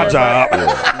love my job.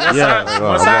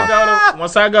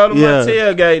 Once I go to Yeah. my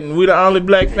tailgate and we the only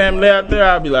black family out there,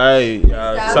 I'll be like, hey,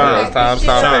 Time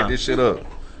to pack this shit up.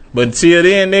 But until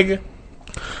then, nigga,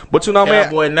 But you know, man,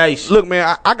 Cowboy Nation. look,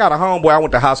 man, I got a homeboy I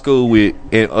went to high school with,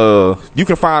 and you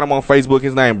can find him on Facebook.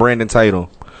 His name Brandon Tatum.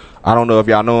 I don't know if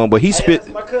y'all know him, but he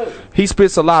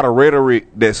spits a lot of rhetoric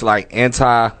that's like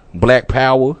anti-black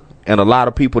power, and a lot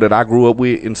of people that I grew up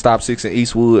with in Stop 6 and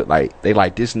Eastwood, like they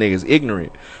like this nigga's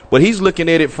ignorant, but he's looking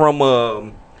at it from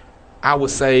I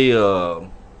would say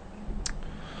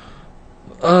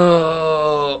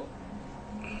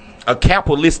a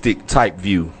capitalistic type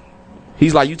view.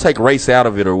 He's like, you take race out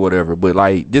of it or whatever, but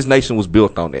like this nation was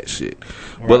built on that shit.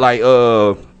 Right. But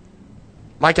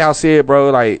like y'all said,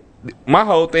 bro, like my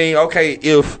whole thing, okay,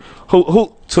 if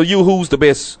who to you, who's the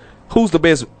best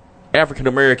African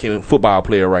American football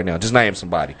player right now? Just name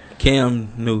somebody.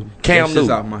 Cam Newton. Cam That's just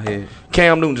Newton. off my head.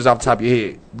 Cam Newton just off the top of your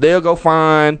head. They'll go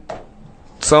find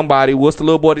somebody. What's the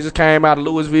little boy that just came out of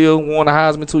Louisville, won the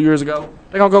Heisman 2 years ago?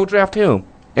 They're gonna go draft him,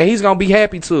 and he's gonna be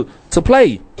happy to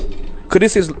play,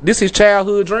 cause this his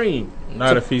childhood dream.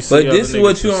 Not if he see But other this is niggas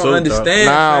what you pursue, don't understand.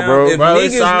 Nah, fam. bro. If Bro,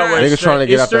 it's niggas always not, Niggas trying to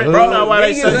get out the hood. Bro, know why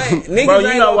they Niggas say, ain't- niggas bro, you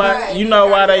ain't know gonna why? You know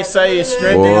why they say it's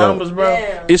strength in Boy. numbers, bro.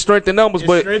 It's strength in numbers, It's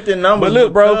but strength in numbers. but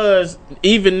look, bro. Because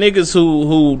even niggas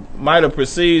who might have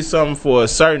perceived something for a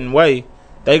certain way,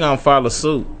 they gonna follow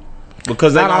suit.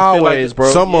 Because they Not gonna feel always, like, bro.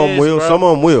 Some of them Yes, will, bro. some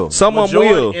of them will. Some of them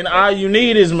Majority, will. and all you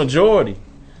need is majority.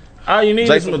 All you need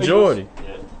Jason is majority.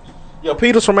 Yo,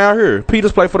 Peters from out here.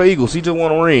 Peters play for the Eagles. He just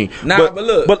won a ring. Nah, but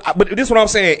look. But this is what I'm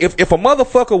saying. If a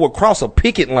motherfucker would cross a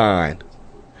picket line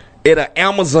at an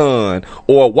Amazon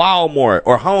or a Walmart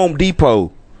or Home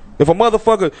Depot, if a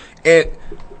motherfucker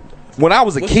when I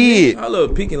was a What kid, I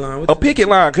love picket line. a picket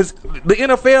line, because the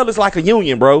NFL is like a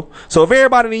union, bro. So if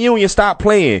everybody in the union stop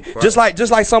playing, just like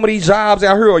some of these jobs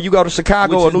out here, or you go to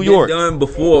Chicago or New York, done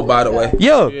before, by the way.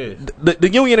 yeah, Yeah. the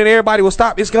union and everybody will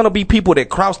stop. It's gonna be people that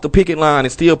cross the picket line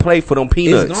and still play for them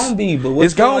peanuts. It's gonna be, but what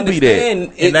it's gonna be that.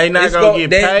 And they not gonna get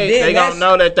paid. They gonna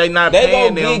know that they not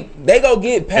paying them. They go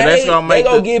get paid. And that's gonna make they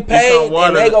go the- get it's paid gonna and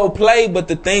water they the- go play. But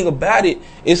the thing about it,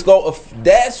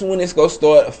 that's when it's gonna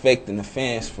start affecting the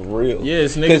fans for real.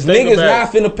 Yes, niggas because think niggas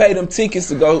about not finna pay them tickets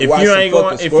to go If watch you some ain't fucking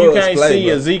going, if you Squirrels can't play, see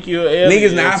bro. Ezekiel Elliott,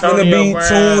 Niggas not finna Antonio be Brown,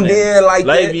 tuned in like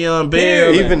that. Le'Veon Bell,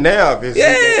 Period. Even now, if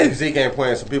Yeah. if Zeke ain't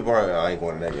playing, some people are I ain't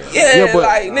going to that game. Yeah, but-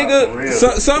 like nigga,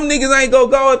 some niggas ain't gonna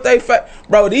go if they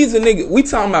bro. These are niggas. We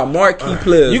talking about marquee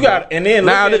players. You bro. got, and then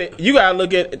Now look at it. You gotta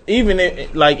look at even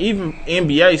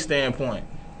NBA standpoint.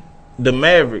 The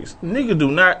Mavericks, nigga, do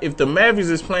not. If the Mavericks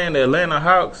is playing the Atlanta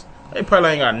Hawks, they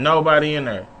probably ain't got nobody in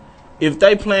there. If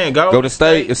they playing Golden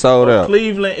State, it's sold or out.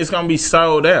 Cleveland, it's gonna be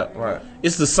sold out. Right.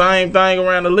 It's the same thing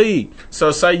around the league.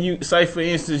 So say for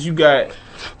instance you got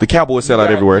The Cowboys sell out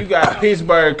everywhere. You got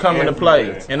Pittsburgh coming to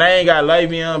play, and they ain't got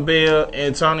Le'Veon Bell,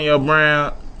 Antonio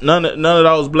Brown. None of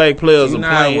those black players You are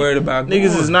not playing. worried about Niggas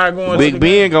going. is not going. Big to the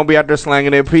Ben gonna be out there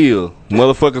slanging that pill.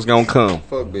 Motherfuckers gonna come.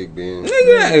 Fuck Big Ben.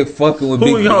 Nigga ain't fucking with Who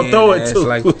Big we gonna Ben, throw it ass, to?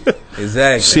 Like,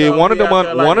 exactly. Shit, gonna one of be them out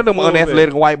there like one of them a fullback.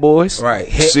 unathletic white boys.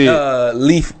 Right. Shit.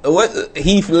 Leaf. What?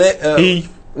 Heath.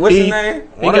 Heath. What's his Heath. name?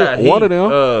 One of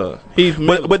them. Heath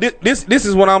Miller. But this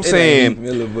is what I'm It ain't Heath saying.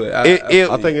 Miller, but I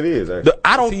think it is. Actually.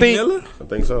 I don't Heath think Miller? I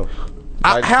think so.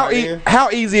 how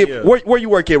easy where you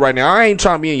work at right now. I ain't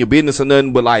trying to be in your business or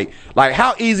nothing, but like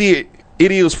how easy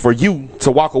it is for you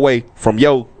to walk away from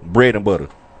your bread and butter.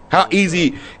 How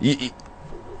easy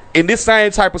in this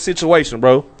same type of situation,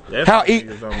 bro. How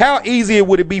easy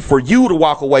would it be for you to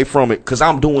walk away from it? Because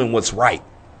I'm doing what's right.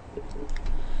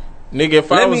 Nigga,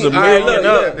 if I was a million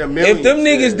up, if them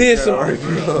niggas did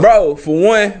some, bro, for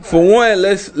one,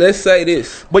 let's say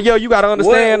this. But yo, you gotta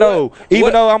understand though.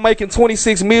 Even though I'm making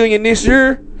 $26 million this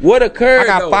year, what occurred? I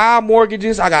got 5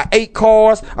 mortgages. I got 8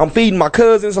 cars. I'm feeding my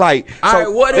cousins. Like, all right,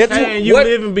 what if you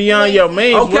living beyond your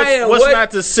means? Okay, what's not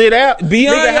to sit out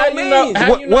beyond nigga, how your you know- means?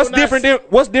 how you know What's not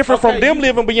different? What's different from them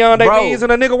living beyond their Bro. means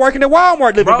and a nigga working at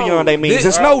Walmart living beyond their means?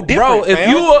 It's no different, bro. If fam.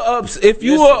 you are if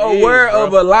you are aware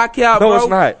of a lockout, No, bro, it's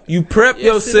not. you prep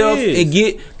yourself is. and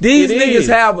get these It niggas is.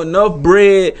 have enough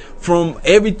bread from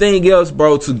everything else,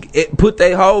 bro, to put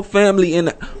their whole family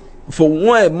in. For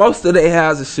one, most of their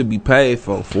houses should be paid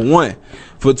for. For one.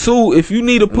 For two, if you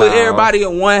need to put Nah. everybody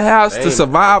in one house to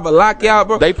survive a lockout,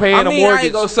 bro, They paying I a mean, I ain't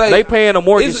mortgage. gonna say They paying a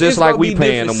mortgage it's just like gonna we be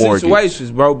paying a different mortgage.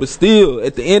 situations, bro. But still,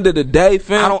 at the end of the day,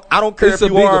 fam, I don't care it's if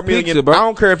you bigger are a million. picture, bro. I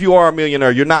don't care if you are a millionaire.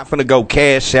 You're not finna go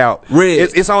cash out. Red,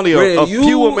 It's only a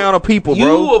few amount of people, bro.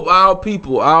 You of all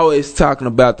people always talking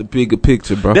about the bigger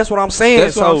picture, bro. That's what I'm saying.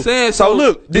 That's what I'm saying. So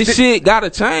look, this shit gotta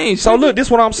change. So look,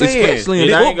 this what I'm saying. Especially in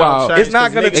It ain't gonna football. change It's not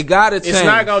 'cause gonna- niggas- It gotta change. It's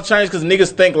not gonna change because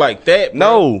niggas think like that. Bro.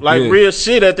 No. like Yeah. real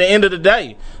shit. At the end of the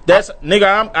day, that's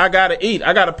nigga. I gotta eat.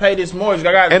 I gotta pay this mortgage.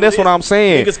 I gotta. And that's what I'm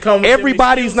saying. Niggas come with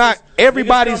Everybody's them not. excuses.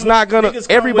 Everybody's Niggas not come gonna. with- niggas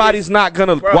come Everybody's with- not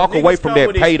gonna Bro, walk niggas away from come that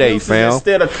with payday, excuses fam.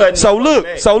 Instead of cutting. So it look.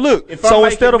 back. So look. If I'm So making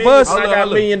instead of millions, us, I got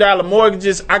 $1 million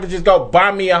mortgages. I could just go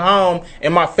buy me a home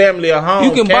and my family a home.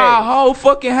 You can buy a whole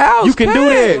fucking house. you can do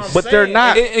cash. that, but they're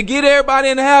not. And get everybody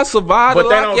in the house, survive But the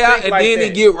they don't lockout, think and like then that.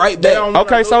 it get right They back. don't wanna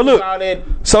Okay, so lose look. all that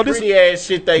So this pretty ass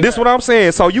shit they this got. what I'm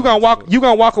saying. So you gonna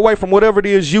walk away from whatever it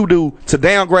is you do to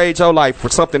downgrade your life for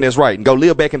something that's right and go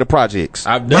live back in the projects.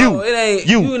 I've done No, it ain't.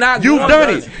 you've not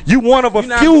done it. You one of a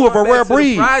few of a rare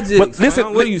breed. But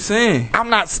listen, what are you saying?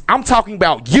 I'm talking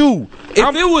about you.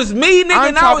 If it was me, nigga, I'm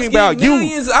and I talking was about getting you.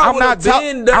 millions, I I'm would not have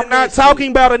been done I'm not that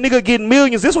talking about a nigga getting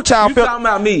millions. This what y'all You feel. talking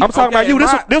about me. I'm talking about you.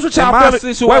 This what y'all my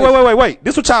feeling. situation. Wait.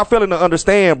 This what y'all feeling to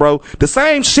understand, bro. The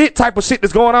same type of shit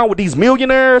that's going on with these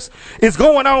millionaires is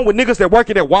going on with niggas that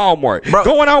working at Walmart. Bro.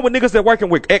 Going on with niggas that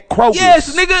working at Kroger.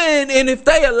 Yes, nigga, and if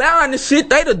they allowing the shit,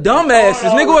 they the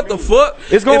dumbasses, nigga. What the fuck?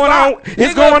 It's going on.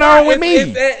 It's going on with me.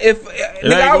 If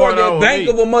nigga, I work at Bank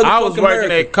of a motherfucking I was working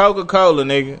America. at Coca-Cola,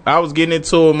 nigga. I was getting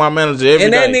into it with my manager every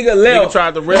And that day. nigga left.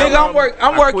 Tried to Nigga,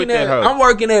 I'm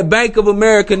working at Bank of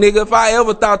America, nigga. If I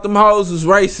ever thought them hoes was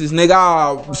racist, nigga,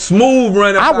 I'll smooth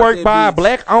running. I work by a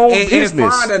black-owned business.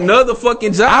 And find another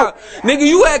fucking job, nigga.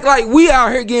 You act like we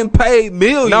out here getting paid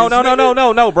millions.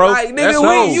 No, bro. Like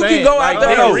nigga, you can go out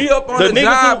there and re-up on the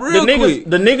job real quick.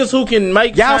 The niggas who can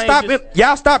make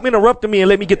y'all stop interrupting me and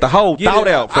let me get the whole thought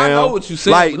out, fam. I know what you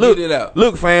said. Like, look, get it out.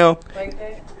 Look, fam.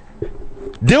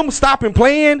 Them stopping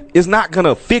playing is not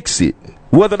gonna fix it.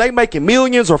 Whether they making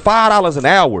millions or $5 an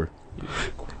hour,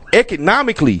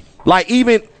 economically, bro,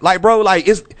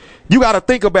 it's you got to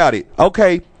think about it.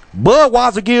 Okay,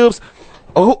 Budweiser gives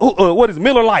what is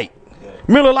Miller Lite?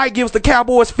 Miller Lite gives the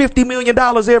Cowboys $50 million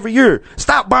every year.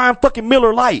 Stop buying fucking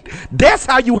Miller Lite. That's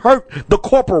how you hurt the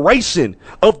corporation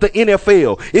of the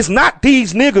NFL. It's not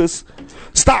these niggas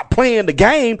stop playing the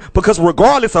game, because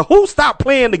regardless of who stop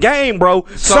playing the game, bro,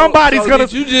 somebody's gonna.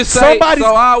 Did you just say so?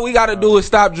 All we gotta do is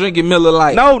stop drinking Miller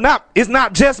Lite. No, it's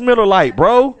not just Miller Lite,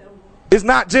 bro. It's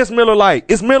not just Miller Lite.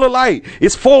 It's Miller Lite.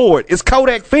 It's Ford. It's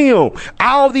Kodak Film.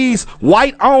 All these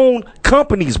white-owned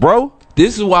companies, bro.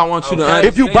 This is why I want you to understand.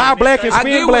 If you buy black and spin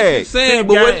black. I get what you're saying,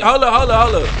 but hold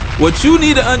up. What you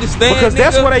need to understand, because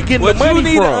that's where they getting the money from. What you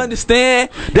need to understand,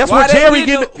 that's where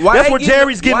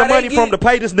Jerry's getting the money from to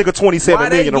pay this nigga $27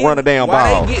 million to run a damn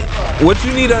ball. What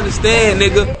you need to understand,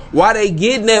 nigga, why they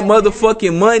getting that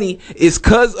motherfucking money is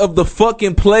because of the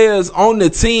fucking players on the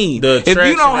team. If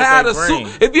you don't have the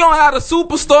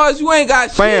superstars, you ain't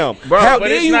got Fam, shit. Bro,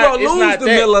 then you gonna lose the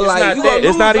Miller Lite.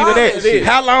 It's not even that.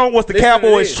 How long was the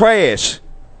Cowboys trash?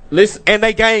 Listen, and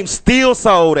they game still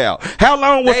sold out. How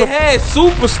long was they had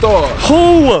superstars?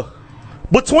 Who?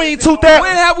 Between 2000,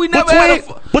 when have we never had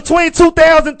between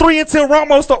 2003 until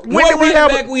Romo started? When did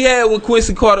we had when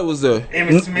Quincy Carter was there?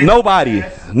 Nobody.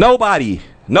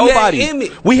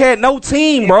 We had no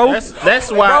team, bro.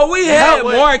 That's why. Bro, we had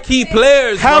marquee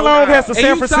players. How long has the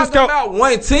San Francisco? About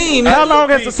one team. How long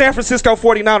has the San Francisco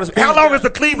 49ers? How long has the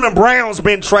Cleveland Browns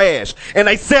been trash? And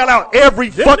they sell out every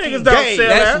fucking game.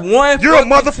 That's one. You're a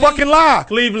motherfucking lie.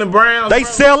 Cleveland Browns. They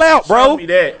sell out, bro. Show me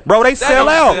that. Bro, they sell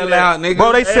out.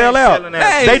 Bro, they sell out.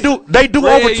 They do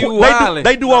over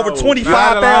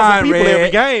 25,000 people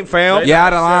every game, fam. You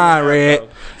out of line, Red.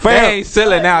 They ain't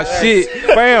selling out shit.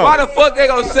 Fam. Why the fuck they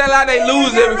gonna sell out? They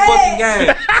lose every fucking game.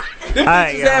 Them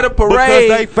bitches had a parade. Because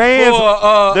they fans,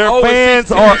 their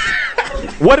fans are.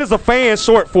 What is a fan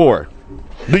short for?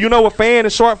 Do you know what fan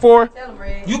is short for?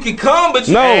 You can come, but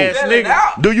you no. selling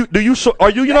out. Do you?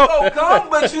 Are you? You know? Come,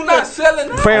 but you not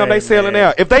selling out. Fam, they selling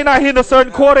out. If they not hitting a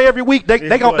certain quarter every week, they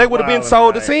would have been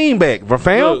sold the team back. For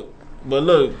fam. But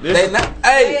look,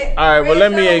 hey, all right. Well,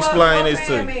 let me explain this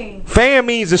to you. Fan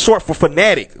means it's short for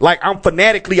fanatic. Like I'm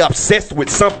fanatically obsessed with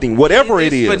something, whatever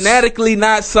it is. Fanatically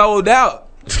not sold out.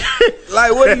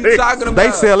 Like what are you talking about?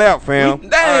 They sell out, fam.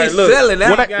 They ain't selling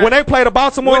out. When they play the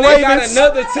Baltimore Ravens,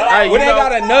 they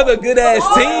got another good ass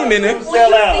team in it. When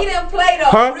you see them play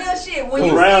though, real shit. When you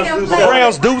see them play, the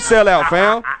Browns do sell out,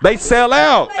 fam. They sell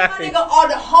out.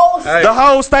 The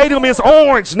whole stadium is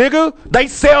orange, nigga. They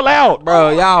sell out, bro.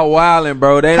 Y'all wildin',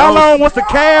 bro. How long was the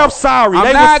Cavs sorry? I'm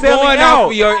they not was selling going out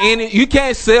for your energy. You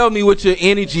can't sell me with your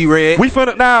energy, Red. We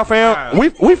finna now, fam. We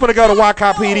finna go to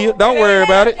Wikipedia. Don't worry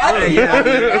about it.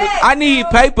 I need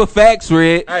paper facts,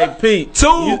 Red. Hey, Pete.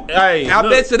 I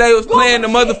bet you they was playing the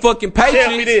motherfucking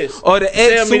Patriots or the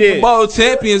ex-Super Bowl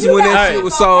champions when that shit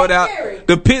was sold out.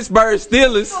 The Pittsburgh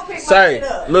Steelers.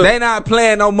 They not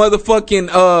playing no motherfucking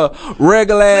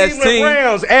regular ass team.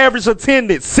 Browns average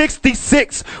attendance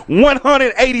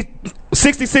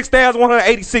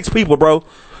 66,186 people, bro.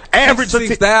 Average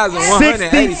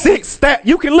 66,186.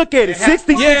 You can look at it.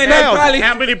 66,000.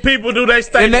 How many people do they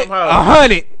stay?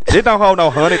 100. It don't hold no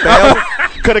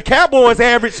 100,000. Cause the Cowboys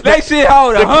average That shit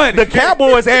hold 100. The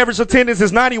Cowboys average attendance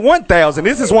is 91,000.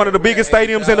 This is one of the biggest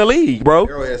stadiums in the league, bro.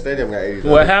 Arrowhead Stadium got 80.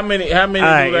 Well, how many do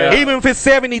that? Even if it's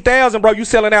 70,000, bro, you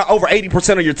selling out over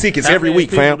 80% of your tickets How every many week,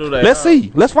 people fam. do that? Let's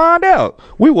see. Let's find out.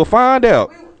 We will find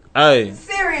out. Hey,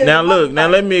 now look. Now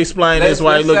let me explain this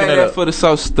while you're looking at it for the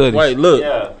social studies. Wait, look.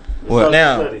 Yeah. What?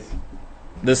 Now,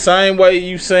 the same way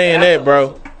you saying that,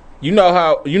 bro. You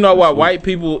know why white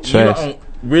people you don't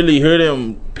really hear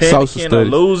them panicking or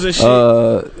losing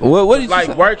shit. What did you like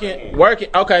say? working?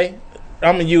 Okay,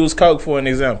 I'm gonna use Coke for an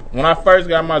example. When I first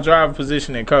got my driver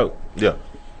position in Coke,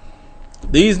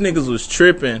 these niggas was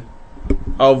tripping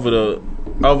over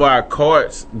our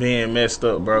carts being messed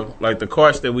up, bro. Like the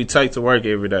carts that we take to work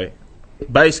every day.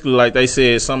 Basically, like they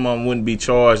said, some of them wouldn't be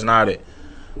charged and all that.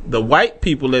 The white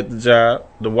people at the job,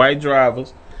 the white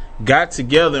drivers, got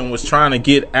together and was trying to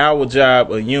get our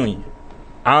job a union.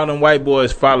 All them white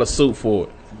boys follow suit for it.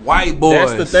 White boys.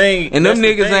 That's the thing. And them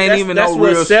niggas ain't even no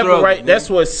real struggle. That's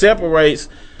what separates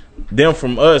them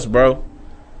from us, bro.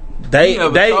 They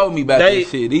told me about that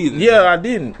shit either. Yeah, I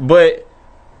didn't. But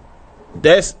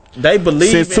they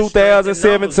believe since in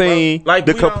 2017, numbers, like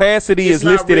the capacity is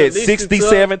listed at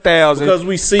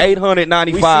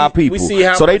 67,895 people.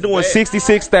 So they doing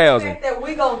 66,000.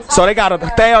 So they got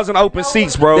 1,000 open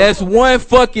seats, bro. That's one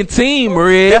fucking team,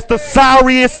 Red. That's the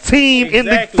sorriest team in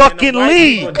the fucking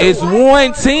league. It's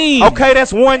one team. Okay,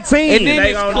 that's one team. And then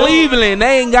it's Cleveland.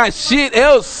 They ain't got shit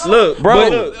else. Look,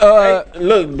 bro. But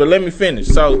let me finish.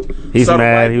 So he's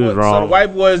mad. He was wrong. So the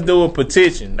white boys do a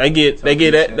petition. They get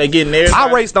everybody.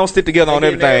 Our race don't stick together on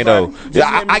everything though.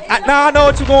 I know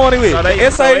what you're going with. So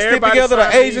the SAs stick together,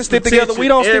 the Asians stick together. We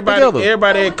don't stick together.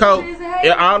 Everybody at Coke,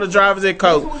 all the drivers at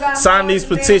Coke, sign these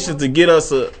petitions to get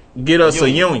us a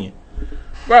union.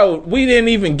 Bro, we didn't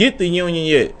even get the union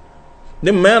yet.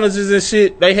 Them managers and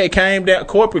shit,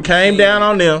 corporate came down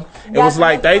on them. It was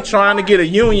like they trying to get a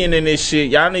union in this shit.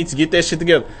 Y'all need to get that shit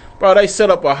together. Bro, they set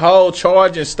up a whole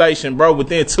charging station, bro,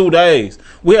 within 2 days.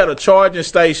 We had a charging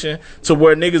station to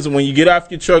where niggas, when you get off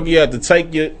your truck, you have to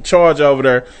take your charge over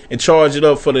there and charge it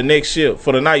up for the next shift,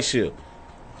 for the night shift.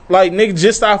 Like, niggas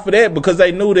just off of that because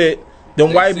they knew that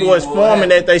them white boys forming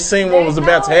that they seen what was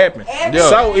about to happen. Yeah.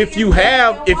 So if you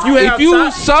show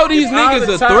these niggas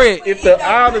a threat,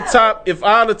 if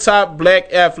all the top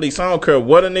black athletes, I don't care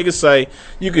what a nigga say,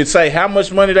 you could say how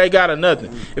much money they got or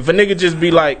nothing. If a nigga just be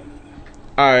like,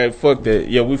 all right, fuck that.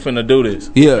 Yeah, we finna do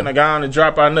this. Yeah. We finna go on and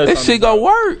drop our nuts. That shit gonna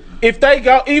work.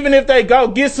 Even if they go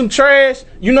get some trash,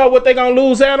 you know what they gonna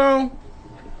lose out on?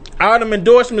 All them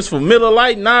endorsements for Miller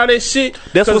Lite and all that shit.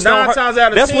 That's what's gonna hurt. Times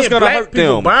out of That's 10, what's gonna black hurt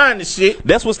people them. Buying the shit.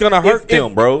 That's what's gonna hurt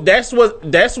them, bro. That's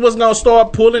what's gonna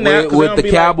start pulling out. With the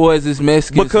Cowboys is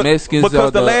Mexicans. Mexicans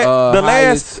because the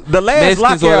last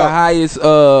Mexicans are the highest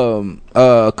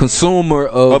consumer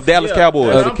of Dallas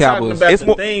Cowboys. Of the Cowboys. It's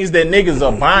the things that niggas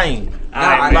are buying.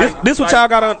 This what y'all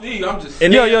gotta.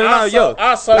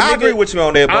 I agree with you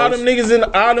on that, bro. All them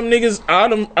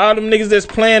niggas that's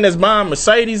playing, that's buying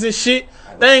Mercedes and shit.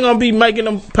 They ain't gonna be making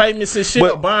them payments and shit,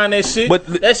 or buying that shit. But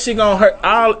that shit gonna hurt.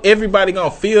 Everybody gonna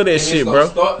feel that shit,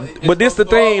 bro. But this the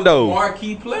thing, though.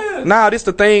 Marquee players. This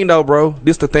the thing, though, bro.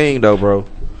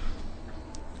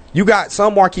 You got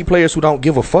some marquee players who don't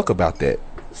give a fuck about that.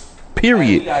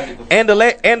 Period. And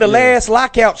the last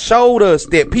lockout showed us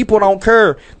that people don't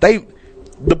care.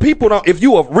 The people don't. If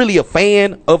you are really a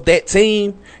fan of that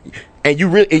team, and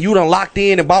you done locked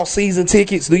in and bought season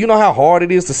tickets, do you know how hard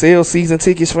it is to sell season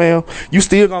tickets, fam? You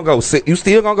still gonna go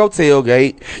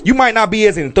tailgate. You might not be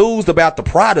as enthused about the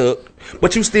product,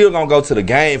 but you still gonna go to the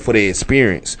game for the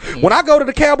experience. When I go to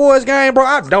the Cowboys game, bro,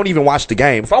 I don't even watch the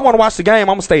game. If I want to watch the game,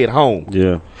 I'm gonna stay at home.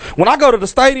 Yeah. When I go to the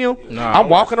stadium, I'm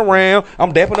walking around,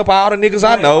 I'm dapping up all the niggas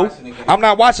I know. I'm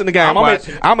not watching the game.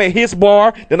 I'm at his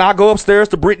bar, then I go upstairs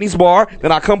to Brittany's bar,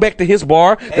 then I come back to his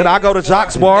bar, then I go to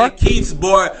Jock's bar. Keith's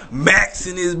bar,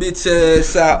 maxing his bitch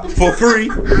ass out for free.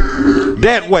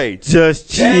 That way.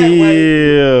 Just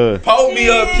chill. Pull me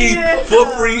up, Keith, for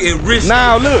free and risk.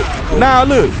 Now look.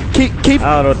 Keep.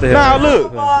 I don't know what the hell. Now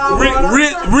look.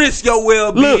 Risk your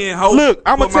well-being. Look.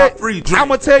 I'm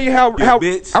gonna tell you how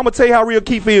real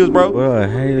Keith is, bro. Bro, I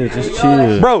hate it. Just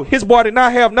chill. Bro, his bar did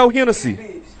not have no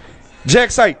Hennessy.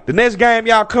 Jack say, the next game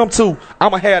y'all come to,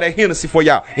 I'ma have that Hennessy for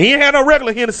y'all. He ain't had no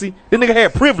regular Hennessy. This nigga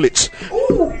had privilege.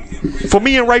 Ooh. For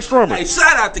me and Ray Strummer. Hey,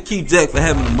 shout out to Keith Jack for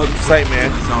having the mother say,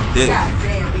 man. On deck.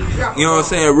 You know what I'm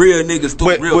saying? Real niggas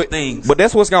do real things. But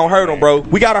that's what's gonna hurt them, bro.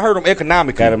 We gotta hurt them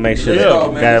economically. Gotta make sure.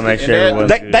 Gotta make sure.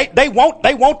 They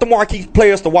want the marquee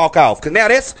players to walk off, cause now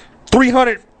that's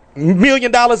 $300 $1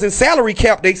 million in salary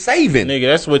cap they saving. Nigga,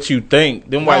 that's what you think.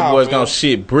 Them white boys gonna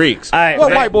shit bricks.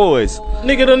 What white boys?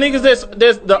 Nigga, the niggas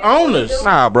that's the owners.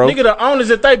 Nah, bro. Nigga, the owners,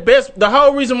 if they best, the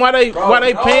whole reason why they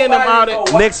paying them all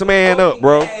that. Next man up,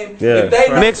 bro. Yeah.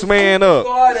 Next man up.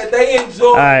 That they enjoy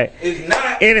All right. is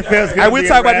not. NFL's gonna Hey, we be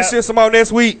talk a about wrap. this shit some more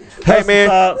next week. Hey, man.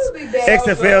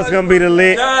 XFL's gonna be the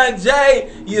lit. John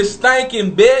Jay, you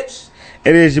stinking bitch.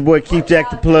 It is your boy Keith Jack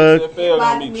the Plug. XFL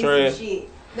gonna be trash.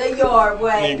 The yard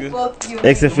way. Fuck you.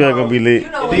 XFL gonna be lit.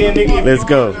 Then nigga, Let's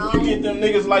go. You get them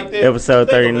niggas like that. Episode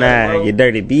 39. You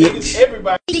dirty bitch.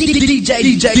 Everybody.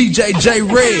 DJ J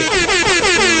Red.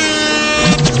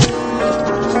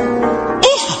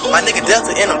 My nigga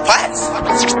Delta in them pots.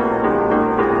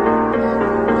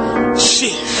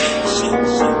 Shit.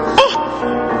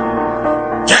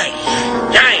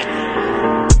 Gang.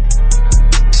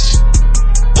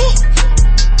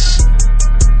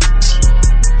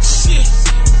 Shit.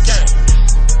 Gang.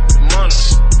 Money.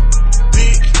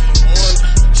 Big money.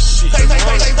 Shit.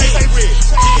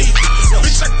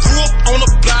 Bitch, I grew up on the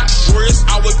block where it's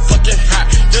always fucking hot.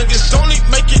 Youngest don't even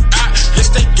make it out. Yes,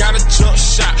 they got a jump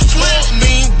shot. 12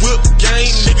 mean whip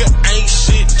game, nigga ain't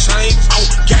shit changed on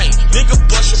game. Nigga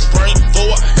bust your brain for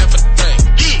a half a thing.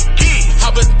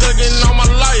 I've been thugging all my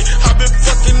life. I've been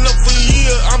fucking up for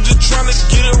years. I'm just trying to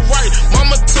get it right.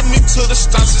 Mama took me to the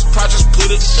stars, this project put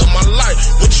it in my life.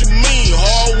 What you mean?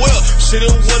 Hard well, shit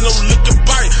ain't want no lick and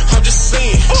bite. I'm just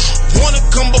saying, wanna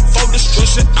come before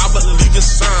destruction, I believe in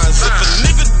signs. If a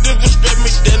nigga disrespect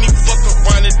me, then he fuck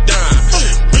around and die.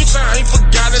 Bitch, I ain't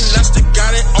forgotten, I still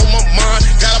got it on my mind.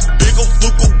 Got a big ol'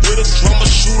 fuka with a drummer,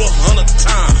 shoot 100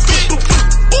 times.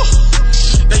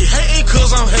 They hating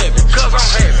cause I'm happy.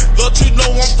 But you know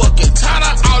I'm fucking tired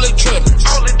of all they trapping.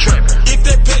 If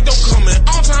that pack don't come in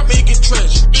on time, it get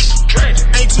tragic.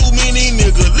 Ain't too many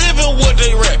niggas living what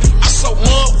they rapping. I so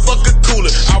motherfucking cool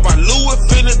it. I ride Louis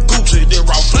finna Gucci. That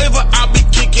raw flavor I be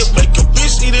kicking, make a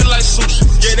bitch eat it like sushi.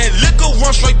 Yeah, that liquor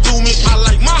run straight through me. I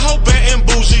like my whole bad and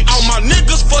bougie. All my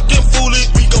niggas fucking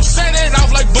foolish. We gon' set it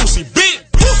off like Boosie. Bitch.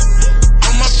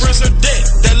 On my prince of that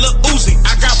little Uzi.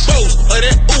 I got bows of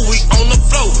that ooey on the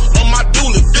floor on my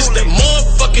dually. This that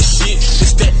motherfucking shit.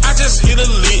 This that I just hit a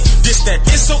lick. This that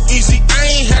it's so easy. I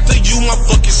ain't have to use my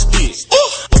fucking spit.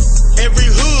 Every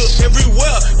hood,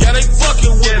 everywhere, yeah they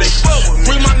fucking with me.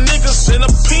 Bring my niggas in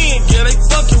a pen, yeah they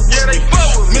fucking with me.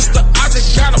 Mr. I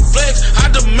just got a flex. I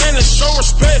demand and show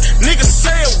respect. Niggas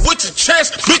say it with your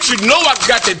chest, bitch. You know I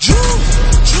got that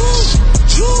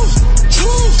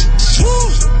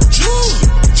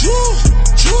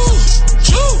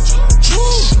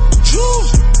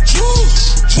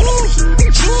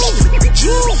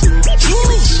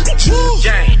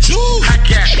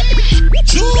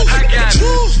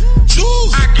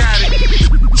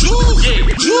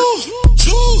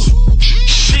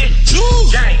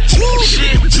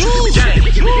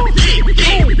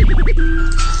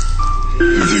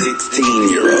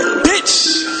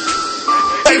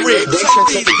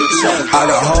All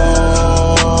the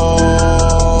hoes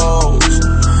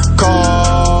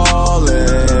calling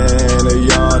a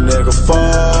young nigga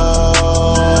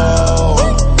fall.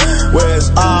 Where's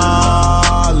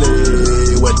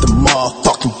Ollie with the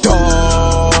motherfucking dog?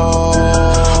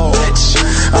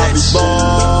 I be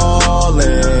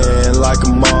ballin' like a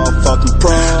motherfucking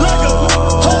pro.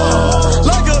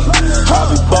 I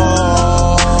be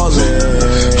ballin'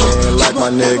 like my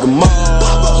nigga Mo.